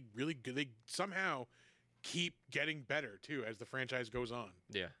they're really really good. They somehow keep getting better too as the franchise goes on.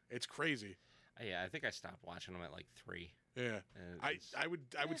 Yeah. It's crazy. Yeah. I think I stopped watching them at like 3. Yeah. And I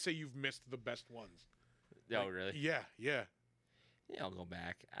would say you've missed the best ones. Oh, Like, really? Yeah. Yeah, I'll go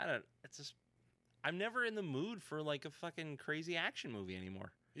back. I don't. It's just. I'm never in the mood for like a fucking crazy action movie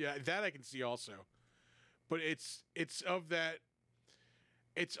anymore. Yeah, that I can see also. But it's of that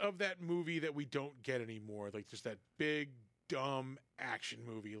movie that we don't get anymore. Like just that big dumb action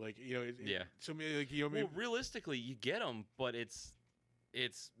movie. Like Yeah. So like Well, realistically, you get them, but it's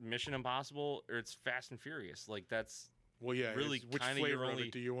Mission Impossible or it's Fast and Furious. Like that's well, yeah. really it's which kinda flavor your of only-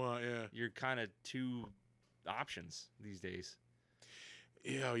 it do you want? Yeah. your kind of two options these days.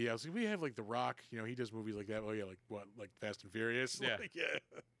 Yeah, yeah. So we have like The Rock. He does movies like that. Oh yeah, like what? Like Fast and Furious. Yeah. Like, yeah.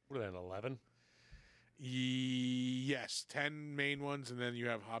 What are they, 11? Yes, 10 main ones, and then you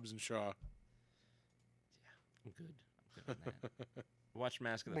have Hobbs and Shaw. I'm good on that. Watched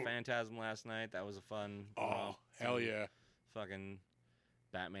Mask of the Phantasm last night. That was a fun. Oh, romp hell through yeah. Fucking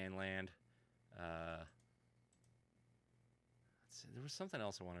Batman land. There was something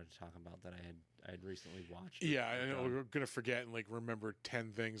else I wanted to talk about that I had recently watched. Yeah, I know we're gonna forget and like remember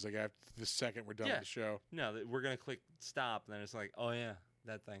 10 things like after the second we're done with the show. No, we're gonna click stop, and then it's like, oh yeah,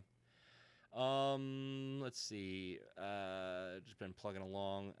 that thing. Let's see. Just been plugging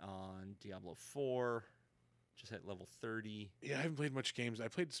along on Diablo 4. Just hit level 30. Yeah, I haven't played much games. I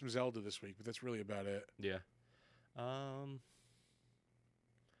played some Zelda this week, but that's really about it. Yeah. I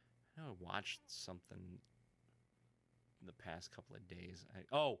know I watched something in the past couple of days.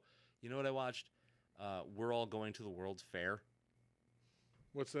 You know what I watched? We're All Going to the World's Fair.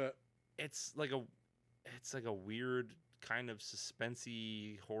 What's that? It's like a weird kind of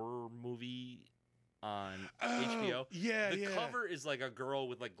suspensey horror movie on HBO. Yeah, the cover is like a girl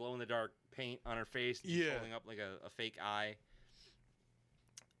with like glow in the dark paint on her face, and she's holding up like a fake eye.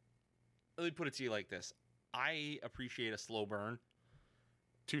 Let me put it to you like this: I appreciate a slow burn.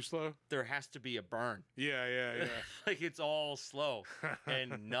 Too slow? There has to be a burn. Yeah. Like it's all slow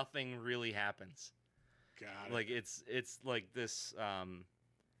and nothing really happens. Got it. Like it's like this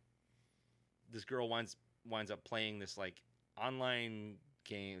this girl winds up playing this like online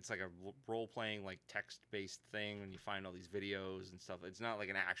game. It's like a role playing like text based thing, and you find all these videos and stuff. It's not like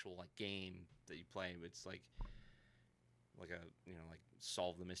an actual like game that you play. It's like a like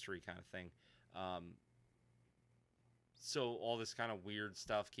solve the mystery kind of thing. So all this kind of weird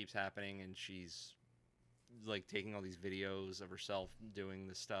stuff keeps happening, and she's like taking all these videos of herself doing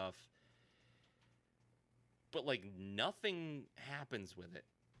this stuff, but like nothing happens with it.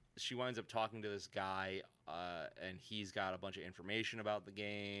 She winds up talking to this guy, and he's got a bunch of information about the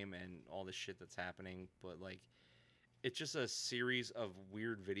game and all this shit that's happening, but like it's just a series of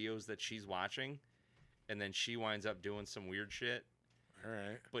weird videos that she's watching, and then she winds up doing some weird shit. All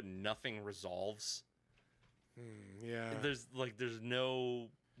right. But nothing resolves. Yeah. There's no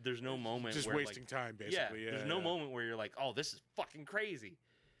moment just where wasting time basically. There's no moment where you're like, oh, this is fucking crazy.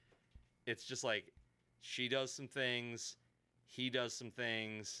 It's just like she does some things, he does some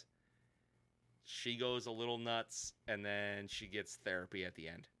things, she goes a little nuts, and then she gets therapy at the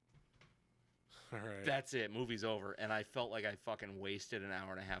end. All right. That's it. Movie's over. And I felt like I fucking wasted an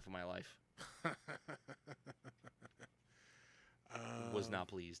hour and a half of my life. Was not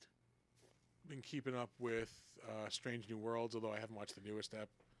pleased. Been keeping up with Strange New Worlds, although I haven't watched the newest ep.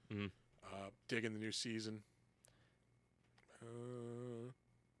 Mm-hmm. Digging the new season.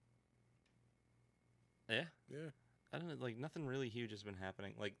 Yeah. Yeah. I don't know, like nothing really huge has been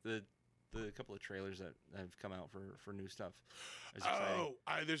happening. Like the couple of trailers that have come out for new stuff. Is exciting.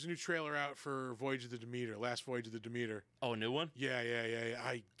 There's a new trailer out for Voyage of the Demeter, Last Voyage of the Demeter. Oh, a new one? Yeah.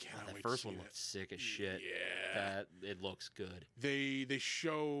 I cannot wait. The first to see one that. looked sick as shit. Yeah. That it looks good. They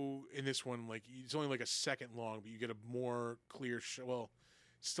show in this one like it's only like a second long, but you get a more clear well,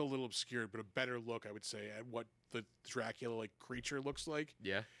 still a little obscured, but a better look, I would say, at what the Dracula like creature looks like.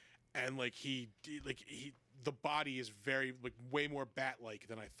 Yeah. And like the body is very like way more bat-like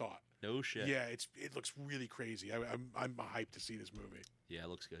than I thought. No shit. Yeah, it looks really crazy. I'm hyped to see this movie. Yeah, it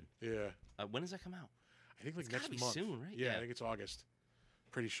looks good. Yeah. When does that come out? I think like It's next gotta be month. soon, right? Yeah, I think it's August.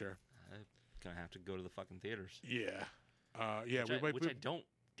 Pretty sure. I'm gonna have to go to the fucking theaters. Yeah. Yeah. Which I don't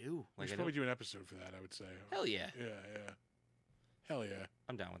do. We Like should probably do an episode for that, I would say. Hell yeah. Yeah. Hell yeah.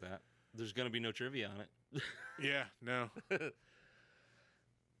 I'm down with that. There's gonna be no trivia on it. Yeah. No.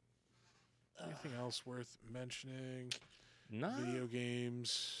 Anything else worth mentioning? No. Video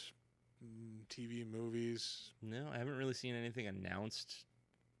games, TV, movies. No, I haven't really seen anything announced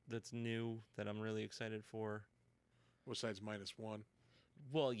that's new that I'm really excited for. Besides -1.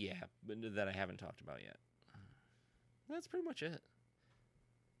 Well, yeah, but that I haven't talked about yet. That's pretty much it.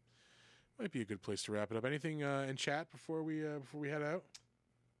 Might be a good place to wrap it up. Anything in chat before we head out?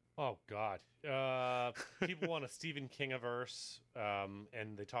 Oh God, people want a Stephen King-averse,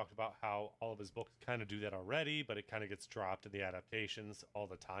 and they talked about how all of his books kind of do that already, but it kind of gets dropped in the adaptations, all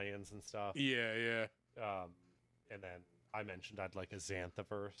the tie-ins and stuff. Yeah. And then I mentioned I'd like a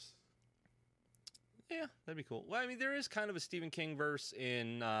Xanthaverse. Yeah, that'd be cool. Well, I mean, there is kind of a Stephen King verse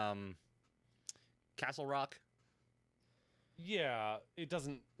in Castle Rock. Yeah, it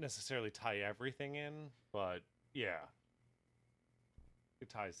doesn't necessarily tie everything in, but yeah. It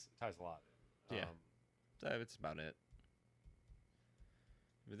ties a lot. Yeah. That's about it.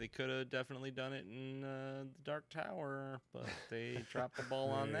 They could have definitely done it in the Dark Tower, but they dropped the ball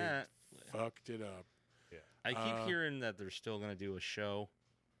on that. Fucked it up. Yeah. I keep hearing that they're still going to do a show.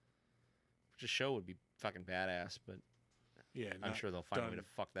 Which a show would be fucking badass, but Yeah, I'm sure they'll find a way to done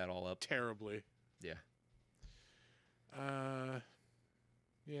fuck that all up. terribly. Yeah.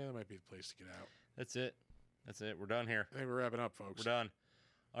 Yeah, that might be the place to get out. That's it. We're done here. I think we're wrapping up, folks. We're done.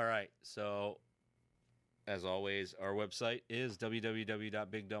 All right. So As always, our website is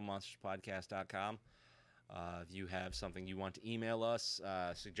www.bigdumbmonsterspodcast.com. If you have something you want to email us,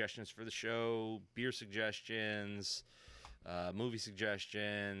 suggestions for the show, beer suggestions, movie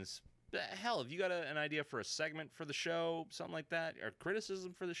suggestions, hell, if you got an idea for a segment for the show, something like that, or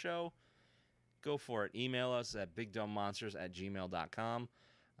criticism for the show, go for it. Email us at bigdumbmonsters@gmail.com.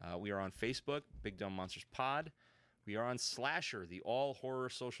 We are on Facebook, Big Dumb Monsters Pod. We are on Slasher, the all horror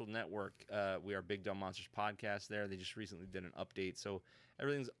social network. We are Big Dumb Monsters Podcast there. They just recently did an update, so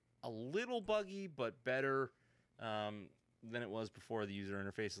everything's a little buggy, but better than it was before. The user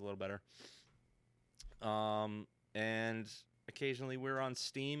interface is a little better. And occasionally we're on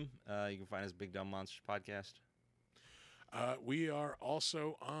Steam. You can find us Big Dumb Monsters Podcast. We are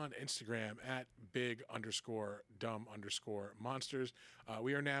also on Instagram at big_dumb_monsters.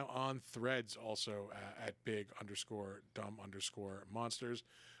 We are now on Threads also at big_dumb_monsters.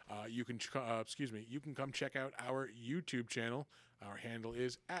 You can come check out our YouTube channel. Our handle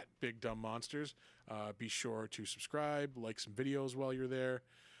is at Big Dumb Monsters. Be sure to subscribe, like some videos while you're there.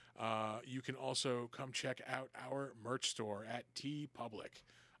 You can also come check out our merch store at TeePublic.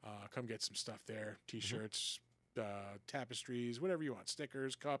 Come get some stuff there, T-shirts, tapestries, whatever you want,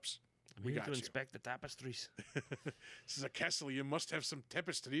 stickers, cups. We got to you. inspect the tapestries. This is a castle. You must have some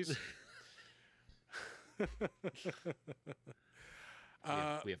tapestries. We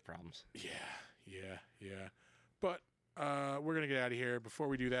have problems. Yeah. But we're going to get out of here. Before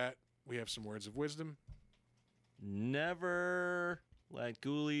we do that, we have some words of wisdom. Never let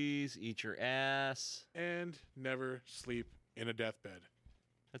ghoulies eat your ass. And never sleep in a deathbed.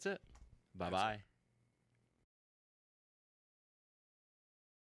 That's it. Bye-bye.